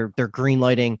 I think they're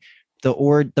greenlighting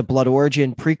the Blood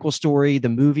Origin prequel story. The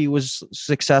movie was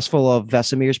successful of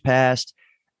Vesemir's past.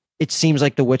 It seems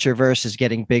like the Witcherverse is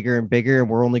getting bigger and bigger, and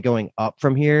we're only going up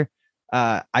from here.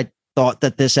 I thought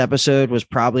that this episode was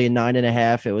probably a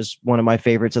 9.5. It was one of my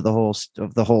favorites of the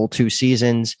whole 2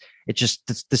 seasons. It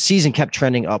just the season kept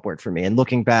trending upward for me. And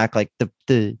looking back, like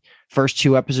the first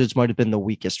 2 episodes might have been the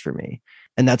weakest for me,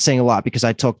 and that's saying a lot because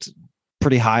I talked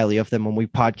pretty highly of them when we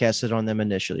podcasted on them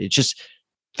initially. It's just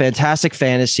fantastic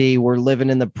fantasy. We're living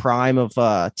in the prime of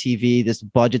TV. This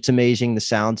budget's amazing. The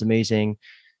sound's amazing.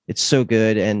 It's so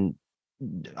good. And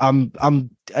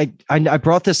I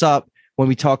brought this up when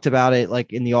we talked about it,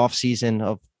 like in the off season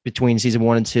of between season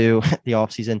 1 and 2, the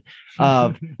off season,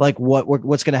 like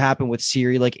what's going to happen with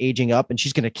Ciri, like aging up, and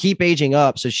she's going to keep aging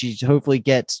up. So she hopefully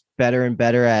gets better and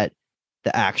better at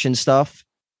the action stuff,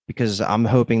 because I'm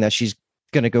hoping that she's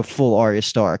going to go full Arya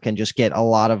Stark and just get a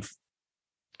lot of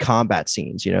combat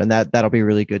scenes, you know, and that'll be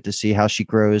really good to see how she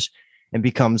grows and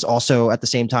becomes also at the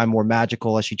same time more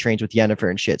magical as she trains with Yennefer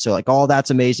and shit. So like all that's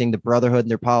amazing. The Brotherhood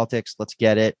and their politics. Let's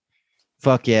get it.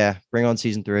 Fuck yeah. Bring on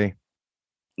season 3.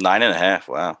 9.5.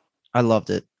 Wow. I loved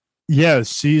it. Yeah,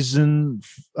 season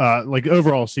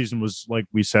overall season was, like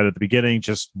we said at the beginning,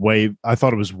 I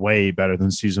thought it was way better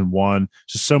than season 1.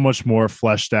 Just so much more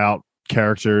fleshed out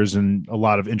characters and a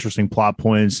lot of interesting plot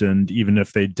points. And even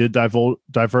if they did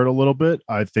divert a little bit,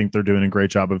 I think they're doing a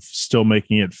great job of still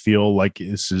making it feel like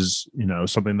this is, you know,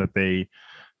 something that they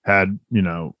had, you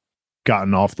know,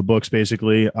 gotten off the books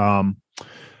basically.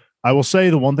 I will say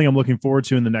the one thing I'm looking forward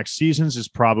to in the next seasons is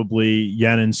probably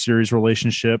Yen and Ciri's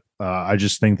relationship. I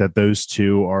just think that those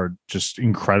two are just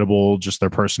incredible, just their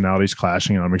personalities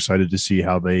clashing, and I'm excited to see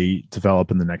how they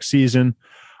develop in the next season.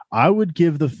 I would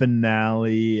give the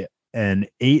finale an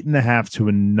 8.5 to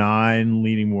a 9,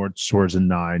 leaning more towards a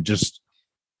 9. Just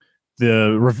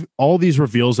all these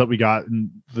reveals that we got in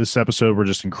this episode were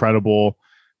just incredible.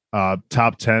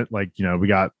 Top 10, like, you know, we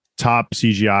got top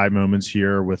CGI moments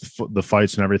here with the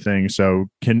fights and everything. So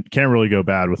can't really go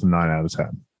bad with a 9 out of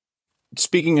 10.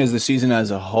 Speaking as the season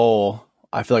as a whole,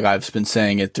 I feel like I've been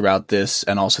saying it throughout this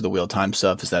and also the Wheel Time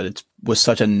stuff, is that it was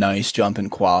such a nice jump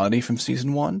in quality from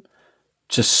season 1.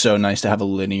 Just so nice to have a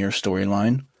linear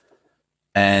storyline.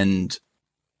 And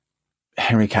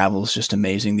Henry Cavill is just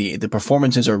amazing. The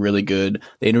performances are really good.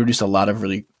 They introduced a lot of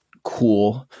really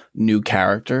cool new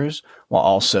characters while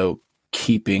also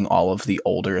keeping all of the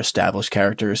older established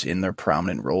characters in their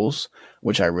prominent roles,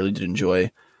 which I really did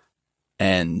enjoy.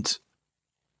 And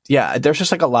yeah, there's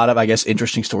just like a lot of, I guess,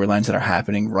 interesting storylines that are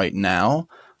happening right now.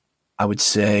 I would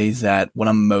say that what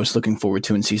I'm most looking forward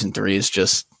to in season 3 is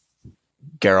just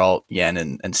Geralt, Yen,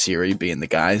 and Ciri being the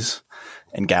guys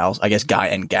and gals. I guess guy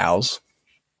and gals.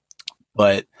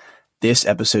 But this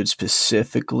episode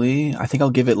specifically, I think I'll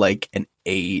give it like an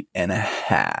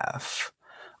 8.5.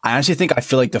 I honestly think I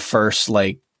feel like the first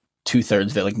like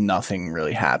 2/3 of it, like nothing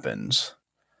really happens.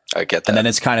 I get that. And then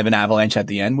it's kind of an avalanche at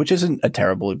the end, which isn't a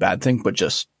terribly bad thing, but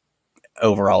just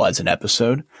overall as an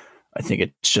episode, I think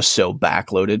it's just so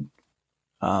backloaded.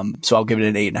 So I'll give it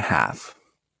an 8.5.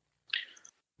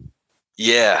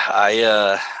 Yeah,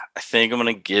 I think I'm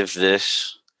gonna give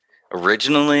this.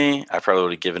 Originally, I probably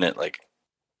would have given it like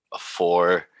a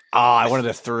 4. Oh, I wanted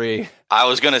a 3. I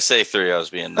was gonna say 3. I was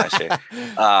being nice here.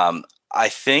 I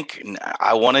think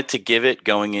I wanted to give it,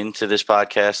 going into this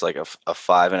podcast, like a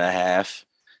 5.5,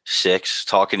 6.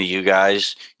 Talking to you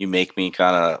guys, you make me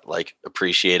kind of like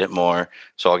appreciate it more.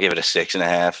 So I'll give it a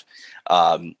 6.5.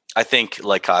 I think,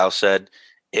 like Kyle said,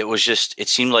 it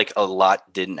seemed like a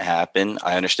lot didn't happen.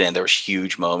 I understand there was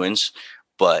huge moments,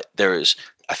 but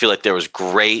I feel like there was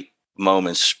great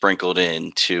moments sprinkled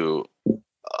into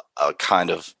a kind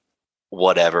of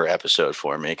whatever episode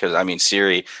for me. Because I mean,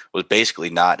 Ciri was basically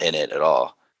not in it at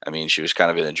all. I mean, she was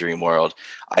kind of in a dream world.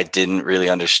 I didn't really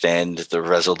understand the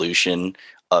resolution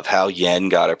of how Yen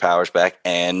got her powers back,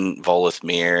 and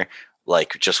Volithmir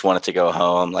like just wanted to go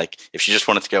home. Like, if she just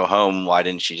wanted to go home, why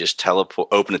didn't she just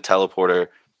open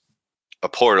a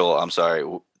portal? I'm sorry,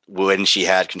 when she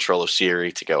had control of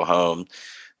Ciri to go home?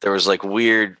 There was like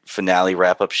weird finale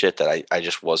wrap up shit that I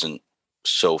just wasn't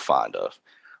so fond of.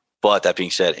 But that being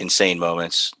said, insane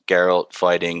moments. Geralt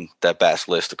fighting that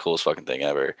basilisk, the coolest fucking thing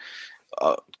ever.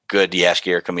 Good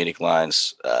Jaskier comedic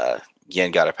lines. Yen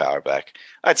got her power back.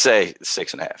 I'd say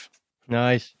 6.5.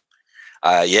 Nice.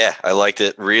 Yeah, I liked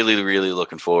it. Really, really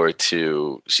looking forward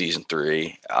to season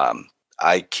 3.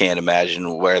 I can't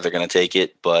imagine where they're going to take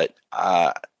it, but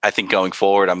I think going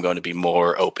forward, I'm going to be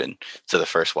more open to the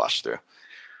first watch through.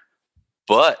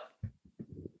 But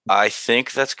I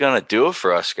think that's going to do it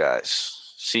for us, guys.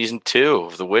 Season 2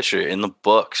 of The Witcher in the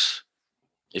books.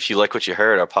 If you like what you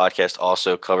heard, our podcast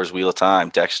also covers Wheel of Time,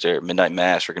 Dexter, Midnight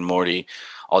Mass, Rick and Morty,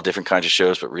 all different kinds of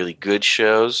shows, but really good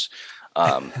shows.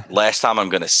 Last time I'm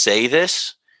going to say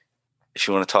this. If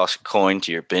you want to toss a coin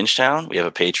to your Bingetown, we have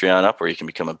a Patreon up where you can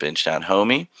become a Bingetown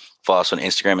homie. Follow us on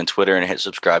Instagram and Twitter, and hit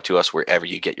subscribe to us wherever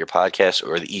you get your podcasts.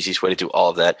 Or the easiest way to do all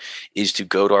of that is to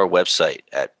go to our website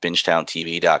at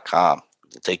bingetowntv.com.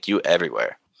 It'll take you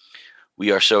everywhere.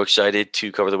 We are so excited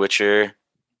to cover The Witcher,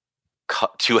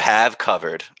 to have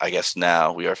covered. I guess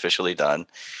now we are officially done.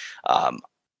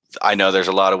 I know there's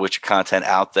a lot of Witcher content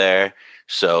out there,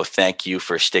 so thank you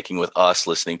for sticking with us,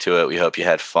 listening to it. We hope you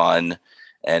had fun.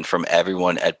 And from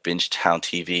everyone at Bingetown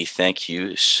TV, thank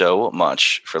you so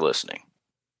much for listening.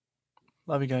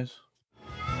 Love you guys.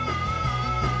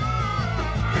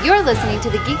 You're listening to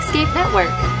the Geekscape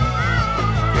Network.